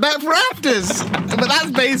then went back for afters. But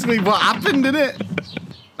that's basically what happened, isn't it?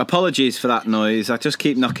 Apologies for that noise. I just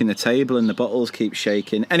keep knocking the table and the bottles keep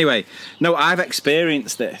shaking. Anyway, no, I've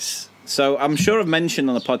experienced this. So I'm sure I've mentioned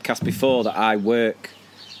on the podcast before that I work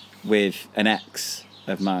with an ex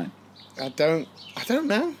of mine. I don't know. I don't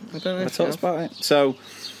know. I talked about it. So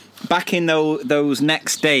back in those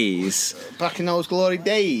next days, back in those glory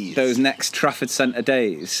days, those next Trafford Centre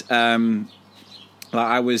days,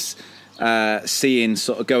 I was seeing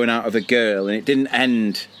sort of going out of a girl, and it didn't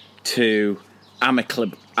end too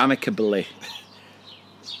amicably. Amicably.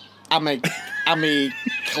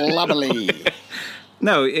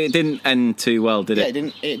 No, it didn't end too well, did it?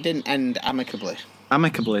 Yeah, it didn't end amicably.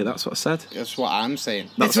 Amicably, that's what I said. That's what I'm saying.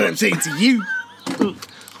 That's what I'm saying to you.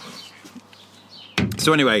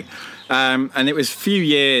 So anyway, and it was a few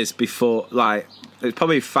years before, it was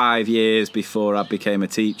probably 5 years before I became a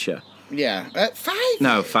teacher. Yeah, 5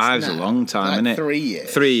 No, years? 5's a long time, isn't it? 3 years.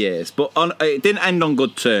 3 years, but it didn't end on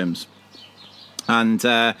good terms. And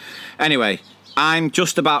anyway, I'm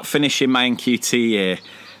just about finishing my NQT year,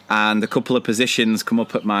 and a couple of positions come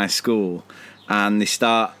up at my school, and they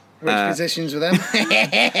start. Which positions were them?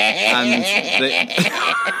 And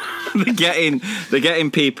they're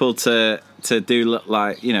getting people to do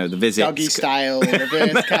the visits. Doggy style,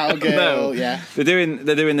 reverse cowgirl. No, yeah. They're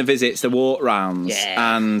doing the visits, the walk rounds,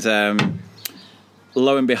 yeah. And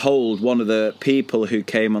lo and behold, one of the people who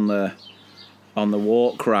came on the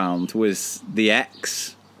walk round was the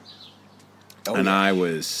ex, and yeah.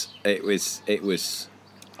 It was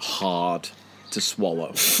hard to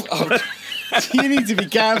swallow. You need to be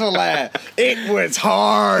careful there. It was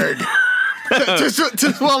hard to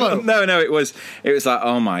swallow. No, it was like,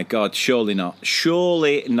 oh my God, surely not.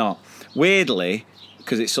 Weirdly,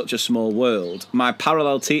 because it's such a small world, my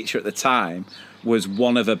parallel teacher at the time was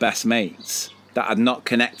one of her best mates that had not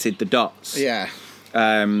connected the dots. Yeah.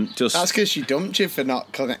 That's because she dumped you for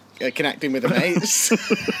not connecting with her mates.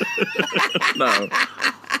 No.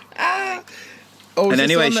 Oh, and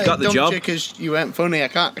anyway, she got the job because you weren't funny. I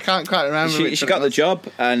can't quite remember. She got the job,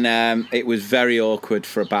 and it was very awkward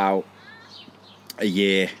for about a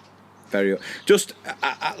year. Just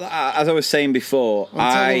as I was saying before,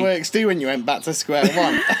 until the works do when you went back to square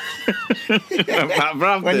one.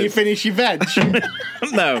 When you finish your veg.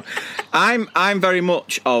 No, I'm very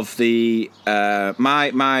much of the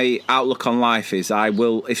my outlook on life is I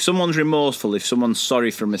will, if someone's remorseful, if someone's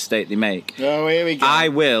sorry for a mistake they make. Oh, here we go. I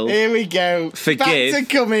will. Here we go. Forgive. Back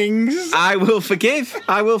to Cummings. I will forgive.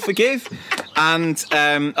 And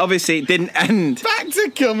obviously it didn't end. Back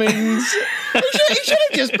to Cummings. He should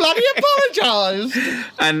have just bloody apologised.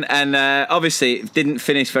 And obviously it didn't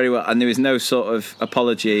finish very well. And there was no sort of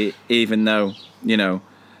apology, even though, you know,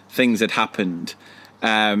 things had happened.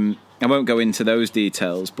 I won't go into those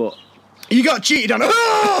details, but... You got cheated on.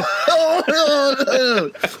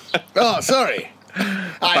 Oh, sorry.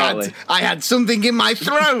 I had something in my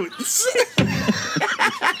throat.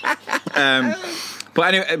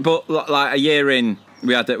 But anyway, like a year in,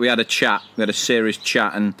 we had a chat. We had a serious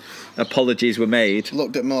chat, and apologies were made.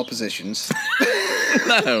 Looked at more positions.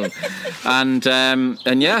 No, and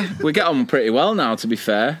yeah, we get on pretty well now. To be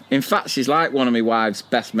fair, in fact, she's like one of my wife's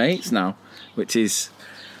best mates now, which is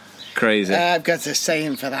crazy. I've got a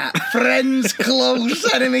saying for that: friends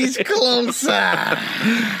close, enemies closer.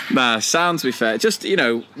 Nah, sounds to be fair. Just, you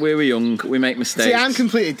know, we were young, we make mistakes. See, I'm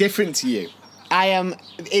completely different to you. I am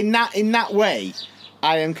in that way.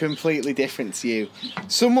 I am completely different to you.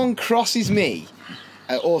 Someone crosses me,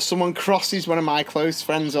 or someone crosses one of my close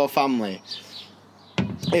friends or family,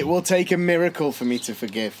 it will take a miracle for me to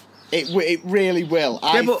forgive. It really will.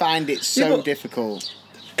 I find it so difficult.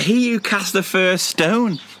 He who cast the first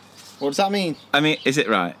stone. What does that mean? I mean, is it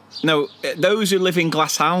right? No, those who live in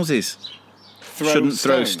glass houses shouldn't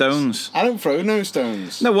throw stones. I don't throw no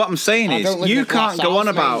stones. No, what I'm saying is, you can't go on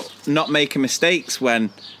about not making mistakes when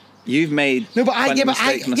you've made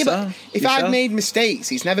mistakes myself. If I've made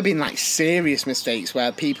mistakes, it's never been like serious mistakes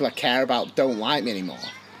where people I care about don't like me anymore.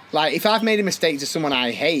 Like, if I've made a mistake to someone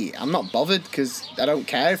I hate, I'm not bothered because I don't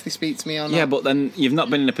care if they speak to me or not. Yeah, but then you've not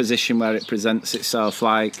been in a position where it presents itself.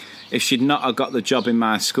 Like, if she'd not have got the job in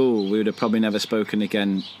my school, we would have probably never spoken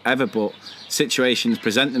again ever. But situations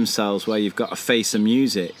present themselves where you've got to face the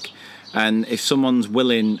music. And if someone's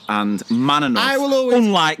willing and man enough,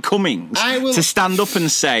 unlike Cummings, to stand up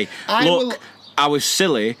and say, look, I was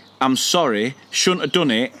silly, I'm sorry, shouldn't have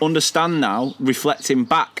done it, understand now, reflecting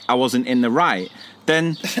back, I wasn't in the right,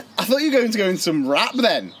 then... I thought you were going to go in some rap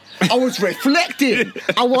then. I was reflecting,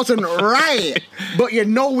 I wasn't right, but you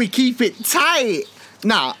know we keep it tight.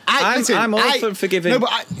 Nah, I'm all for forgiving. No,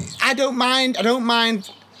 but I don't mind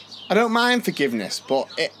forgiveness, but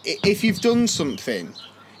if you've done something...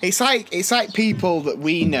 It's like people that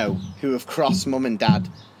we know who have crossed mum and dad.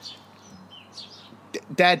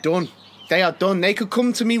 They're done. They are done. They could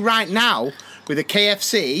come to me right now with a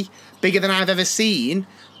KFC bigger than I've ever seen,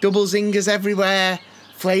 double zingers everywhere,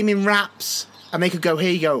 flaming wraps, and they could go, here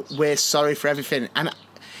you go, we're sorry for everything. And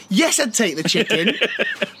yes, I'd take the chicken,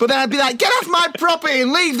 but then I'd be like, get off my property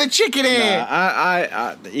and leave the chicken here.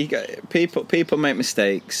 People make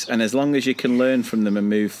mistakes, and as long as you can learn from them and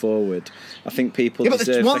move forward, I think people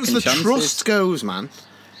deserve once second the chances. Trust goes, man.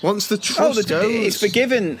 Once the trust goes, it's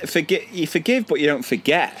forgiven. You forgive, but you don't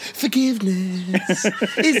forget. Forgiveness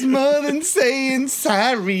is more than saying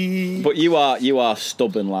sorry. But you are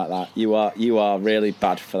stubborn like that. You are really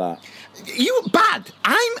bad for that. You bad.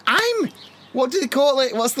 I'm. What do they call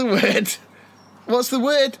it? What's the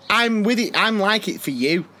word? I'm with it. I'm like it for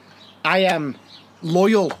you. I am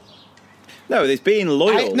loyal. No, there's being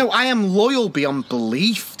loyal. I am loyal beyond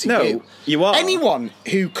belief to you. No, you are. Anyone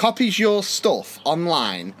who copies your stuff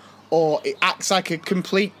online or it acts like a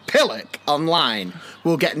complete pillock online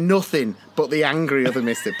will get nothing but the angry other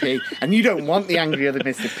Mr. P. And you don't want the angry other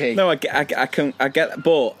Mr. P. No, I get,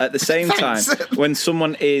 but at the same time, when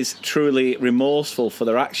someone is truly remorseful for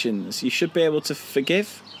their actions, you should be able to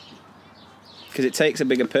forgive. Because it takes a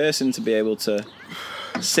bigger person to be able to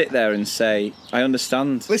sit there and say, I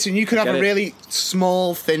understand. Listen, you could have a really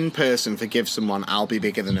small, thin person forgive someone, I'll be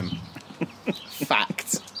bigger than him.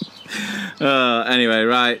 Fact. Anyway,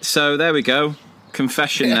 right, so there we go.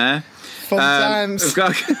 Confession there. Fun times.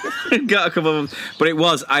 I've got a couple of them. But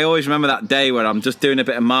I always remember that day where I'm just doing a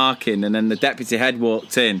bit of marking and then the deputy head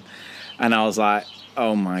walked in and I was like,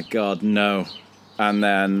 oh my God, no. And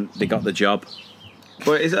then they got the job.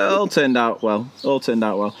 But it all turned out well. Do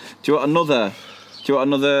you want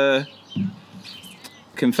another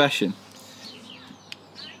confession?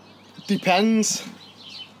 Depends.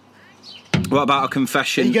 What about a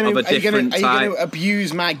confession of a different type? Are you going to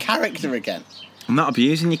abuse my character again? I'm not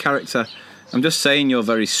abusing your character. I'm just saying you're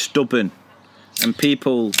very stubborn. And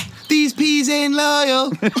people... These peas ain't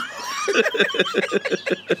loyal.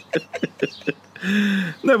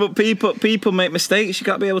 No, but people make mistakes. You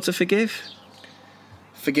got to be able to forgive.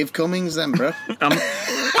 Forgive Cummings then, bro.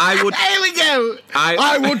 I would... There we go.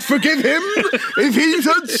 I would forgive him if he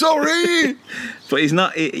said sorry. But he's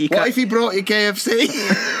not... What if he brought you KFC?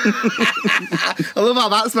 I love how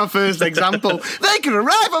that's my first example. They could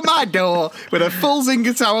arrive at my door with a full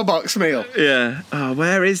Zinger Tower box meal. Yeah. Oh,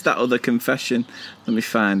 where is that other confession? Let me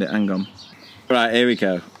find it. Hang on. Right, here we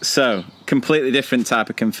go. So, completely different type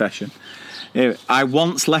of confession. Here, I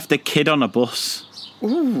once left a kid on a bus.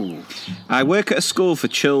 Ooh. I work at a school for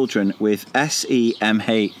children with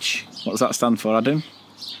SEMH. What does that stand for, Adam?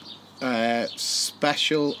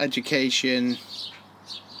 Special education.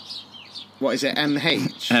 What is it?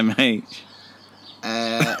 MH?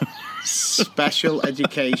 MH. Special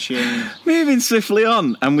education. Moving swiftly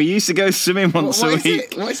on, and we used to go swimming once a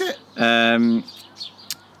week. What is it? Um,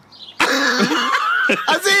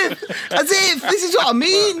 As if this is what I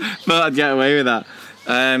mean. but I'd get away with that.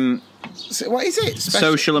 So what is it?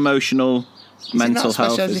 Social, emotional, mental is it not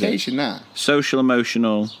health. special education, that? Social,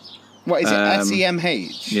 emotional. What is it?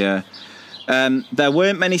 SEMH. Yeah. There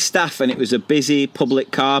weren't many staff, and it was a busy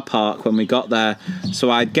public car park when we got there. So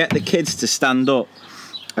I'd get the kids to stand up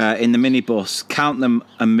in the minibus, count them,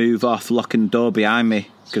 and move off, locking the door behind me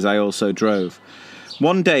because I also drove.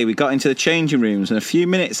 One day we got into the changing rooms, and in a few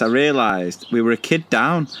minutes I realised we were a kid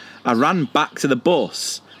down. I ran back to the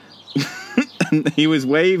bus, and he was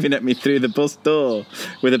waving at me through the bus door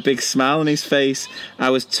with a big smile on his face. I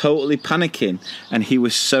was totally panicking, and he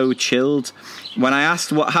was so chilled. When I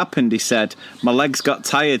asked what happened, he said, my legs got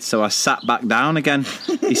tired, so I sat back down again.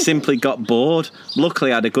 He simply got bored.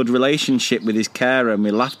 Luckily, I had a good relationship with his carer, and we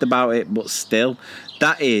laughed about it, but still,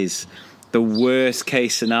 that is the worst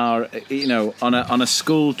case scenario, you know, on a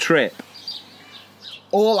school trip.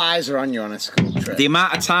 All eyes are on you on a school trip. The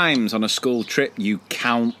amount of times on a school trip you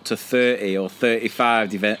count to 30 or 35,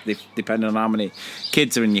 depending on how many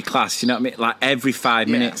kids are in your class, you know what I mean? Like every 5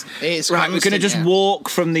 minutes. It's right, we're going to just walk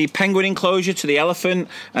from the penguin enclosure to the elephant,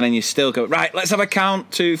 and then you still go, right, let's have a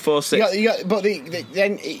count, 2, 4, 6. But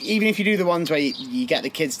then even if you do the ones where you get the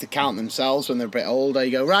kids to count themselves when they're a bit older,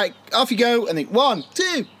 you go, right, off you go, and they 1,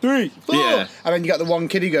 2, 3, 4. Yeah. And then you got the one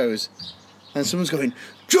kid who goes, and someone's going,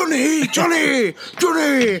 Johnny, Johnny,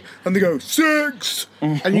 Johnny, and they go 6,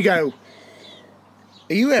 and you go,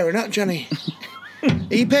 are you here or not, Johnny?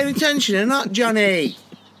 Are you paying attention or not, Johnny?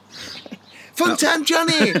 Fun time,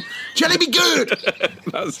 Johnny. Johnny, be good.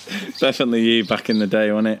 That's definitely you back in the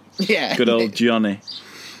day, wasn't it? Yeah. Good old Johnny.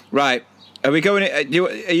 Right, are we going?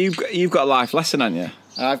 You've got a life lesson, haven't you?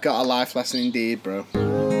 I've got a life lesson indeed, bro.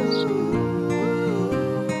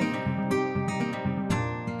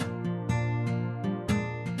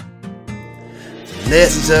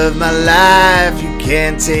 Lessons of my life you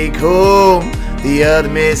can't take home. The other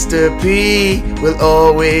Mr. P will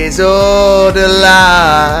always order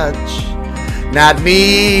large, not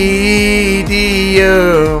medium.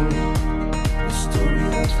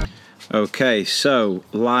 Okay, so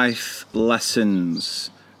life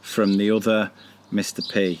lessons from the other Mr.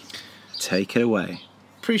 P. Take it away.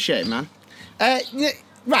 Appreciate it, man.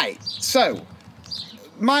 Right, so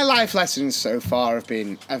my life lessons so far have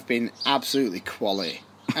been absolutely quality,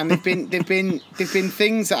 and they've been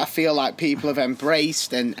things that I feel like people have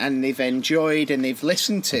embraced and they've enjoyed and they've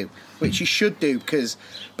listened to, which you should do, because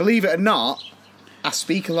believe it or not, I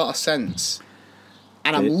speak a lot of sense,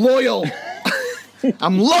 and I'm loyal.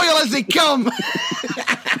 I'm loyal as they come.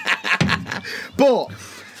 But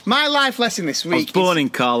my life lesson this week. I was born in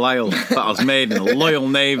Carlisle, but I was made in a loyal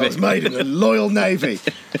navy. I was made in a loyal navy.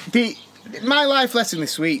 My life lesson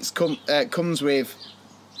this week comes with,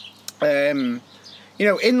 in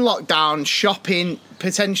lockdown, shopping,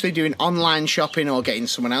 potentially doing online shopping or getting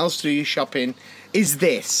someone else to do your shopping, is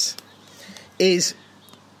the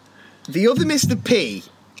other Mr. P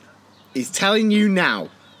is telling you now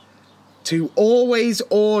to always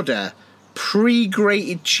order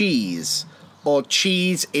pre-grated cheese or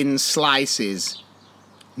cheese in slices,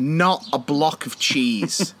 not a block of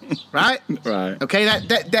cheese. Right? Right. Okay,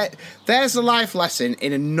 there's the life lesson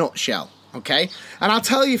in a nutshell, okay? And I'll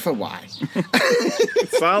tell you for why.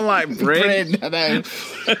 Sound like Bryn. I know.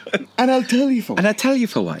 And I'll tell you for why. And I tell you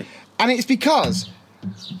for why. And it's because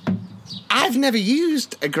I've never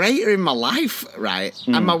used a grater in my life, right?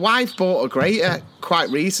 And my wife bought a grater quite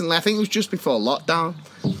recently. I think it was just before lockdown.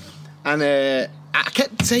 And I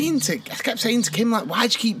kept saying to Kim, like,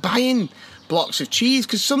 why'd you keep buying blocks of cheese?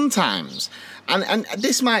 Because sometimes, and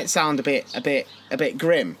this might sound a bit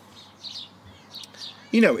grim.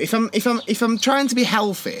 You know, if I'm trying to be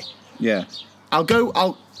healthy, Yeah.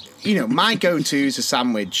 my go-to is a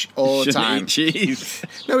sandwich all the time. Eat cheese.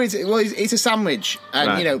 No, it's a sandwich, and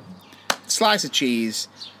Right. Slice of cheese,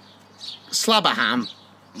 slab of ham,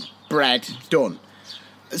 bread, done.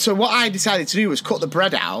 So what I decided to do was cut the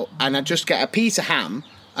bread out, and I'd just get a piece of ham.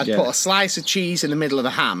 I'd put a slice of cheese in the middle of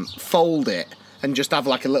the ham, fold it, and just have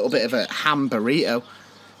like a little bit of a ham burrito.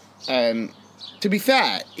 To be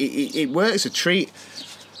fair, it works a treat.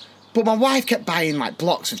 But my wife kept buying like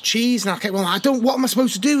blocks of cheese, and I kept, what am I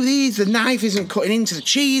supposed to do with these? The knife isn't cutting into the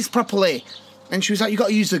cheese properly. And she was like, you got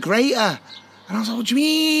to use the grater. And I was like, what do you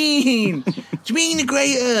mean? What do you mean the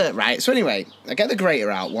grater? Right, so anyway, I get the grater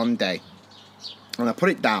out one day, and I put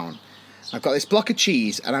it down. I've got this block of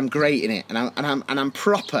cheese, and I'm grating it, and I'm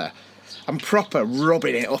proper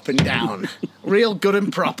rubbing it up and down. Real good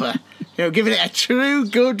and proper. You know, giving it a true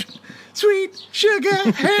good, sweet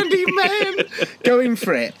sugar handy man. Going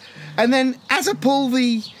for it. And then as I pull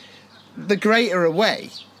the grater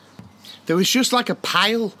away, there was just like a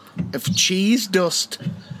pile of cheese dust.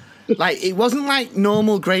 Like, it wasn't like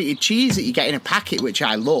normal grated cheese that you get in a packet, which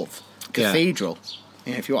I love. Cathedral.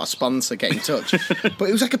 Yeah, if you want a sponsor, get in touch. But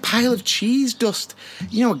it was like a pile of cheese dust.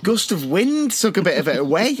 You know, a gust of wind took a bit of it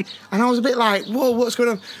away. And I was a bit like, whoa, what's going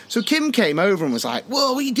on? So Kim came over and was like,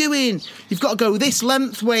 whoa, what are you doing? You've got to go this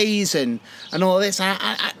lengthways and all this. At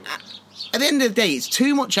the end of the day, it's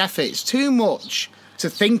too much effort. It's too much to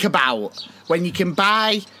think about when you can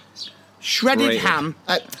buy shredded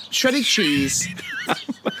cheese.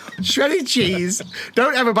 Shredded cheese.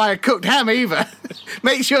 Don't ever buy a cooked ham either.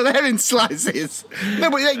 Make sure they're in slices.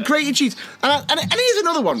 No, but like grated cheese. And here's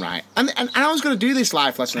another one, right? And I was going to do this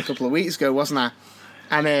life lesson a couple of weeks ago, wasn't I?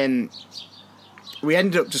 And then we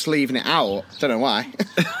ended up just leaving it out. Don't know why.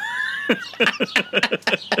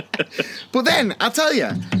 But then, I'll tell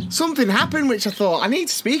you, something happened which I thought, I need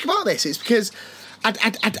to speak about this. It's because I'd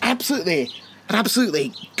absolutely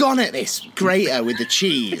gone at this grater with the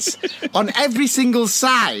cheese on every single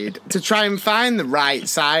side to try and find the right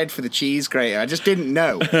side for the cheese grater. I just didn't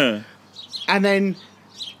know. And then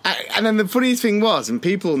the funniest thing was, and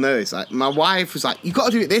people know this, like, my wife was like, you've got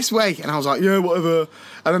to do it this way. And I was like, yeah, whatever.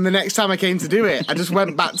 And then the next time I came to do it, I just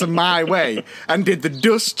went back to my way and did the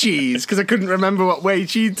dust cheese because I couldn't remember what way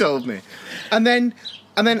she told me. And then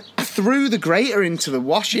I threw the grater into the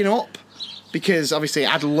washing up because obviously it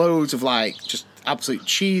had loads of like just absolute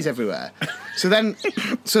cheese everywhere. So then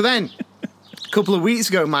a couple of weeks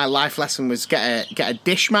ago, my life lesson was get a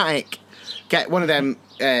Dishmatic, get one of them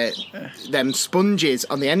sponges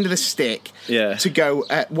on the end of the stick to go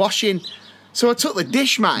washing. So I took the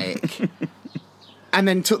Dishmatic and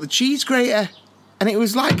then took the cheese grater, and it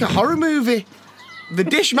was like a horror movie. The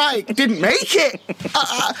Dishmatic didn't make it. And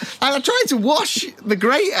I tried to wash the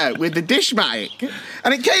grater with the Dishmatic,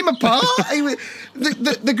 and it came apart.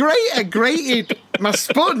 The grater grated my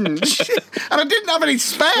sponge, and I didn't have any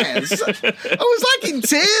spares. I was like in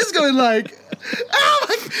tears, going like, "Oh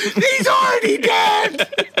my, he's already dead!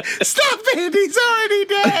 Stop it, he's already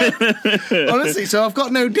dead!" Honestly, so I've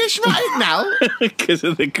got no Dishmatic now because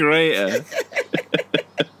of the grater.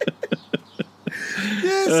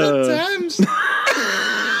 Yeah, sometimes.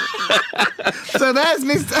 So there's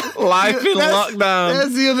Mr. Life in lockdown.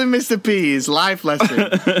 There's the other Mr. P's life lesson.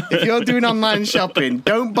 If you're doing online shopping,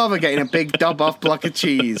 don't bother getting a big dob-off block of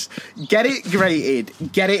cheese. Get it grated.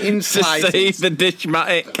 Get it in slices. To save the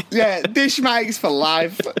Dishmatic. Yeah, Dishmatic's for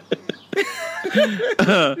life.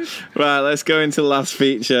 Right, let's go into the last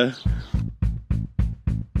feature.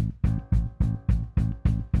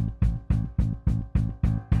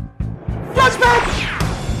 Flashback!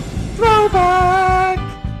 Throwback!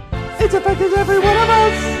 It's affected every one of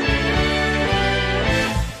us!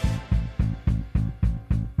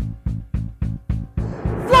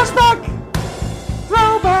 Flashback!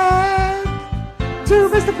 Throwback! To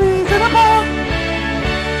Mr. P's in a mug!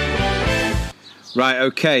 Right,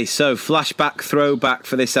 okay, so flashback, throwback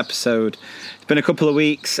for this episode. It's been a couple of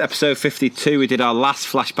weeks. Episode 52, we did our last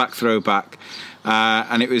flashback throwback.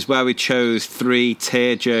 And it was where we chose 3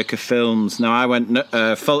 tearjerker films. Now, I went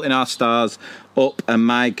Fault in Our Stars, Up, and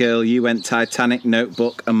My Girl. You went Titanic,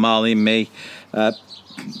 Notebook, and Marley and Me.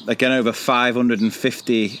 Again, over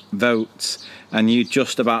 550 votes. And you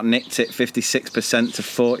just about nicked it, 56% to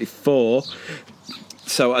 44.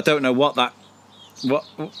 So I don't know what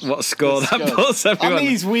score that puts everyone. On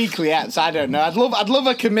these weekly apps, I don't know. I'd love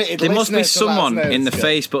a committed There must be listener to someone let us know in the score.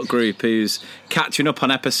 Facebook group who's catching up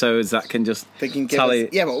on episodes that can just tally.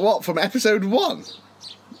 Yeah, but what, from episode 1?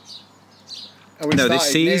 No,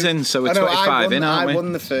 this season, so we're 25 in, aren't we? I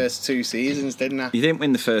won the first 2 seasons, didn't I? You didn't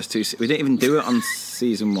win the first 2. We didn't even do it on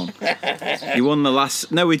season 1. You won the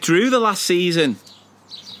last. No, we drew the last season.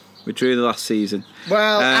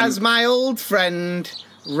 Well, as my old friend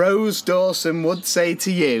Rose Dawson would say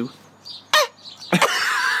to you.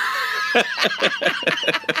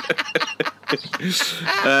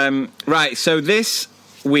 Right, so this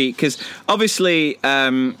week, because obviously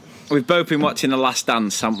we've both been watching The Last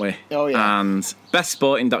Dance, haven't we? Oh, yeah. And best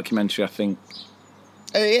sporting documentary, I think.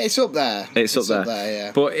 It's up there. It's up there.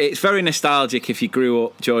 Yeah. But it's very nostalgic if you grew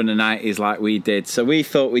up during the 90s like we did. So we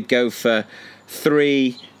thought we'd go for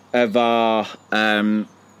 3 of our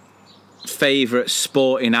favourite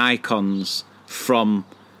sporting icons from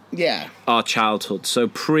our childhood. So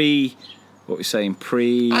what are we saying?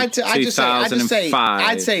 I'd 2005.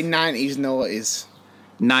 I'd say 90s, noughties.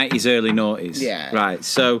 90s, early noughties. Yeah. Right.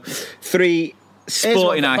 So 3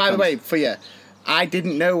 sporting icons. By the way, for you, I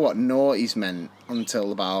didn't know what noughties meant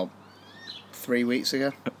until about 3 weeks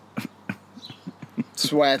ago.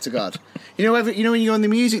 Swear to God. You know when you go on the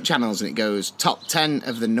music channels and it goes top 10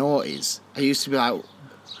 of the noughties, I used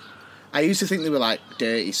to think they were like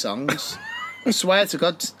dirty songs. I swear to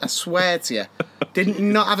God, I swear to you, did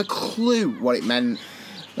not have a clue what it meant.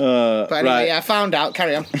 But anyway, right. I found out.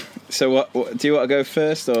 Carry on. So what do you want to go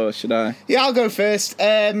first or should I? Yeah, I'll go first.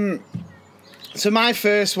 So my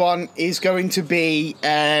first one is going to be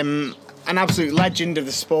an absolute legend of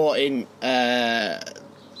the sporting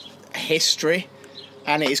history,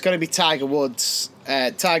 and it's going to be Tiger Woods.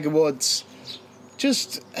 Tiger Woods,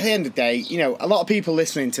 just at the end of the day, a lot of people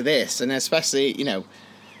listening to this, and especially,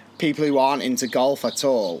 people who aren't into golf at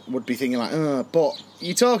all, would be thinking like, but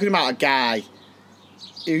you're talking about a guy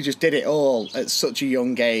who just did it all at such a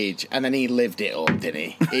young age, and then he lived it up,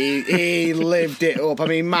 didn't he? He lived it up. I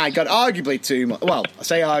mean, my God, arguably too much. Well, I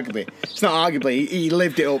say arguably. It's not arguably. He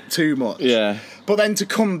lived it up too much. Yeah. But then to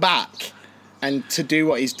come back and to do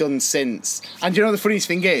what he's done since, and the funniest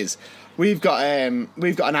thing is, we've got an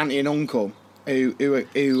auntie and uncle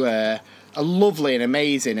who are lovely and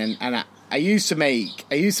amazing, and I used to make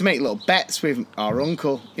little bets with our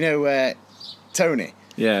uncle, Tony.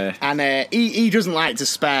 Yeah. And he doesn't like to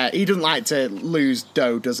spare. He doesn't like to lose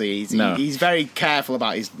dough, does he? No. He's very careful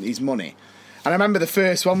about his money. And I remember the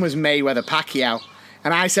first one was Mayweather-Pacquiao.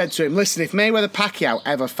 And I said to him, listen, if Mayweather-Pacquiao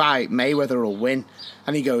ever fight, Mayweather will win.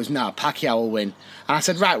 And he goes, no, Pacquiao will win. And I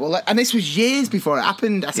said, right, well, and this was years before it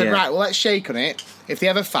happened. I said, right, well, let's shake on it. If they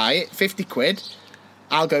ever fight, 50 quid,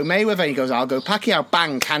 I'll go Mayweather. And he goes, I'll go Pacquiao.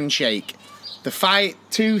 Bang, handshake. The fight,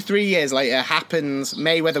 2-3 years later, happens.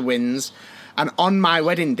 Mayweather wins. And on my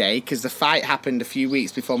wedding day, because the fight happened a few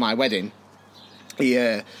weeks before my wedding,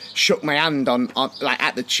 he shook my hand on like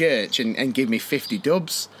at the church and gave me 50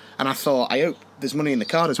 dubs. And I thought, I hope there's money in the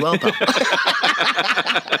card as well, pal.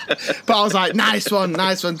 But I was like, nice one,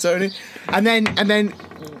 Tony. And then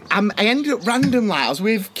I ended up random, like I was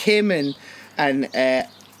with Kim and I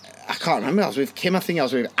can't remember. I was with Kim. I think I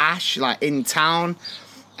was with Ash, like in town,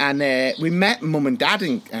 and we met Mum and Dad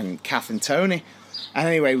and Kath and Tony. And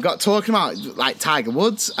anyway, we got talking about like Tiger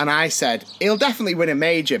Woods, and I said he'll definitely win a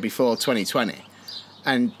major before 2020.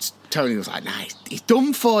 And Tony was like, "Nah, he's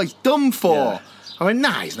done for. Yeah. I went,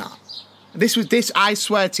 "Nah, he's not." I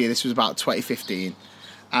swear to you, this was about 2015.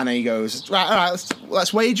 And he goes, "Right, all right,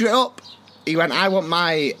 let's wager it up." He went, "I want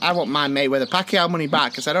my Mayweather-Pacquiao money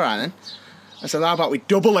back." I said, "All right then." I said, "How about we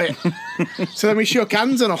double it?" So then we shook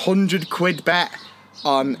hands on a 100 quid bet.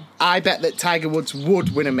 I bet that Tiger Woods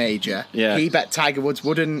would win a major. Yeah. He bet Tiger Woods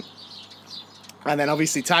wouldn't. And then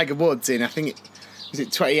obviously Tiger Woods in, I think, was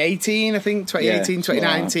it 2018?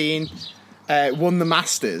 2019, won the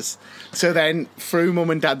Masters. So then through Mum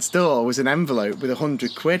and Dad's door was an envelope with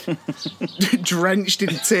 100 quid, drenched in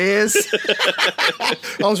tears. I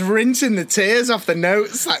was rinsing the tears off the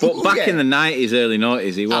notes. Like, but back in the 90s, early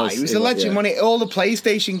 90s, he was a legend. Money, all the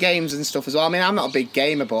PlayStation games and stuff as well. I mean, I'm not a big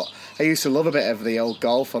gamer, but I used to love a bit of the old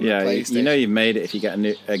golf on the PlayStation. You know you've made it if you get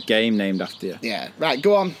a game named after you. Yeah. Right,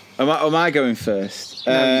 go on. Am I going first?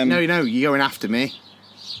 No, you're going after me.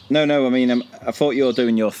 No, I mean, I thought you were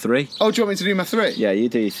doing your 3. Oh, do you want me to do my 3? Yeah, you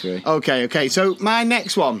do your 3. Okay. So my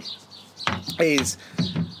next one is,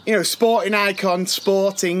 sporting icon,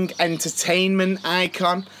 sporting entertainment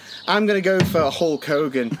icon. I'm going to go for Hulk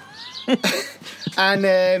Hogan.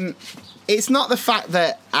 And it's not the fact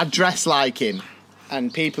that I dress like him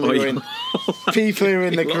and people who are in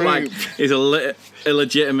the group. Like he's a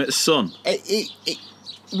illegitimate son.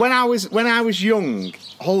 When I was young,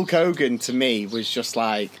 Hulk Hogan to me was just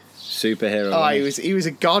like superhero. Oh, he was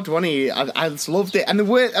a god, wasn't he? I just loved it. And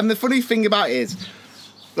the funny thing about it is,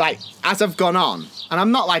 like, as I've gone on, and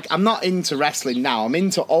I'm not into wrestling now. I'm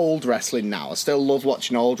into old wrestling now. I still love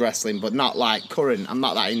watching old wrestling, but not like current. I'm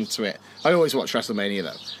not that into it. I always watch WrestleMania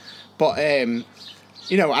though. But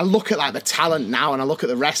I look at like the talent now, and I look at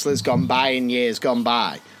the wrestlers gone by in years gone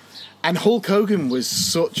by. And Hulk Hogan was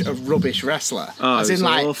such a rubbish wrestler. Oh, it was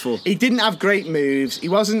awful. He didn't have great moves. He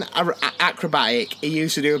wasn't acrobatic. He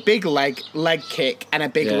used to do a big leg kick and a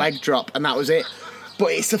big leg drop, and that was it.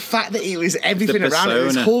 But it's the fact that he was everything around it. It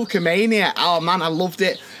was Hulkamania. Oh man, I loved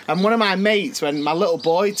it. And one of my mates, when my little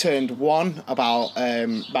boy turned 1 about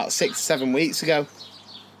 6 or 7 weeks ago,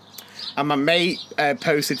 and my mate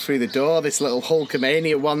posted through the door this little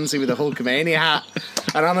Hulkamania onesie with a Hulkamania hat.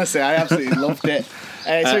 And honestly, I absolutely loved it.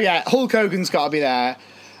 So yeah, Hulk Hogan's got to be there.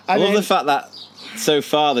 I love the fact that so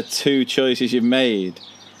far the 2 choices you've made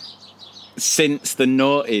since the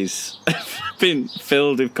noughties have been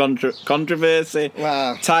filled with controversy.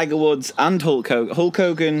 Wow. Tiger Woods and Hulk Hogan. Hulk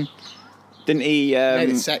Hogan, didn't he... made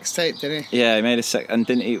a sex tape, didn't he? Yeah, he made a sex... And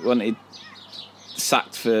didn't he wanted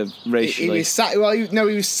sacked for racially... He was sacked... Well,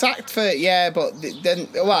 he was sacked for... Yeah, but then...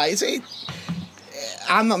 Well,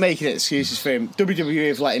 I'm not making excuses for him. WWE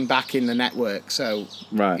have let him back in the network, so...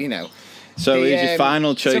 Right. You know... So who's your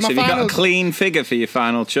final choice? Have you got a clean figure for your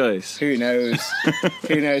final choice? Who knows?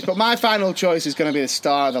 Who knows? But my final choice is going to be the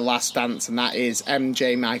star of The Last Dance, and that is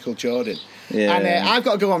MJ Michael Jordan. Yeah. And I've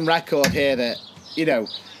got to go on record here that, you know,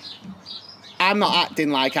 I'm not acting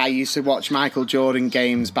like I used to watch Michael Jordan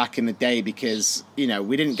games back in the day because, you know,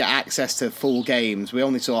 we didn't get access to full games. We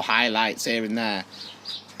only saw highlights here and there.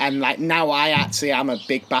 And, like, now I actually am a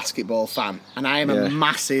big basketball fan, and I am a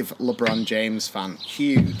massive LeBron James fan.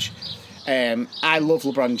 Huge. I love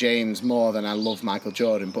LeBron James more than I love Michael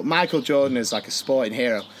Jordan, but Michael Jordan is like a sporting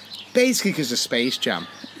hero, basically because of Space Jam.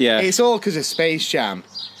 Yeah, it's all because of Space Jam.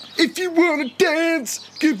 If you wanna dance,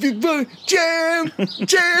 give you the jam,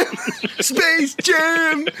 Space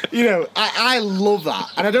Jam. You know, I love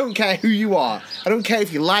that, and I don't care who you are. I don't care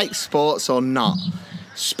if you like sports or not.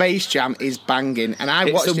 Space Jam is banging, and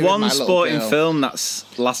I watched it with my little girl. It's the one sporting film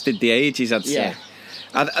that's lasted the ages, I'd say.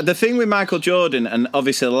 The thing with Michael Jordan, and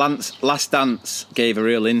obviously Last Dance gave a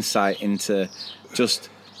real insight into just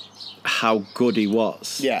how good he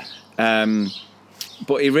was. Yeah.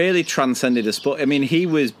 But he really transcended the sport. I mean, he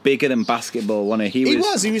was bigger than basketball, wasn't he? He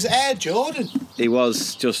was Air Jordan. He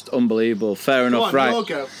was just unbelievable. Fair enough, right? Your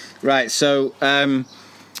go. Right, so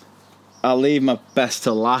I'll leave my best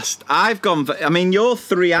to last. I've gone for, I mean, your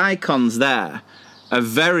 3 icons there are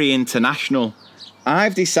very international.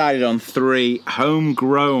 I've decided on 3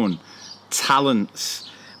 homegrown talents.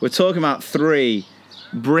 We're talking about 3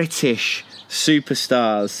 British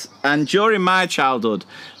superstars. And during my childhood,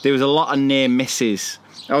 there was a lot of near misses.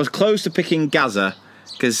 I was close to picking Gaza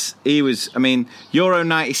because he was, I mean, Euro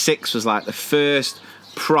 96 was like the first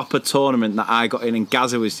proper tournament that I got in, and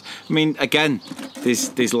Gaza was, I mean, again,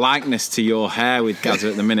 there's likeness to your hair with Gaza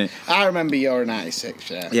at the minute. I remember Euro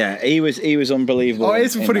 96, yeah. Yeah, he was unbelievable. Oh,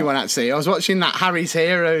 it's a funny one, actually. I was watching that Harry's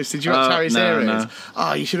Heroes. Did you watch Harry's Heroes? No.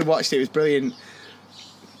 Oh, you should have watched it. It was brilliant.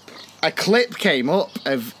 A clip came up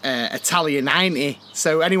of Italia 90.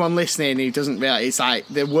 So anyone listening who doesn't realise, it's like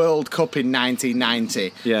the World Cup in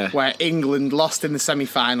 1990, where England lost in the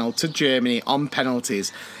semi-final to Germany on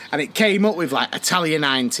penalties. And it came up with like Italia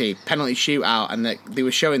 90, penalty shootout, and they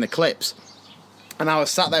were showing the clips. And I was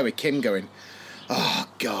sat there with Kim going, oh,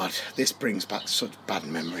 God, this brings back such bad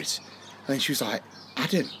memories. And then she was like,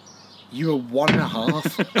 Adam, you were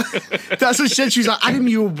 1.5. That's what she said. She was like, Adam,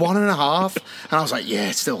 you were 1.5. And I was like, yeah,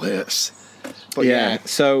 it still hurts. But yeah.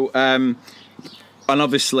 So, and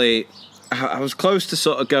obviously, I was close to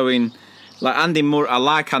sort of going, like Andy Murray. I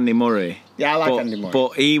like Andy Murray. Yeah, I like Andy Murray.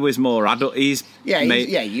 But he was more adult. You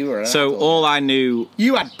were. So adult, all I knew.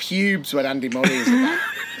 You had pubes when Andy Murray was about.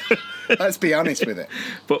 Let's be honest with it.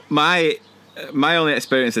 But my only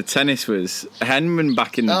experience of tennis was Henman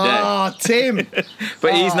back in the day. Oh, Tim!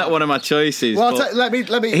 But he's not one of my choices. Well, let me.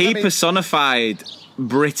 He personified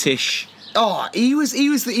British. Oh, he was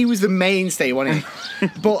the mainstay, wasn't he?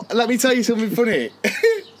 But let me tell you something funny.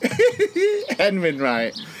 Henman,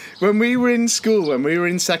 right? When we were in school, when we were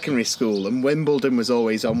in secondary school, and Wimbledon was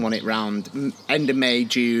always on when it round, end of May,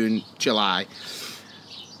 June, July,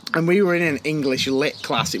 and we were in an English lit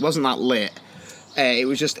class. It wasn't that lit. It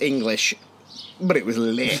was just English, but it was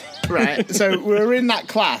lit, right? So we were in that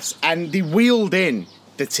class, and they wheeled in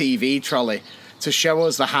the TV trolley to show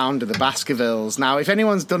us the Hound of the Baskervilles. Now, if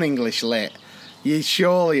anyone's done English lit, you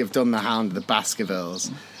surely have done the Hound of the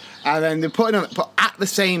Baskervilles. And then they're putting on, but at the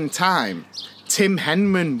same time, Tim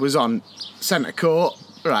Henman was on centre court,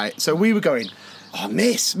 right? So we were going, oh,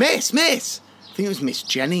 miss. I think it was Miss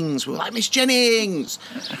Jennings. We were like, Miss Jennings,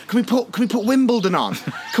 can we put Wimbledon on?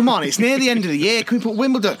 Come on, it's near the end of the year. Can we put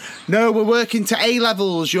Wimbledon? No, we're working to A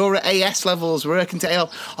levels. You're at AS levels. We're working to A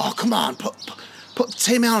levels. Oh, come on, put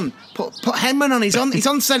Tim on. Put Henman on. He's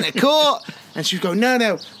on centre court. And she was going,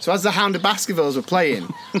 no. So as the Hound of Baskervilles were playing,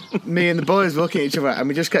 me and the boys were looking at each other, and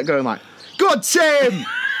we just kept going like, "Good Tim!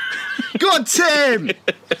 Good Tim!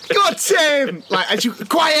 Good Tim!" Like, and she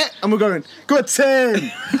quiet, and we're going, "Good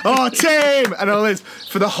Tim! Oh, Tim!" And all this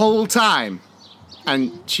for the whole time.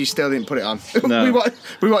 and she still didn't put it on. No.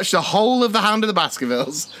 we watched the whole of The Hound of the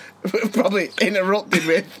Baskervilles, probably interrupted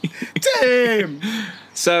with, Tim!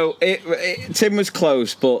 So Tim was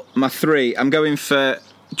close, but my 3, I'm going for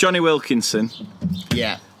Johnny Wilkinson.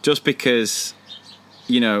 Yeah. Just because,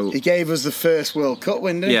 you know... He gave us the first World Cup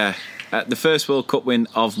win, didn't he? Yeah, the first World Cup win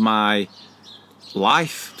of my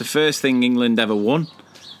life. The first thing England ever won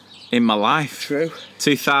in my life. True.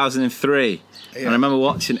 2003. Yeah. And I remember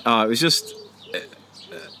watching... Oh, it was just...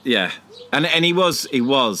 yeah. And he was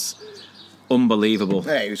unbelievable.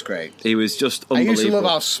 Yeah, he was great. He was just unbelievable. I used to love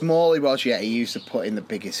how small he was, yet he used to put in the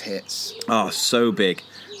biggest hits. Oh, so big.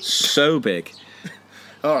 So big.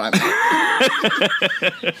 All right.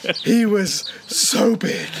 He was so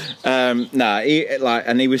big.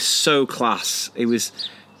 And he was so class. He was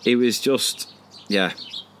just,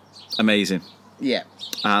 amazing. Yeah.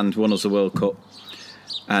 And won us the World Cup.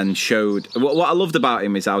 And showed... What I loved about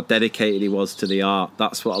him is how dedicated he was to the art.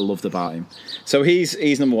 That's what I loved about him. So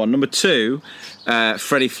he's number 1. Number 2,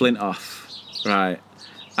 Freddie Flintoff. Right.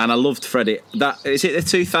 And I loved Freddie. Is it the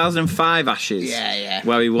 2005 Ashes? Yeah.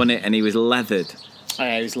 Where he won it and he was leathered. Oh,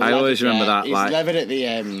 yeah, he was I always remember that. He was leathered at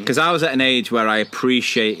the... Because I was at an age where I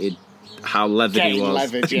appreciated how leathered he was.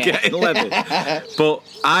 Leathered, yeah. Getting leathered. But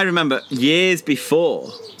I remember years before...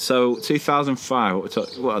 So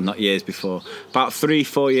 2005, not years before, about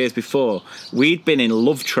 3-4 years before, we'd been in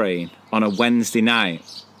Love Train on a Wednesday night,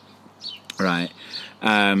 right?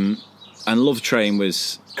 And Love Train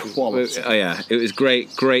was quality. Oh yeah, it was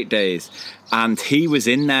great days. And he was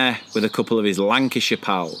in there with a couple of his Lancashire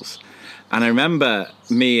pals. And I remember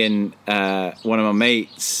me and one of my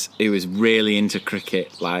mates who was really into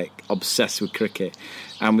cricket, like obsessed with cricket,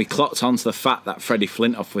 and we clocked onto the fact that Freddie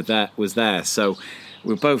Flintoff was there. So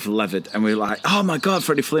we were both leathered, and we were like, "Oh my God,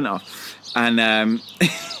 Freddie Flintoff!" And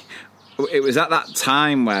it was at that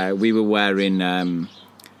time where we were wearing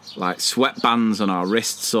like sweatbands on our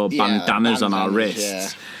wrists or bandanas on our wrists. Yeah.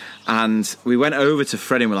 And we went over to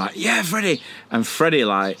Freddie and we're like, "Yeah, Freddie!" And Freddie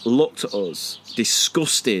like looked at us,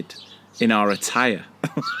 disgusted in our attire,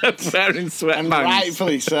 wearing sweatbands. And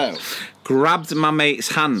rightfully so. Grabbed my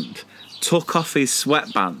mate's hand, took off his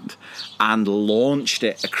sweatband, and launched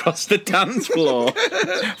it across the dance floor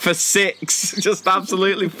for 6, just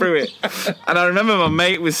absolutely threw it. And I remember my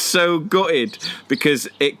mate was so gutted because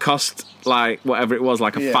it cost like whatever it was,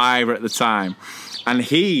 like a £5 at the time, and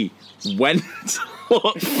he went to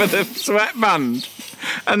look for the sweatband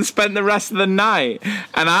and spent the rest of the night.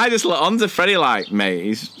 And I just looked on to Freddie like,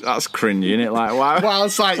 "Mate, that's cringy, isn't it? Like, why?"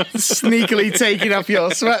 Whilst like sneakily taking off your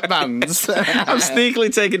sweatbands. I'm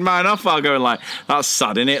sneakily taking mine off while going like, "That's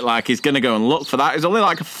sad, isn't it? Like, he's going to go and look for that. It's only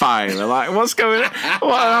like a £5. Like, what's going on?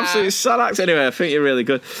 What an absolute sad act." Anyway, I think you're really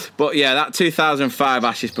good. But yeah, that 2005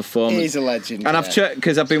 Ashes performance. He's a legend. And I've checked,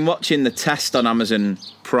 because I've been watching the test on Amazon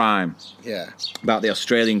Prime about the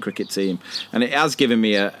Australian cricket team, and it has given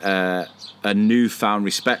me a newfound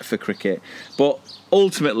respect for cricket. But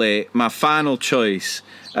ultimately, my final choice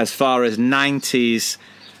as far as 90s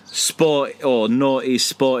sport or noughties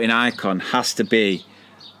sporting icon has to be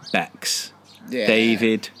Becks. Yeah.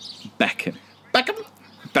 David Beckham.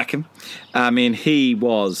 Beckham. I mean, he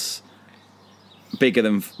was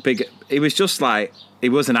bigger. He was just like, he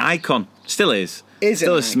was an icon. Still is.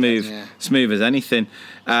 Still as smooth as anything.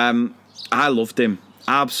 I loved him.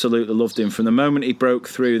 Absolutely loved him from the moment he broke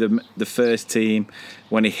through the first team,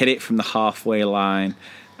 when he hit it from the halfway line.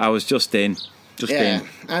 I was just in. In.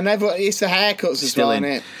 And it's the haircuts as well, isn't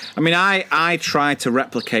it? I mean, I tried to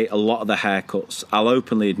replicate a lot of the haircuts. I'll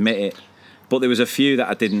openly admit it, but there was a few that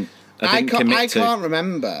I didn't commit to. I can't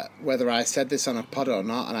remember whether I said this on a pod or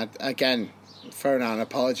not, and again, throwing out an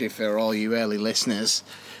apology for all you early listeners,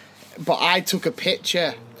 but I took a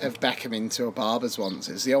picture of Beckham into a barber's once.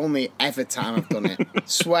 It's the only ever time I've done it.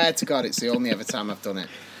 Swear to God, it's the only ever time I've done it.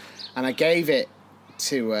 And I gave it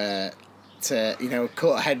to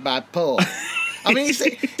cut head by Paul. I mean,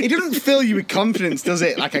 it doesn't fill you with confidence, does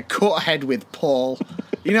it? Like a cut head with Paul.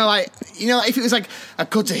 If it was like a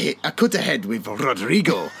cut ahead with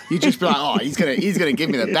Rodrigo, you'd just be like, "Oh, he's gonna give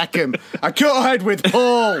me the Beckham." A cut ahead with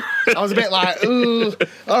Paul. I was a bit like, "Ooh,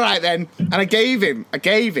 all right then." And I gave him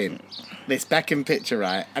this Beckham picture,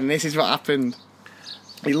 right? And this is what happened.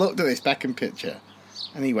 He looked at this Beckham picture,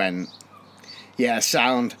 and he went, "Yeah,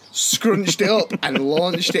 sound." Scrunched it up and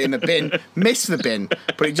launched it in the bin. Missed the bin,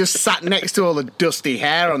 but it just sat next to all the dusty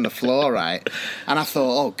hair on the floor, right? And I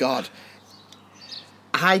thought, "Oh God."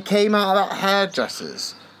 I came out of that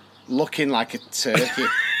hairdresser's looking like a turkey.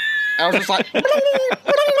 I was just like,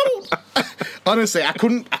 honestly, I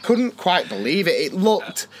couldn't quite believe it. It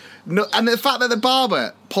looked, and the fact that the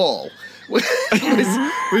barber Paul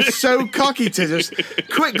was so cocky to just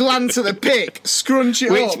quick glance at the pic, scrunch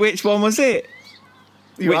it up. Which one was it?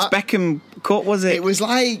 Which what? Beckham cut was it? It was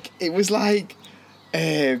like.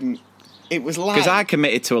 Because I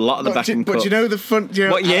committed to a lot of the Beckham cuts. But you know the fun.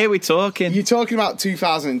 What year are we talking? You're talking about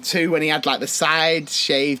 2002 when he had like the side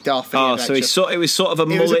shaved off. Oh, so it was sort of a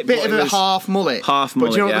mullet. It was a bit of a half mullet. Half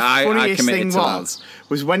mullet. But you know yeah, what the funniest I committed thing to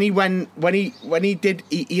was when he went when he did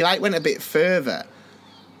he like went a bit further.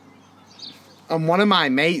 And one of my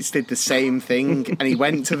mates did the same thing, and he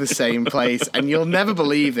went to the same place. And you'll never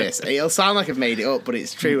believe this. It'll sound like I've made it up, but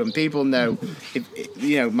it's true. And people know,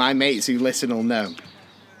 my mates who listen will know.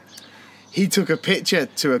 He took a picture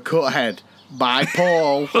to a cut head by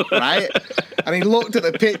Paul, right? And he looked at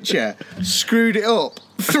the picture, screwed it up,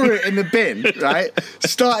 threw it in the bin, right?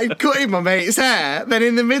 Started cutting my mate's hair. Then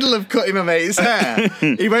in the middle of cutting my mate's hair,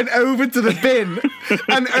 he went over to the bin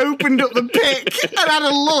and opened up the pic and had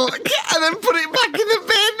a look and then put it back in the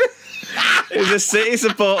bin. It was a City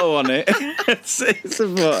supporter on it. City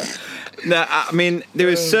supporter. No, I mean, there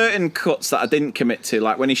were certain cuts that I didn't commit to.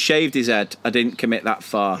 Like when he shaved his head, I didn't commit that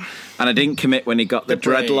far. And I didn't commit when he got the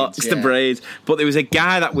dreadlocks, the braids. But there was a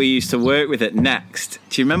guy that we used to work with at Next.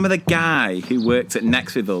 Do you remember the guy who worked at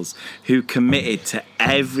Next with us who committed to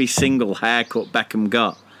every single haircut Beckham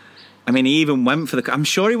got? I mean, he even went for the... I'm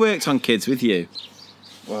sure he worked on Kids with You.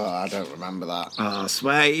 Well, I don't remember that. Oh, I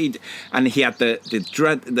swear. And he had the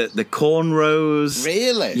cornrows.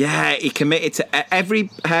 Really? Yeah, he committed to every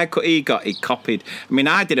haircut he got, he copied. I mean,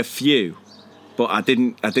 I did a few, but I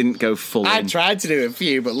didn't go full I in. tried to do a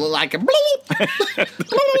few, but looked like a...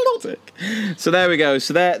 So there we go.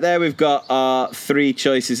 So there we've got our 3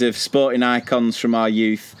 choices of sporting icons from our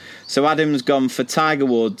youth. So Adam's gone for Tiger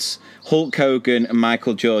Woods, Hulk Hogan and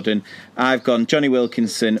Michael Jordan. I've gone Johnny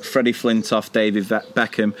Wilkinson, Freddie Flintoff, David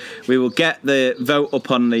Beckham. We will get the vote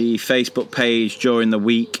up on the Facebook page during the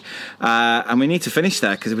week. And we need to finish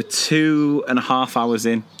there because we're 2.5 hours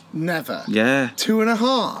in. Never. Yeah.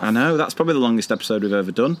 2.5. I know, that's probably the longest episode we've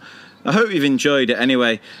ever done. I hope you've enjoyed it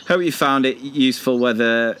anyway. Hope you found it useful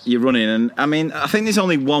whether you're running. And I mean, I think there's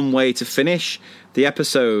only one way to finish the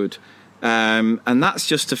episode. And that's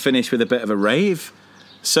just to finish with a bit of a rave.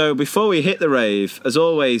 So before we hit the rave, as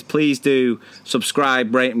always, please do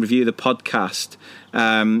subscribe, rate and review the podcast.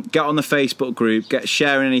 Get on the Facebook group,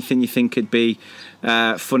 share anything you think could be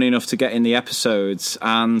funny enough to get in the episodes.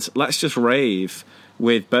 And let's just rave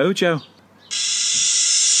with Bojo.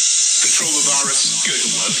 Control the virus, go to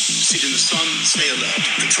work. Sit in the sun, stay alert.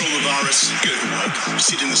 Control the virus, go to work.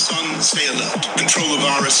 Sit in the sun, stay alert. Control the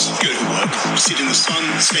virus, go to work. Sit in the sun,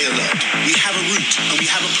 stay alert. We have a route and we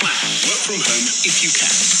have a plan. Work from home if you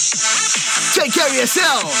can. Take care of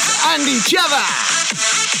yourselves and each other.